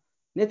መስለካ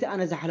ነቲ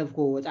ኣነ ዝሓለፍኮ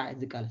ወፃኢ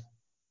ዝቃለስ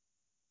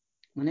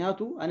ምክንያቱ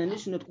ኣነ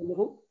ንእሽነት ከለኹ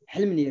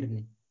ሕልሚ ነይርኒ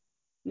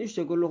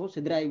ንእሽተይ ከለኹ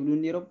ስድራ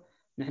ይብሉን ነይሮም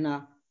ንሕና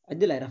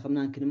ዕድል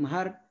ኣይረኸብናን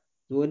ክንመሃር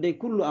ዝወደይ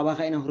ኩሉ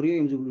ኣባኻኢና ክሪኦ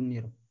እዮም ዝብሉን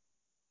ነይሮም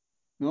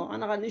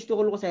ኣነ ንእሽተይ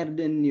ከለኹ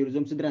ሳይርድአኒ ነይሩ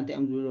እዞም ስድራ እንታይ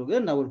እዮም ዝብሉ ገለ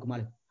እንዳበልኩ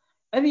ማለት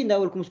ዕብይ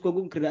እንዳበልኩ ምስ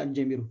ኮጉም ክርዳእኒ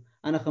ጀሚሩ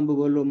ኣነ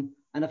ከንብበሎም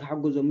ኣነ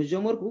ክሓግዞም ምስ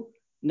ጀመርኩ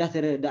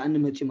እንዳተረዳእኒ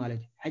መፂ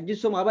ማለት እዩ ሕጂ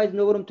እሶም ኣባይ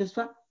ዝነበሮም ተስፋ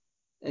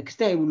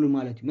ክስታይ ይብሉ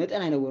ማለት እዩ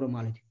መጠን አይነበሮ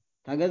ማለት እዩ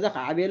ታገዛ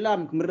ከዓብየላ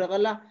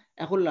ምክምረቀላ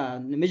አይኹላ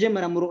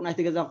መጀመሪያ ምሩቅ ናይ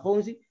ተገዛ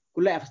ክኾንሲ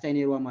ኩላ ክስታይ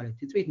ነይርዋ ማለት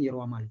ትፅቢት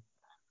ነይርዋ ማለት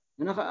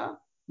እና ከዓ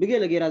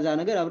ብገለ ጌራ ዛ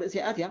ነገር ኣብ ርእሲ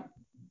ኣትያ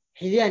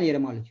ሒዝያ ነይረ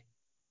ማለት እዩ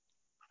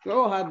ሽዑ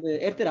ኣብ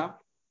ኤርትራ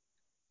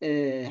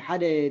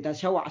ሓደ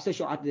ሻዋ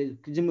 17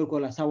 ክጅምር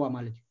ኮላ ሳዋ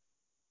ማለት እዩ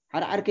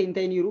ሓደ ዓርከይ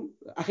እንታይ ነይሩ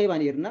ኣኼባ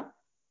ነይርና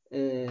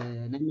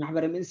ናይ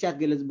ማሕበረ መንእሰያት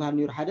ገለ ዝበሃል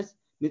ነይሩ ሓደስ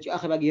መጪ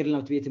ኣኼባ ገይርልና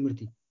ኣብ ቤት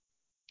ትምህርቲ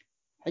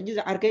ሕጂ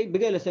ዓርከይ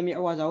ብገለ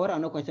ሰሚዕዋ ዛወራ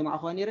ኣነ እኳ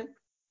ሰማዕኳ ነይረ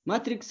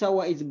ማትሪክ ሳዋ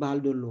እዩ ዝበሃል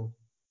ደሎ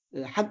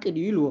ሓቂ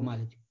ድዩ ኢልዎ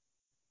ማለት እዩ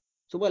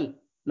ስበል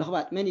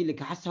ለኽባጥ መን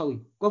ኢልካ ሓሳዊ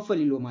ኮፈል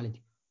ኢልዎ ማለት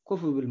እዩ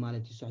ኮፍ ብል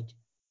ማለት እዩ ሕጂ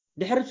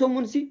ድሕሪ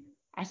ሰሙንሲ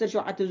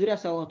 17 ዙርያ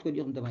ሳዋ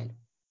ክትወዲኹም ተባሂሉ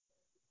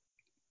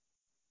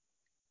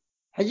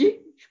ሕጂ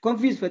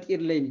ኮንፊውዝ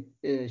ፈጢርለይ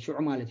ሽዑ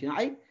ማለት እዩ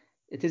ንዓይ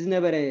እቲ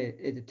ዝነበረ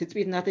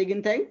ትፅቢት ናተይ ግን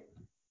እንታይ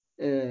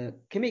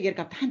ከመይ ጌርካ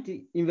ኣብቲ ሓንቲ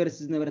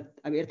ዩኒቨርሲቲ ዝነበረት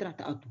ኣብ ኤርትራ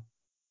ተኣቱ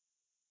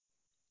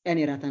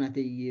ኤኔራታ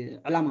ናተይ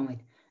ዕላማ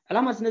ማለት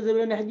ዕላማ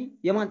ስለዘበለና ሕጂ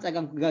የማን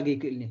ፀጋም ክጋገ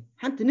ይክእልኒ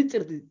ሓንቲ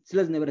ንፅር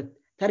ስለዝነበረት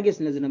ታርጌት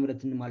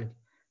ስለዝነበረት ማለት እዩ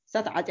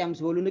ሳት ዓጥያ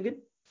ምስ በሉኒ ግን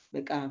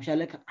በቃ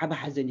ምሻለክ ዓባ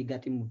ሓዘን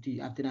ይጋጥሙቲ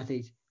ኣብቲ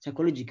ናተይ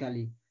ሳይኮሎጂካሊ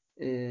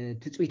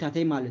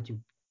ትፅቢታተይ ማለት እዩ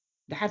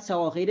ድሓር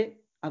ሳዋ ከይደ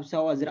ኣብ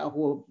ሳዋ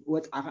ዝረኣኽዎ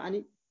ወፅዓ ከዓኒ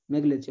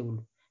መግለጽ ይብሉ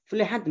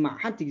ፍላይ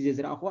ሓንቲ ግዜ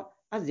ዝረኣኽዋ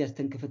ኣዝያ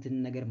ዝተንከፈትን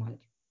ነገር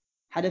ማለት እዩ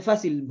ሓደ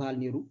ፋሲል ዝበሃል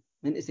ነይሩ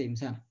መንእሰይ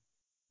ምሳና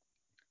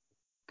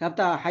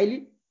ካብታ ሓይሊ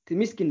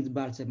ምስኪን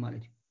ዝበሃል ሰብ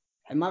ማለት እዩ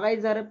ሕማቃይ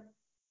ዛረብ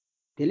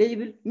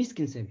ተለይብል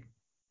ምስኪን ሰብ እዩ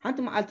ሓንቲ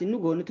መዓልቲ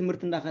ንጎ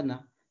ንትምህርቲ እንዳኸድና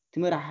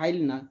ትመራሒ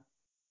ሓይልና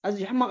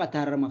ኣዝዩ ሕማቅ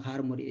ኣተሃራርማ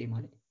ካሃርሞ ሪኤ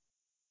ማለት እዩ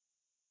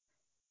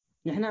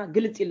ንሕና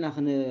ግልጽ ኢልና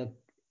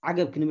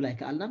ዓገብ ክንብል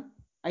ኣይከኣልናን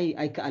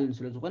ኣይከኣልን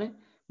ስለ ዝኾነ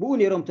ብኡ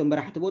ነይሮም ቶም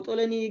መራሕቲ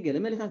ቦጠለኒ ገለ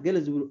መለታት ገለ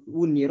ዝብሉ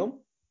እውን ነይሮም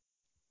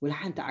ወላ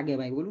ሓንቲ ዓገብ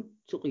ኣይብሉ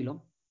ሱቕ ኢሎም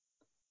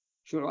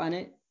ሽዑ ኣነ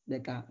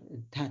በቃ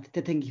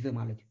ተተንጊፈ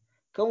ማለት እዩ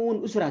ከምኡውን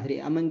እስራት ሪኤ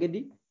ኣብ መንገዲ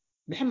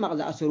ብሕማቅ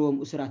ዝኣሰርዎም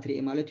እስራት ሪኤ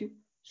ማለት እዩ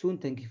ሱን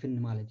ተንኪፍኒ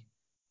ማለት እዩ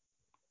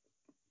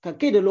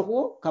ከይደለኽዎ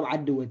ካብ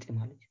ዓዲ ወፂ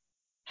ማለት እዩ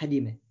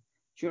ሃዲመ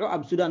ሽዑ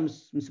ኣብ ሱዳን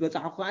ምስ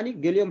በፃሕኩ ከዓኒ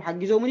ገሊኦም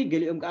ሓጊዞምኒ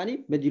ገሊኦም ከዓኒ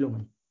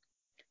በዲሎምኒ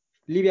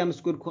ሊብያ ምስ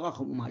ኮድኩ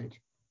ከምኡ ማለት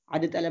እዩ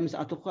ዓዲ ጣልያ ምስ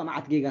ኣተኩ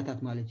መዓት ጌጋታት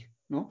ማለት እዩ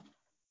ኖ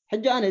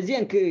ሕጂ ኣነ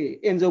እዚአን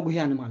ክእን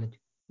ዘጉህያን ማለት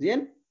እዩ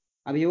እዚአን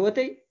ኣብ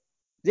ህይወተይ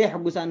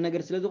ዘይሕጉሳን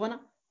ነገር ስለ ዝኾና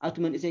ኣብቲ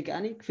መንእሰይ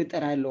ከዓኒ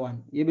ክፍጠር ኣለዋን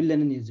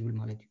የብለንን እየ ዝብል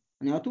ማለት እዩ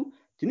ምክንያቱ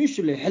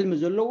ትንሽለይ ሕልሚ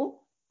ዘለዎ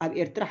ኣብ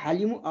ኤርትራ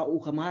ሓሊሙ ኣብኡ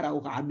ከመሃር ኣብኡ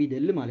ከዓቢ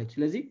ይደሊ ማለት እዩ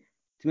ስለዚ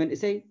እቲ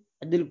መንእሰይ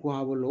ዕድል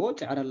ክወሃቦ ኣለዎ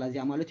ፅዕረላ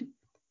እዚኣ ማለት እዩ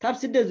ካብ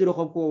ስደት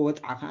ዝረኸብክዎ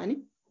ወፅዓ ከዓኒ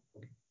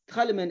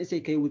ትኻልእ መንእሰይ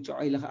ከይውፅዖ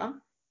ኢለ ከዓ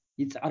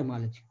ይፅዕር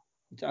ማለት እዩ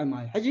ይፅዕር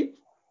ማለት ሕጂ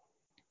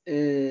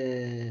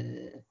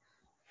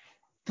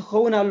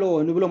ትኸውን ኣለዎ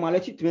ንብሎ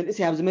ማለት እዩ እቲ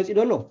መንእሰይ ኣብ ዝመፅእ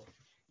ደሎ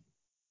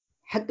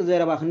ሓቂ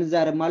ዘረባ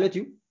ክንዛረብ ማለት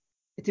እዩ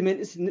እቲ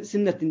መንእስ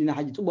ንእስነት እንዲና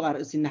ሓጂ ፅቡቅ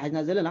ርእሲ እናሓጅና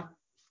ዘለና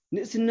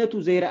ንእስነቱ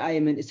ዘይረኣየ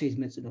መንእሰይ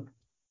ዝመፅእ ደሎ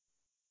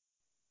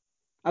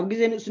ኣብ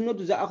ግዜ ንእስነቱ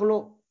ዝኣኽሎ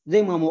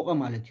ዘይማሞቐ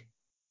ማለት እዩ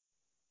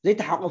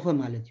ዘይተሓቆፈ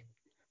ማለት እዩ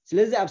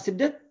ስለዚ ኣብ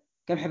ስደት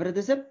ከም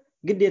ሕብረተሰብ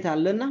ግዴታ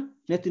ኣለና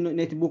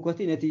ነቲ ቦኮቲ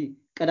ነቲ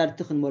ቀዳድቲ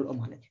ክንመልኦ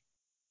ማለት እዩ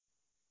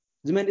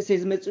ዝመንእሰይ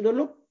ዝመፅእ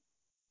ደሎ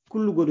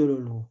ኩሉ ጎደሎ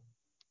ኣለዎ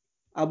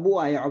ኣቦኡ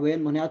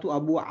ኣይዕበየን ምክንያቱ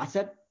ኣቦኡ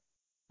ዓሰብ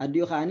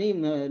ኣዲኡ ከዓኒ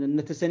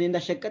ነተሰነ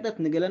እንዳሸቀጠት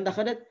ንገለ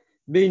እንዳኸደት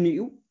በይኑ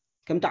እዩ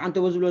ከምቲ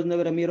ዓንተቦ ዝብሎ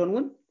ዝነበረ ሜሮን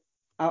እውን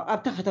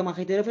ኣብታ ከተማ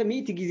ከይተረፈ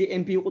 100 ግዜ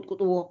ኤምፒ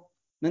ይቁጥቁጥዎ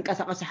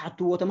መንቀሳቀሲ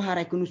ሓትዎ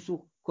ተምሃራይ ክንሱ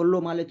ከሎ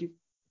ማለት እዩ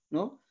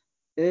ኖ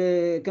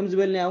ከም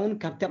ዝበልና እውን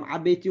ካብቶም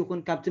ዓበይቲ ይኹን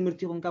ካብ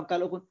ትምህርቲ ይኹን ካብ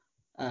ካልእ ይኹን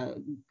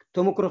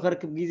ተመክሮ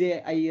ከርክብ ግዜ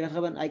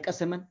ኣይረኸበን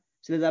ኣይቀሰመን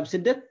ስለዚ ኣብ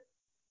ስደት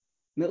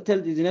መቕተል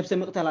ነፍሰ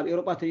መቕተል ኣብ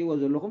ኤውሮጳ ትሪእዎ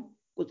ዘለኹም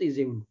ቁፅሪ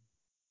ዘይብሉ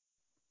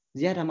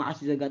ዝያዳ መዓስ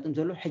ዘጋጥም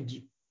ዘሎ ሕጂ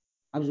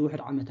ኣብ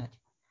ዝውሕድ ዓመታት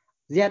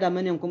ዝያዳ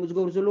መን እዮም ከምኡ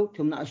ዝገብሩ ዘለዉ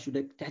እቶም ንኣሽቱ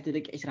ትሕቲ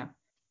ደቂ 20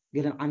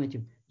 ገለም ዓመት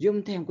እዮም እዚኦም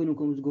እንታይ እዮም ኮይኖም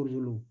ከምኡ ዝገብሩ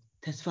ዘለዉ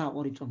ተስፋ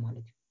ቆሪፆም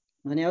ማለት እዩ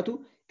ምክንያቱ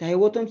እታ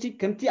ሂወቶም ሲ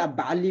ከምቲ ኣብ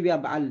በዓል ሊብያ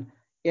በዓል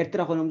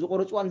ኤርትራ ኮይኖም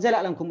ዝቆረፅዋን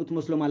ዘላለም ከምኡ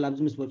ትመስሎም ኣላ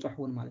ኣብዚ ምስ በፅሑ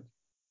እውን ማለት እዩ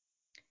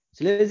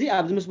ስለዚ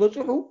ኣብዚ ምስ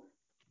በፅሑ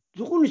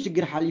ዝኩሉ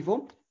ሽግር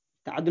ሓሊፎም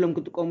ተዓድሎም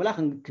ክጥቀሙላ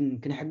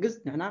ክንሕግዝ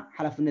ንሕና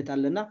ሓላፍነት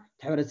ኣለና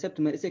ሕብረተሰብ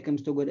ትመርሰይ ከም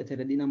ዝተጎድአ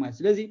ተረዲና ማለት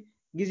ስለዚ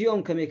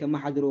ግዜኦም ከመይ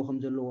ከመሓድርዎ ከም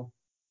ዘለዎ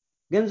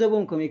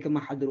ገንዘቦም ከመይ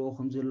ከመሓድርዎ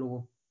ከም ዘለዎ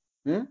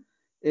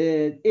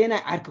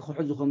ናይ ዓርኪ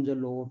ክሕዙ ከም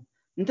ዘለዎ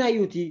እንታይ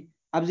እዩ እቲ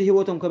ኣብዚ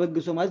ሂወቶም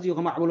ከበግሶም ኣዝዩ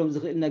ከማዕብሎም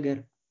ዝኽእል ነገር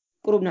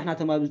ቅሩብ ንሕና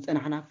ተማብ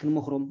ዝፀናሕና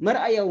ክንመክሮም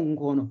መርኣያ እውን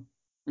ክንኮኖም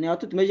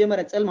ምክንያቱ እቲ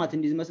መጀመርያ ፀልማት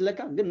እንዲ ዝመስለካ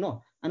ግን ኖ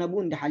ኣነ ብኡ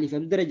እንዲ ሓሊፈ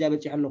ኣብዚ ደረጃ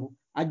በፂሐ ኣለኹ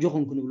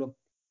ኣጆኹም ክንብሎም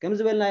ከም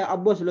ዝበልናዮ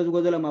ኣቦ ስለ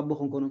ዝጎደሎም ኣቦ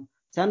ክንኮኖም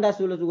ሳንዳ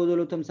ስለ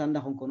ዝጎደሎቶም ሳንዳ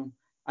ክንኮኖም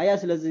ኣያ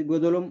ስለዚ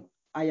ጎደሎም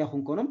ኣያ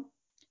ክንኮኖም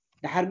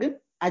ድሓር ግን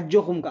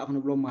ኣጆኹም ከዓ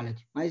ክንብሎም ማለት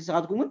እዩ ማለት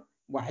ንስኻትኩምን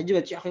ሕጂ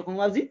በፂሕኹ ኢኹም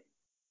ኣብዚ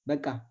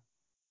በቃ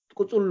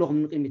ትቅፅሉ ኣለኹም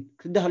ንቅድሚት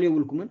ክዳህልዩ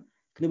የብልኩምን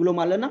ክንብሎም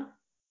ኣለና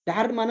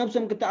ድሓር ድማ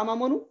ነብሶም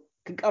ክተኣማመኑ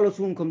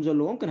ክቃለሱውን ከም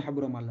ዘለዎም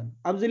ክንሕብሮም ኣለና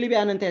ኣብዚ ሊብያ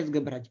እንታይ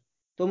ዝገብር ሕጂ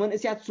እቶም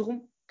መንእስያት ንስኹም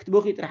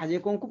ክትበኺ ጥራሕ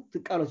ዘይኮንኩም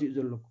ትቃለሱ እዩ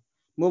ዘለኩም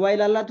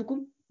ሞባይል ኣላትኩም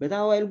በታ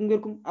ሞባይልኩም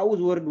ጌርኩም ኣብኡ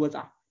ዝወርድ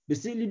ወፃዕ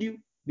ብስእሊ ድዩ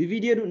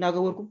ብቪድዮ ዱ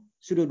እናገበርኩም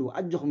ስደዱ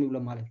ኣጆኹም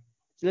ይብሎም ማለት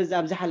እዩ ስለዚህ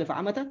ኣብ ዝሓለፈ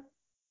ዓመታት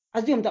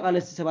ኣዝዮም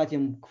ተቃለስቲ ሰባት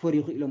እዮም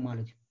ክፈርዩ ክኢሎም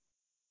ማለት እዩ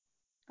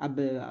ኣብ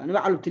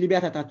ንባዕሉ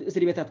ትሊብያታት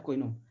እስሪ ቤታት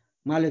ኮይኖም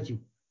ማለት እዩ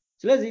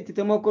ስለዚህ እቲ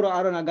ተመክሮ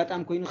ኣሮን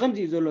ኣጋጣሚ ኮይኑ ከምዚ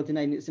እዩ ዘሎ እቲ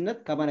ናይ ንእስነት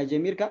ካባና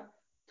ጀሚርካ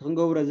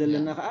ትክንገብሮ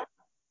ዘለና ከዓ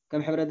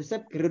ከም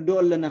ሕብረተሰብ ክርድኦ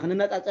ኣለና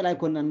ክንነፃፀል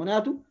ኣይኮንናን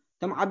ምክንያቱ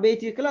ቶም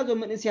ዓበይቲ ክላዞም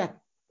መንእስያት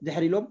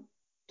ድሕሪ ኢሎም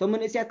ቶም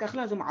መንእስያት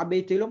ክላዞም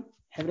ዓበይቲ ኢሎም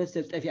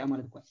ሕብረተሰብ ጠፊኣ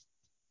ማለት እኳ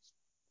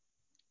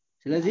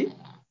ስለዚ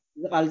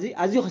እዚ ቃል እዚ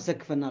ኣዝዩ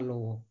ክሰክፈና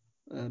ኣለዎ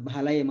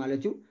ባህላየ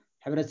ማለት እዩ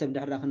ሕብረተሰብ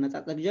ድሕራ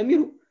ክነፃፀል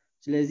ጀሚሩ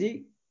ስለዚ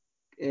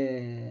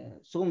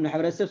ስኹም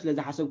ንሕብረተሰብ ስለዚ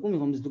ሓሰብኩም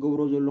ኢኹም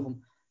ዝትገብሮ ዘለኹም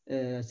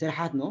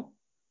ስርሓት ነው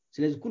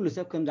ስለዚ ኩሉ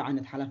ሰብ ከምዚ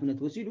ዓይነት ሓላፍነት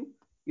ወሲዱ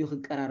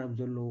ይክቀራረብ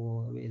ዘለዎ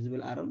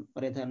ዝብል ኣረም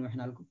ቅሬታ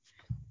ንውሕናልኩም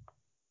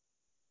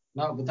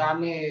ነው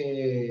ብጣዕሚ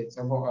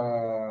ፅቡቅ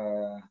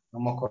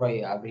ተመክሮ እዩ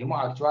ኣብሪሞ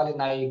ኣክቹዋሊ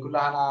ናይ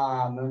ኩላህና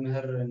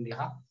መምህር እንዲኻ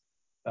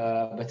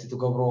በቲ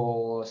ትገብሮ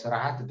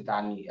ስራሓት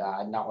ብጣዕሚ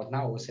ኣድናቆትና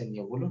ወሰን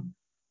የብሉ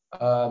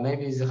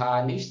ሜቢ እዚ ከዓ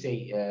ንእሽተይ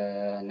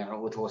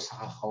ንዕኡ ተወሳኺ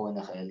ክኸውን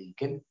ይኽእል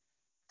ግን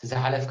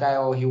ተዝሓለፍካዮ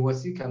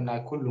ሂወት ከም ናይ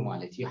ኩሉ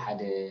ማለት እዩ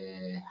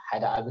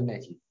ሓደ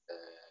ኣብነት እዩ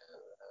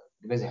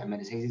ብበዝሒ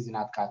መንእሰይ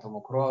ዝናትካ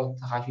ተመክሮ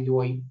ተኻፊልዎ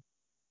እዩ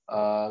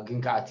ግን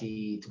ከዓ እቲ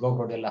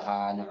ትገብሮ ዘለካ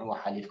ንዕኡ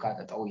ሓሊፍካ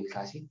ጠጠው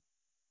ኢልካሲ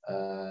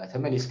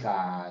ተመሊስካ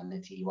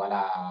ነቲ ዋላ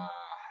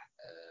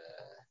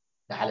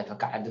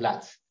ዝሓለፈካ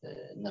ዕድላት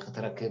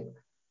ንክትረክብ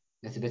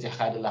ነቲ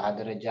በፂሕካ ዘለካ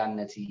ደረጃ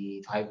ነቲ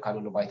ተዋሂብካ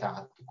ዘሎ ባይታ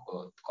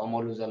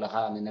ክትጥቀመሉ ዘለካ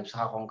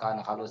ንነብስካ ኮንካ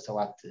ንካልኦት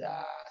ሰባት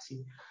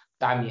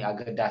ብጣዕሚ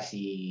ኣገዳሲ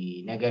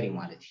ነገር እዩ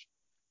ማለት እዩ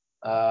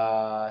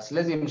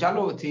ስለዚ ምሻሉ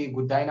እቲ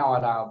ጉዳይና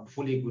ዋላ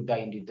ብፍሉይ ጉዳይ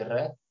እንዲድረ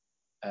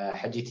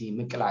ሕጂ እቲ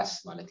ምቅላስ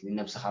ማለት እዩ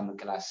ንነብስካ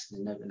ምቅላስ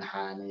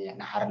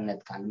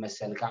ንሓርነትካ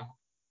ንመሰልካ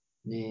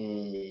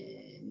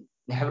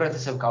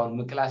ንሕብረተሰብካ እውን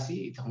ምቅላሲ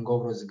እቲ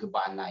ክንገብሮ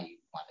ዝግባአና እዩ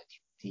ማለት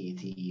እዩ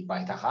እቲ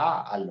ባይታ ከዓ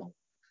ኣሎ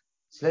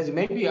ስለዚ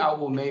ሜቢ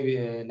ኣብኡ ሜቢ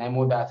ናይ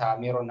መወዳእታ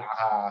ሜሮን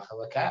ንዓኻ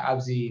ክበካ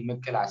ኣብዚ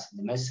ምቅላስ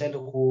ንመሰል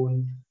ይኹን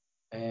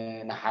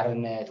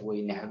ንሓርነት ወይ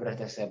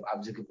ንሕብረተሰብ ኣብ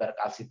ዝግበር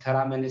ቃልሲ ተራ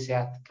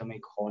መንእሰያት ከመይ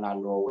ክኸውን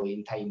ኣለዎ ወይ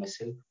እንታይ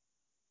ይመስል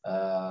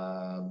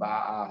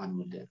ብኣኣ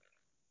ክንውድእ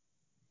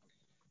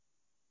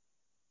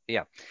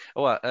ያ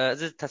እዋ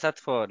እዚ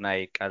ተሳትፎ ናይ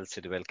ቃልሲ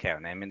ድበልካዮ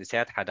ናይ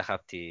መንእሰያት ሓደ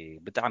ካብቲ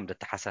ብጣዕሚ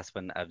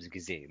ዘተሓሳስበና ኣብዚ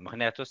ግዜ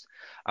ምክንያቱስ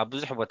ኣብ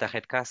ብዙሕ ቦታ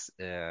ኸድካስ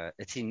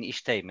እቲ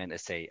ንእሽተይ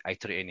መንእሰይ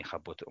ኣይትሪኦን ኢኻ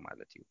ቦትኡ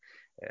ማለት እዩ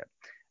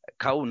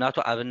ካብኡ ናቱ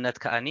ኣብነት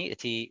ከዓኒ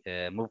እቲ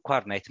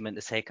ምብኳር ናይቲ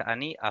መንእሰይ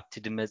ከዓኒ ኣብቲ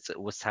ድመፅእ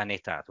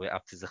ውሳኔታት ወይ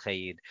ኣብቲ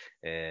ዝኸይድ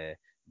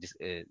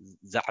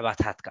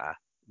ዛዕባታት ከዓ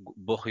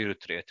በኺሩ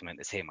ትሪኦ እቲ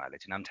መንእሰይ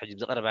ማለት እዩ ናምቲ ሕጂ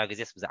ብዝቐረባ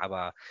ግዜስ ብዛዕባ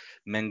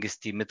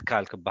መንግስቲ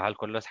ምትካል ክበሃል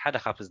ከሎስ ሓደ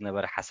ካብቲ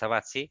ዝነበረ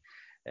ሓሳባት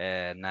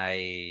ናይ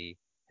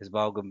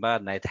ህዝባዊ ግንባር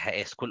ናይ ተሓኤ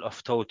ስኩል ኦፍ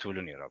ቶው ትብሉ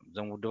ነይሮም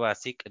እዞም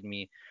ውድባት ቅድሚ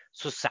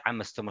 60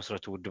 ዓመት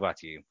ዝተመስረቱ ውድባት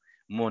እዩ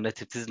እሞ ነቲ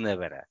እቲ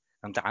ዝነበረ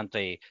ከምቲ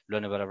ዓንቶይ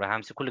ሎነበረ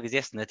ኣብርሃምሲ ኩሉ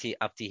ግዜስ ነቲ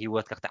ኣብቲ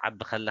ሂወትካ ክትዓቢ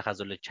ከለካ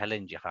ዘሎ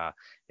ቻሌንጅ ኢኻ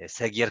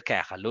ሰጊርካ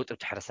ኢኻ ለውጢ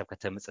ብትሕረሰብ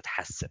ከተምፅእ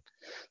ትሓስብ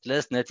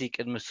ስለዚ ነቲ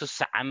ቅድሚ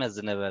 60 ዓመት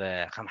ዝነበረ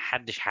ከም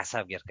ሓድሽ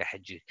ሓሳብ ጌርካ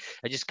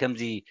ሕጂስ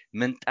ከምዚ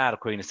ምንጣር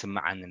ኮይኑ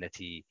ስምዓኒ ነቲ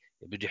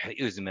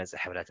ብድሕሪኡ ዝመፀ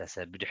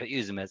ሕብረተሰብ ብድሕሪኡ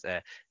ዝመፀ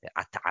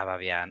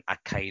ኣተዓባብያን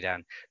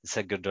ኣካይዳን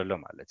ዝሰግር ዘሎ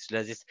ማለት እዩ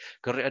ስለዚ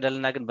ክንሪኦ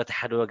ዘለና ግን በቲ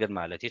ሓደ ወገን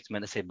ማለት እዩ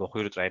መንእሰይ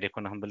በኺሩ ጥራይ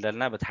ደይኮነ ክንብል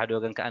ዘለና በቲ ሓደ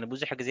ወገን ከዓ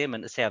ብዙሕ ግዜ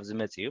መንእሰይ ኣብ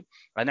ዝመፅ እዩ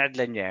ኣነ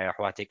ዕድለኛ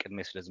ኣሕዋተይ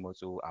ቅድመይ ስለ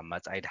ዝመፁ ኣብ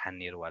ማፅኣይ ድሓን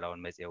ነይሩ ዋላ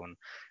እውን መፅአ እውን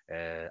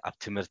ኣብ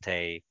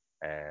ትምህርተይ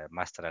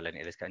ማስተር ኣለኒ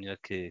ኤሌክትሪካ ኢንጂነር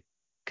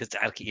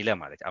ክፅዕር ክኢለ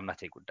ማለት እዩ ኣብ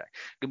ናተይ ጉዳይ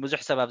ግን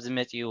ብዙሕ ሰብ ኣብ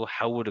ዝመፅ እዩ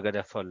ሓዉ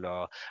ድገደፈ ኣሎ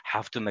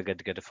ሓፍቱ መገዲ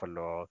ገድፈ ኣሎ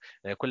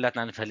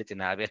ኩላትና ንፈልጥ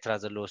ኢና ኣብ ኤርትራ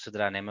ዘለዎ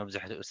ስድራ ናይ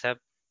መብዛሕትኡ ሰብ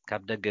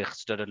ካብ ደገ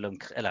ክስደደሎም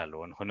ክኽእል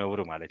ኣለዎ ንክነብሩ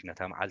ማለት እዩ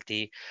ነታ መዓልቲ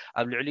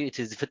ኣብ ልዕሊኡ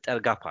እቲ ዝፍጠር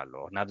ጋፕ ኣሎ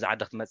ናብዚ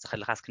ዓዲ ክትመፅእ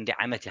ከለካስ ክንደይ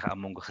ዓመት ኢኻ ኣብ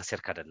መንጎ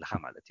ከሲርካ ዘለካ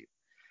ማለት እዩ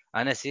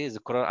ኣነሲ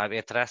ዝክሮ ኣብ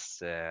ኤርትራስ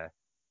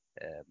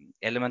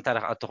ኤሌመንታሪ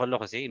ክኣቱ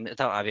ከለኹ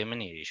ምእታው ኣብ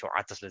የምኒ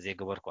 7 ስለ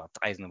ዘይገበርኩ ኣብ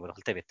ጥቃይ ዝነበሩ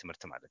 2 ቤት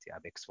ትምህርቲ ማለት እዩ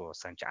ኣብ ኤክስፖ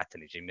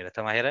ሳንጫዓትን እዩ ጀሚረ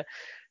ተማሂረ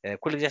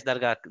ኩሉ ግዜስ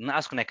ዳርጋ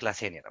ንኣስኩ ናይ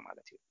ክላስ ነይረ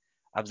ማለት እዩ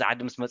ኣብዚ ዓዲ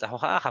ምስ መፅኹ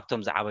ከዓ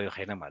ካብቶም ዝዓበዩ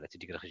ኸይነ ማለት እዩ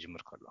ዲግሪ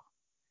ክጅምር ከለኹ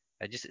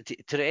ሕጂስ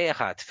ትርኤ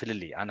ኢኻ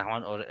ትፍልሊ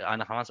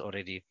ኣነ ከማንስ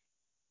ኦልሬዲ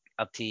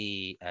ኣብቲ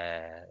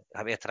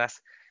ኣብ ኤርትራስ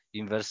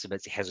ዩኒቨርሲቲ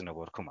በፂሐ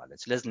ዝነበርኩ ማለት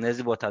ስለዚ ነዚ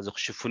ቦታ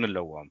ዝክሽፍኑ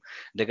ኣለዎም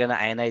እንደገና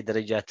ዓይናይ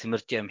ደረጃ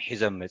ትምህርቲኦም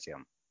ሒዞም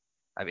መፅኦም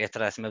ኣብ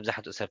ኤርትራስ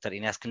መብዛሕትኡ ሰብ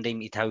ተርኢናስ ክንደይ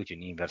ሚእታዊት እዩ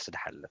ዩኒቨርሲቲ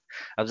ድሓልፍ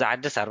ኣብዛ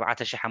ዓድስ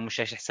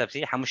 4,000-5,000 ሰብ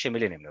 5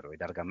 ሚልዮን እዮም ነይሩ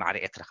ዳርጋ ማዕሪ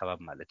ኤርትራ ከባቢ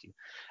ማለት እዩ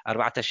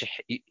 4,000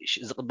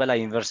 ዝቕበላ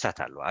ዩኒቨርሲታት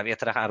ኣሎ ኣብ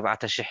ኤርትራ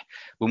 4,000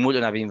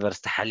 ብሙሉእ ናብ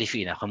ዩኒቨርሲቲ ሓሊፉ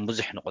ኢና ከም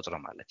ብዙሕ ንቆፅሮ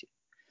ማለት እዩ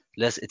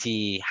ስለዚ እቲ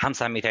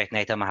 50 ሚእታዊት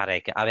ናይ ተማሃራይ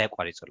ኣብያ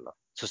ቋሪፁ ኣሎ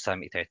 60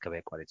 ሚእታዊት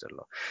ከበይ ቋሪፁ ኣሎ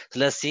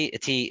ስለዚ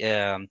እቲ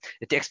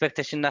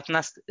ኤክስፔክቴሽን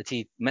ናትናስ እቲ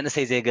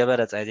መንእሰይ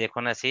ዘይገበረ ፀይ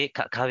ዘይኮነ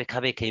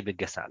ካበይ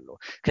ከይብገስ ኣሎ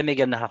ከመይ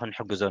ጌርና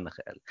ክንሕግዞ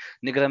ንኽእል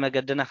ንግረ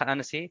መገድና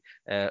ከኣንሲ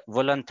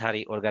ቮለንታሪ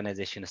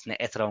ኦርጋናይዜሽንስ ናይ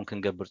ኤርትራውን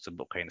ክንገብር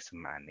ፅቡቅ ኮይኑ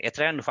ስምዓኒ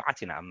ኤርትራውያን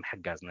ንፉዓት ኢና ኣብ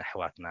ምሕጋዝ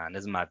ንኣሕዋትና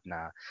ነዝማድና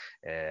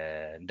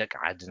ንደቂ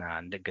ዓድና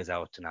ንደቂ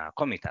ገዛውትና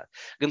ኮሚታት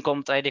ግን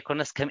ከምኡ ጥራይ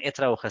ደይኮነስ ከም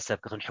ኤርትራዊ ከሰብ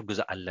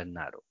ክንሕግዞ ኣለና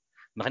ዶ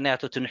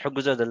ምክንያቱ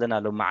ትንሕግዞ ዘለና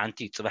ሎማዓንቲ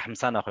ጽባሕ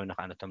ምሳና ኮይኑ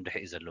ካነቶም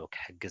ድሕኢ ዘለዎ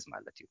ክሕግዝ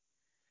ማለት እዩ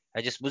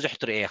ሕጅስ ብዙሕ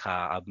ትርእኻ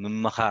ኣብ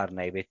ምምኻር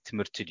ናይ ቤት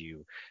ትምህርቲ ድዩ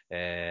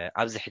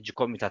ኣብዚ ሕጂ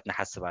ኮሚታት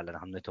ንሓስብ ኣለና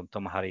ነቶም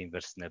ተምሃሮ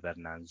ዩኒቨርሲቲ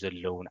ነበርና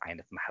ዘለውን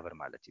ዓይነት ማሕበር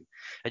ማለት እዩ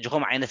ሕጂ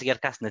ከም ዓይነት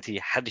ጌርካስ ነቲ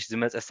ሓድሽ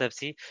ዝመፀ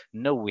ሰብሲ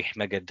ነዊሕ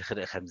መገዲ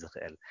ክርኢ ከም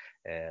ዝኽእል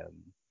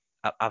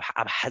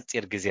ኣብ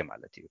ሓፂር ግዜ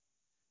ማለት እዩ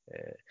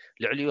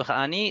ልዕሊኡ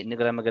ከኣኒ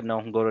ንግረ መገድና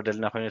ክንገብሮ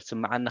ደለና ኮይኑ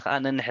ትስምዓኒ ከዓ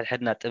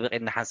ነንሕድሕድና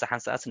ጥብቂልና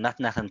ሓንሳስ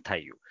ናትና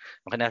ክንታይ እዩ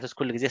ምክንያቱስ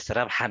ኩሉ ግዜ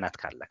ረብሓ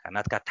ናትካ ኣለካ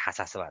ናትካ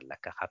ተሓሳስብ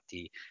ኣለካ ካብቲ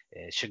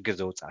ሽግር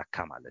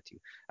ዘውፅኣካ ማለት እዩ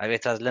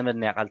ኣብታ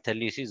ዝለመድናዮ ቃል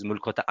ተልዩሲ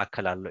ዝምልከቶ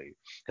ኣካል ኣሎ እዩ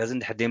ከዚ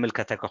እንድሕር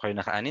ዘይምልከተካ ኮይኑ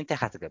ከኣኒ እንታይ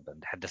ካ ትገብር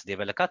እንድሕር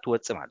ዘይበለካ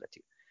ትወፅእ ማለት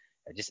እዩ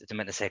ሕጂስ እቲ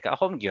መንእሰይ ከዓ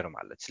ከምኡ ገይሩ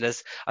ማለት ስለዚ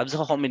ኣብዚ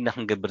ከምኡ ኢልና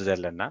ክንገብር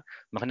ዘለና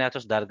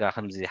ምክንያቱስ ዳርጋ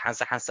ከምዚ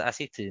ሓንሳሲ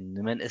እቲ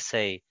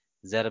ንመንእሰይ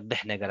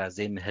ዘርብሕ ነገራት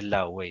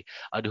ዘይምህላው ወይ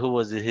ኣድህቦ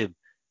ዝህብ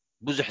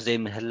ብዙሕ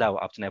ዘይምህላው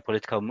ኣብቲ ናይ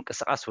ፖለቲካዊ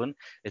ምንቅስቃስ እውን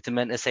እቲ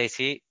መንእሰይሲ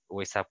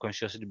ወይ ሳብ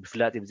ኮንሽስ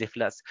ብፍላጥ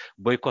ብዘይፍላጥ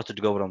ቦይኮት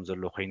ዝገብሮም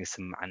ዘሎ ኮይኑ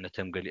ይስምዓኒ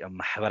ነቶም ገሊኦም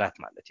ማሕበራት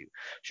ማለት እዩ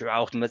ሽዑ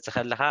ክትመፅእ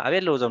ከለካ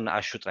ኣበየለው ዞም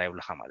ንኣሹ ጥራይ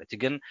ይብሉካ ማለት እዩ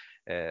ግን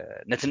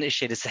ነቲ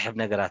ንእሽተይ ዝስሕብ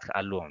ነገራት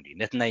ኣለዎም ድዩ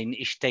ነቲ ናይ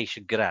ንእሽተይ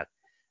ሽግራት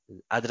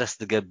ኣድረስ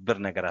ዝገብር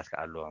ነገራት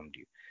ኣለዎም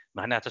ድዩ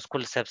ምክንያቱስ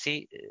ኩሉ ሰብሲ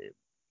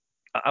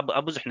ኣብ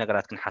ብዙሕ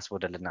ነገራት ክንሓስቦ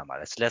ዘለና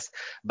ማለት ስለስ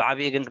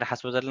ብዓብዪ ግን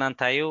ክንሓስቦ ዘለና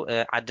እንታይ እዩ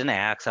ዓድና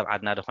እያ ክሳብ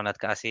ዓድና ደኾናት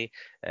ከኣሲ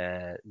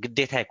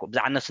ግዴታ ይኮ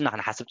ብዛዕባ ነፍስና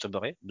ክንሓስብ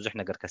ፅቡቅ እዩ ብዙሕ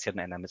ነገር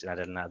ከሲርና ኢና መፅና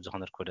ዘለና ኣብዚ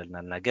ክንርከቦ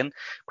ዘለና ግን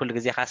ኩሉ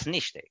ግዜ ካስ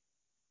ንእሽተይ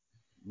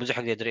ብዙሕ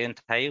ግዜ ድሪኦ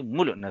እንታይ እዩ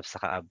ሙሉእ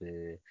ነፍስኻ ኣብ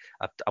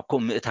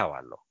ከምኡ ምእታው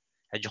ኣሎ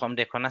ሕጂ ከም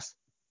ደይኮናስ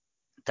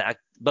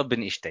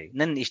በብንእሽተይ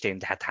ነንእሽተይ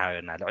እንድሕር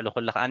ተሓባቢርና ልዕሊ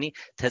ኩሉ ከኣኒ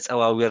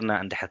ተፀዋዊርና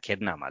እንድሕር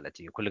ከድና ማለት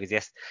እዩ ኩሉ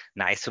ግዜስ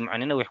ንዓይ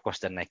ስምዑኒ ነዊሕ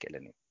ክወስደና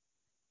ኣይክእልን እዩ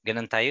ግን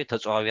እንታይ እዩ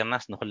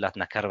ተፀዋዊርናስ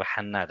ንኩላትና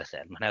ከርባሓና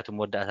ዝኽእል ምክንያቱም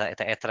መወዳእታ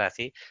እታ ኤርትራሲ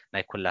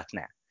ናይ ኩላትና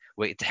እያ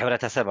ወይ እቲ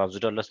ሕብረተሰብ ኣብዚ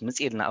ደሎስ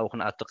ምፂኢልና ኣብኡ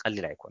ክንኣቱ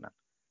ቀሊል ኣይኮነን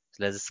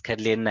ስለዚ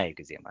ከድልየና እዩ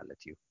ግዜ ማለት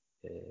እዩ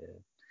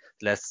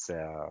ስለስ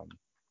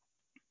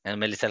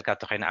መሊሰልካ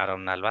እተኮይኑ ዓረብ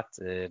ምናልባት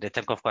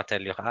ደተንከፍኳ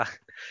ተልዩ ከዓ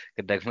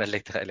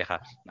ክደግመለይ ትኽእል ኢኻ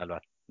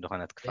ምናልባት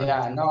ዝኾነት ክፋል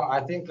ኖ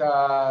ኣይ ቲንክ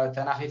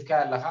ተናኺፍካ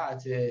ኣለኻ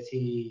እቲ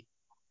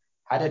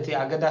ሓደ እቲ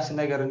ኣገዳሲ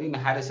ነገር እንዲ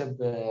ንሓደ ሰብ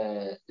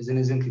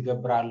እዝን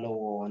ክገብር ኣለዎ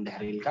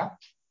እንድሕር ኢልካ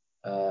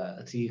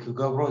እቲ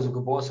ክገብሮ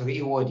ዝግብኦስ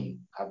ርእይዎ ድዩ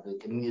ካብ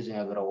ቅድሚኡ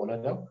ዝነበረ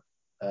ወለዶ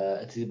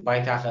እቲ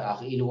ባይታ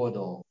ኣኽኢልዎ ዶ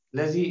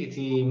ስለዚ እቲ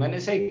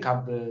መንእሰይ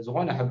ካብ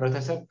ዝኾነ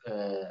ሕብረተሰብ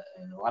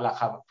ዋላ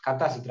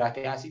ካብታ ስድራ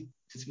ተያሲ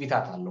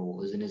ትፅቢታት ኣለዎ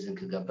እዝን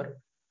ክገብር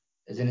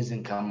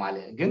እዝን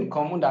ከማልእ ግን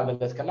ከምኡ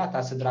እንዳበለት ከላ እታ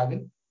ስድራ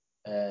ግን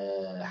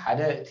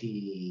ሓደ እቲ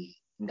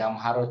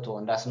እንዳምሃረቶ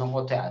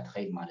እንዳስነቆቶ እያ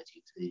ትኸይድ ማለት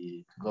እዩ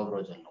ክገብሮ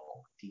ዘለዎ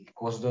እቲ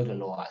ክወስዶ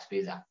ዘለዎ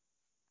ኣስቤዛ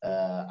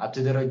ኣብቲ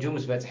ደረጁ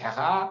ምስ በፅሐ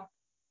ከዓ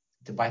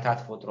እቲ ባይታ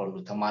ትፈጥረሉ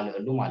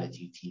ተማልአሉ ማለት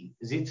እዩ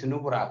እዚ እቲ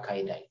ንቡር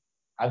ኣካይዳ እዩ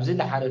ኣብዚ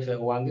ዝሓለፈ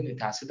እዋን ግን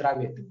እታ ስድራ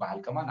ቤት ትበሃል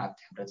ከማን ኣብቲ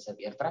ሕብረተሰብ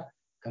ኤርትራ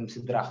ከም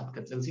ስድራ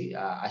ክትቅፅልሲ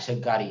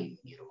ኣሸጋሪ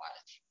ነይሩ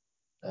ማለት እዩ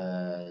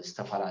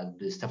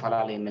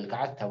ዝተፈላለዩ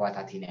መልክዓት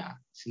ተባታቲና እያ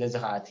ስለዚ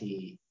ከዓ እቲ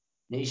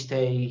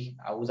ንእሽተይ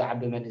ኣብኡ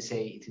ዝዓቢ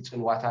መንእሰይ እቲ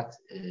ፅልዋታት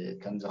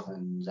ከምዚ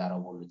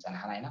ክንዛረበሉ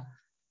ፀናሕና ኢና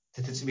እቲ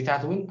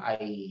ትፅቢታት እውን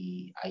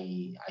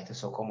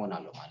ኣይተሰከሞን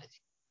ኣሎ ማለት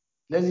እዩ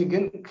ስለዚ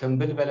ግን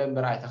ከምብል በለ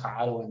እምበር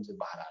ኣይተኸዓለወን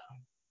ዝበሃል ኣሎ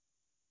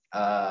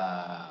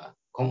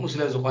ከምኡ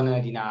ስለ ዝኾነ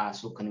ዲና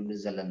ሱቅ ክንብል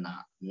ዘለና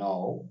ኖ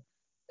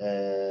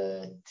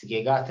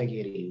ትጌጋ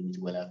ተገይሩ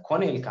ዝወለ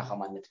ኮነ ኢልካ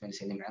ከማን ነቲ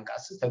መንእሰይ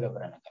ንምዕንቃስ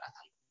ዝተገብረ ነገራት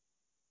ኣሎ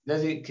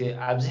ስለዚ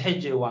ኣብዚ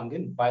ሕጂ እዋን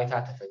ግን ባይታ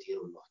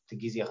ተፈጢሩሉ እቲ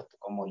ግዜ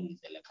ክትጥቀመሉ እዩ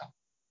ዘለካ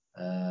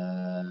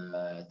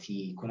እቲ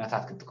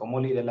ኩነታት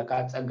ክትጥቀመሉ እዩ ዘለካ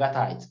ፀጋታ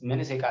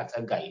መንእሰይ ከዓ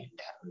ፀጋ እዩ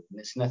እንድሕር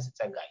ንእስነት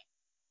ፀጋ እዩ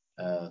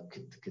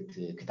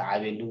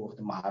ክትዓብየሉ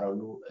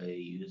ክትመሃረሉ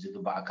እዩ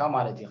ዝግባእካ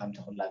ማለት እዩ ከምቲ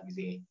ኩላ ግዜ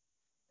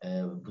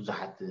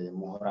ብዙሓት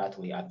ምሁራት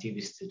ወይ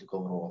ኣክቲቪስት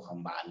ዝገብሮ ከም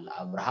በዓል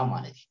ኣብርሃም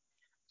ማለት እዩ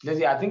ስለዚ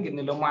ኣቲንክ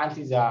ንሎማዓንቲ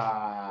እዛ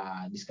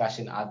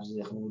ዲስካሽን ኣብዚ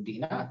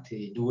ክንውዲእና እቲ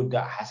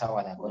ዝውዳእ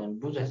ሓሳባት ኣይኮነን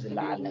ብዙሕ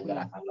ዝለዓል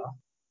ነገራት ኣለዋ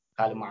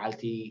ካልእ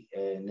መዓልቲ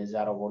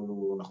ንዛረበሉ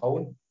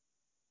ንኸውን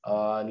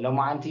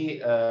ሎማዓንቲ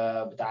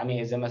ብጣዕሚ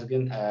እየ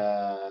ዘመስግን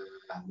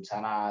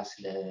ምሳና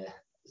ስለ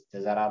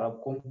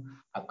ዝተዘራረብኩም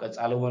ኣብ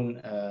ቀፃሊ እውን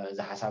እዚ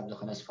ሓሳብ እዚ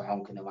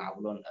ክነስፍሖም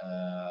ክነማዕብሎን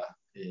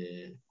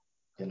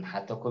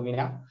ክንሓተኩም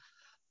ኢና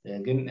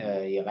ግን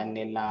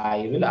ይቐኒልና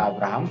ይብል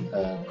ኣብርሃም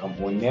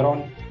ከምኡውን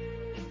ሜሮን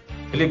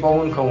ፊሊፖ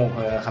እውን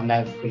ከም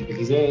ናይ ኩሉ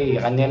ግዜ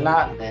ይቐኒልና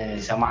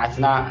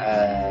ንሰማዕትና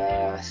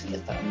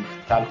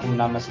ስለተከታተልኩም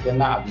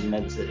እናመስገና ኣብ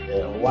ዝመፅእ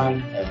እዋን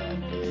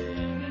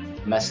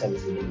መሰል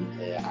ዝብል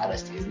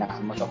ኣርእስቲ ሒዝና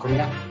ክንመፀኩም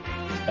ኢና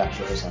ክሳብ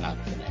ሽዑ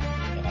ሰናብትና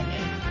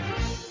ይቐኒልና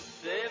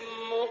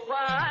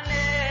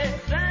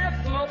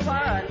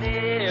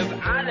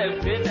بعالم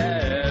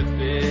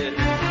كنبر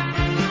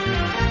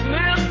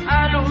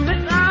مقالوا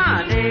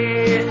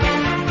متعاني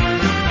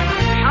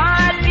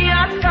حاتي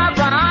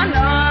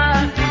الطبعنا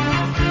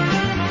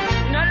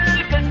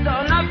نلقصو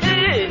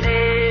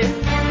نبيني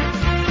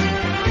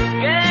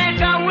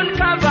كيكا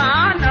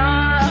والكبعنا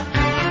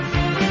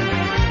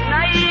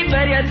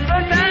نايبر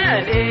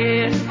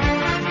يتفتاني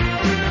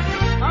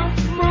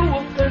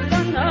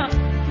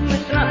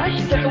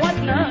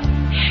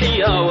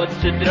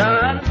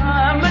ስድራና